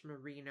superwash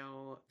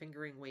merino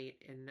fingering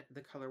weight in the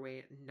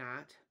colorway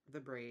Not the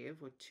Brave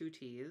with 2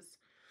 T's.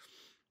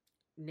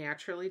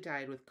 Naturally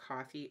dyed with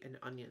coffee and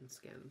onion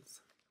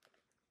skins.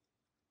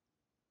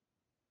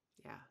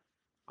 Yeah.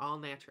 All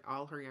natural.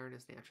 All her yarn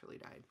is naturally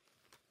dyed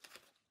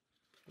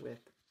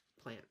with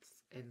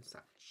plants and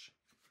such.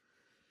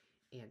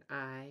 And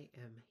I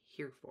am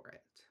here for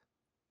it.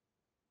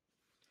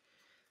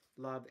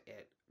 Love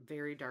it.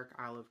 Very dark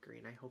olive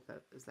green. I hope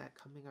that, is that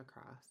coming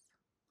across?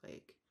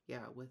 Like,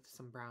 yeah, with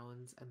some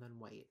browns and then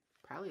white.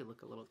 Probably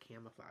look a little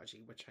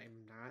camouflagey, which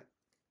I'm not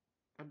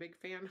a big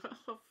fan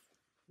of.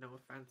 No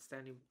offense to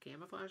any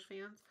camouflage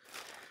fans,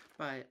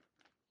 but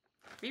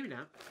maybe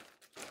not.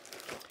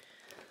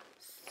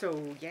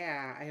 So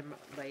yeah, I'm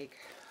like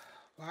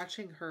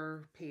watching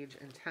her page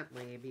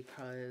intently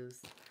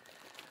because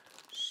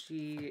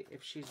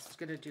if she's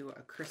gonna do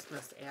a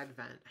Christmas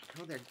Advent, I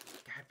know God,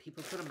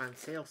 people put them on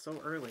sale so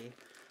early.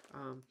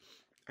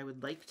 I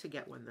would like to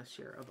get one this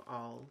year of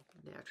all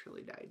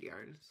naturally dyed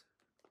yarns.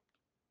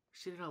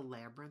 She did a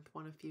labyrinth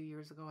one a few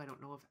years ago. I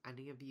don't know if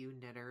any of you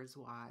knitters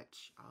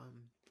watch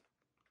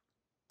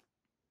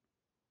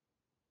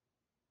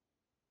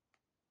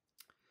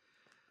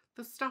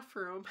The Stuff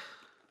Room.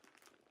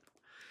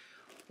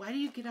 Why do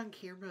you get on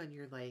camera and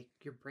you're like,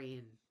 your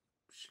brain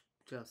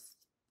just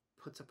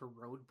puts up a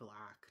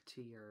roadblock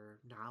to your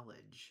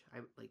knowledge?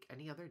 Like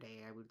any other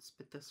day, I would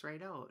spit this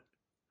right out.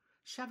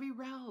 Chevy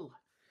Rell.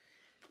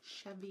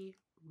 Chevy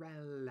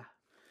Rell.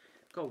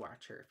 Go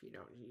watch her if you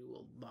don't. You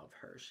will love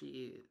her.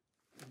 She,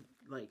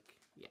 like,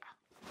 yeah,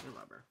 I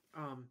love her.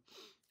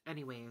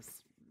 Anyways,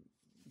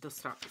 the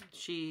stuff.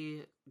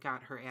 She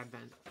got her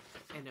Advent,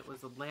 and it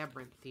was a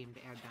labyrinth themed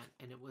Advent,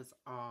 and it was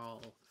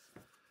all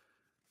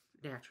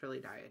naturally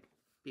dyed.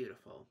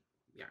 Beautiful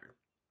yarn.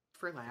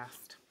 For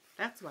last.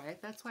 That's why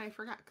I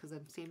forgot, because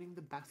I'm saving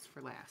the best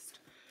for last.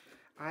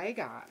 I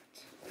got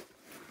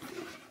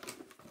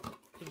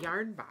a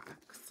yarn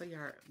box,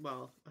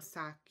 a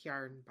sock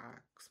yarn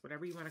box,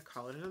 whatever you want to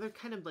call it. Another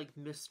kind of like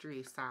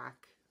mystery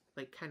sock,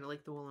 like kind of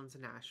like the Woolens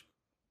and Ash,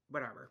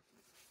 whatever.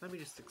 Let me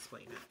just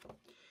explain it.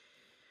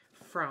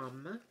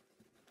 From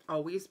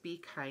Always Be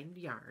Kind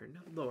Yarn,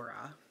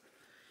 Laura,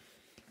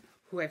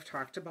 who I've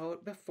talked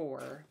about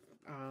before,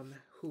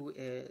 who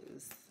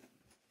is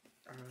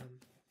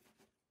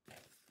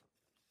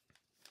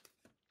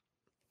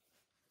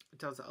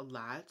does a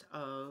lot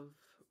of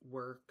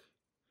work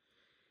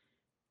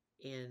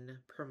in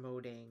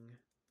promoting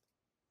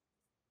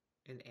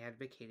and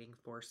advocating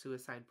for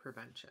suicide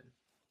prevention.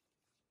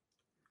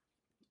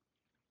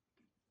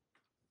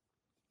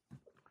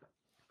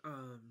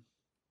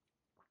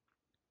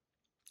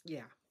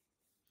 Yeah.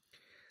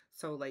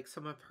 So like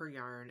some of her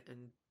yarn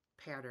and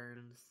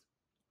patterns,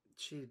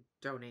 she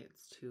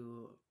donates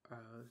to a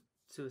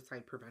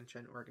suicide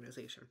prevention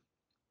organization.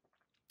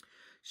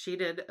 She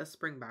did a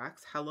spring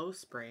box, Hello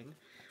Spring,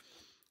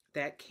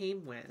 that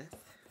came with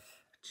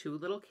 2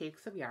 little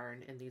cakes of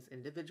yarn in these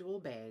individual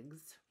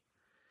bags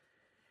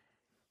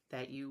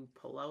that you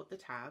pull out the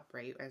top,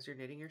 right, as you're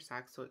knitting your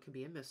socks, so it can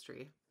be a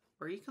mystery.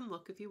 Or you can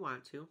look if you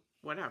want to,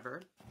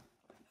 whatever.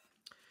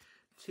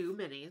 2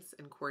 minis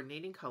in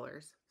coordinating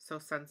colors. So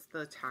since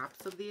the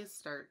tops of these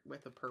start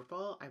with a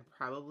purple, I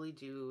probably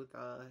do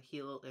the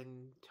heel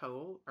and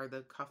toe, or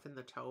the cuff and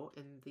the toe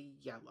in the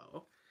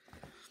yellow.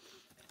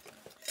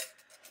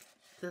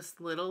 This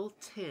little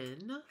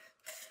tin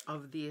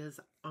of these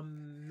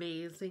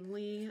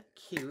amazingly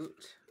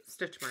cute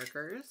stitch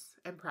markers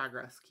and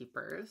progress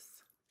keepers.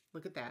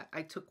 Look at that.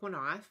 I took one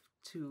off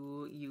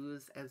to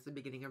use as the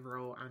beginning of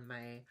row on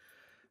my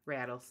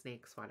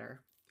rattlesnake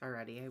sweater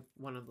already.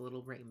 One of the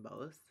little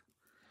rainbows.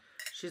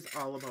 She's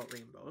all about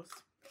rainbows.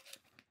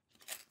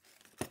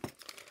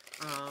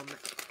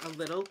 A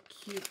little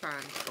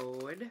coupon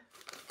code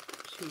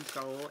to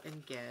go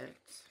and get.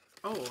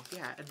 Oh,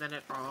 yeah, and then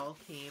it all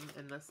came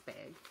in this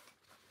bag.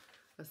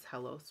 This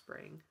Hello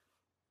Spring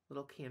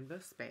little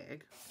canvas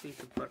bag. So you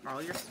can put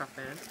all your stuff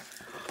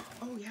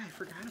in. Oh, yeah, I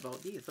forgot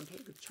about these. A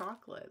bag of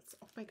chocolates.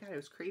 Oh, my God, I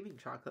was craving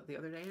chocolate the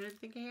other day. I didn't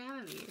think I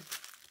had any.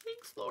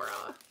 Thanks, Laura.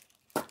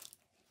 Keep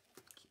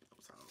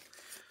those out.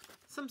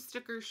 Some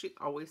stickers. She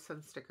always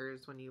sends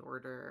stickers when you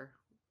order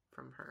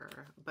from her.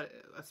 But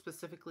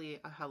specifically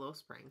a Hello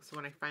Spring. So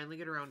when I finally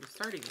get around to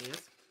starting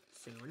these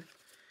soon,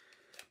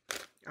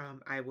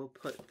 I will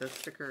put the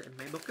sticker in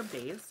my book of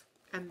days,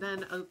 and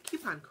then a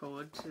coupon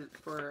code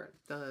for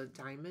the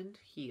diamond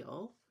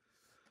heel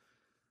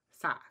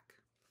sock.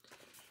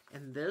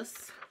 And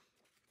this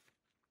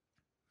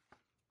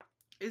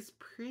is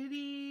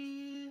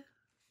pretty,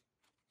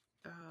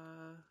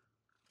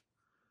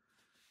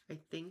 I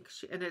think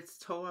and it's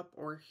toe up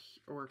or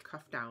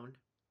cuff down,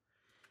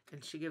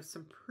 and she gives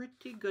some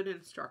pretty good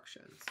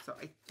instructions. So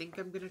I think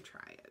I'm going to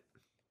try it.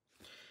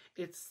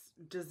 It's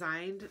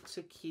designed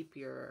to keep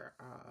your,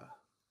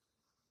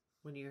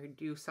 when you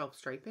do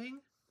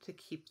self-striping, to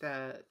keep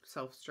that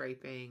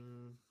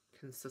self-striping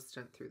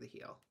consistent through the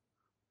heel.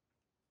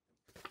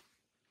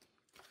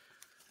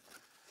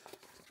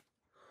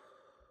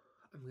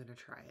 I'm going to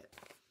try it.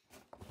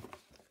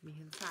 Me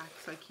and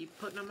socks. I keep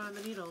putting them on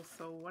the needle,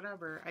 so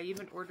whatever. I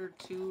even ordered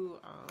 2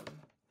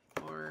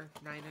 more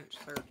 9-inch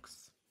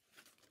circs.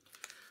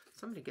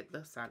 So I'm going to get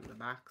this out of the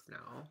box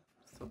now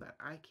so that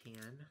I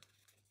can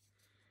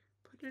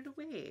put it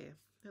away.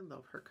 I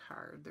love her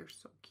card. They're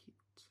so cute.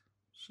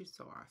 She's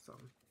so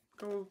awesome.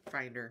 Go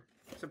find her.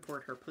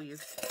 Support her,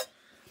 please.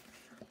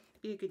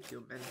 Be a good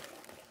human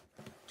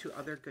to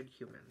other good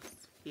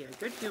humans. Be a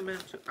good human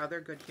to other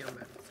good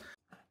humans.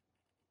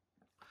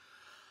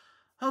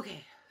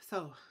 Okay,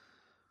 so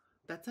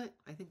that's it.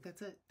 I think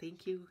that's it.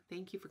 Thank you.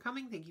 Thank you for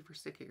coming. Thank you for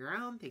sticking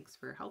around. Thanks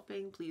for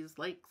helping. Please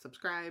like,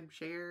 subscribe,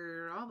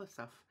 share, all the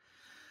stuff.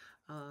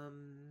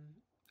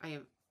 I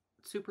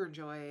super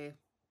enjoy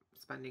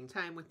spending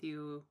time with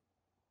you,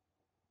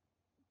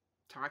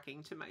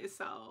 talking to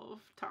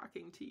myself,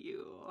 talking to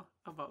you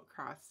about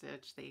cross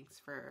stitch. Thanks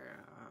for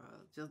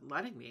just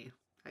letting me,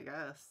 I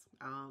guess.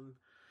 I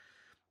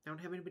don't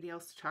have anybody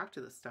else to talk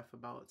to this stuff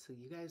about, so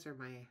you guys are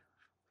my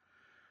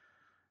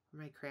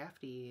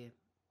crafty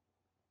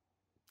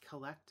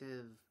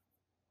collective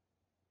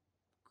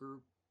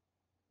group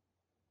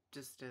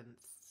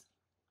distance.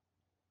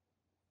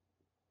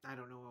 I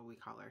don't know what we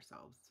call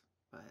ourselves,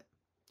 but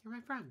you're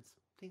my friends.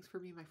 Thanks for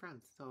being my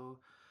friends. So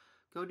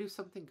go do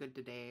something good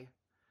today.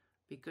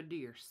 Be good to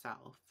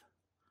yourself.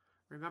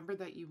 Remember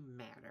that you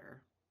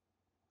matter.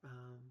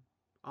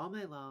 All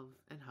my love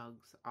and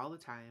hugs all the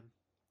time.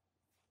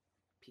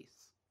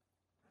 Peace.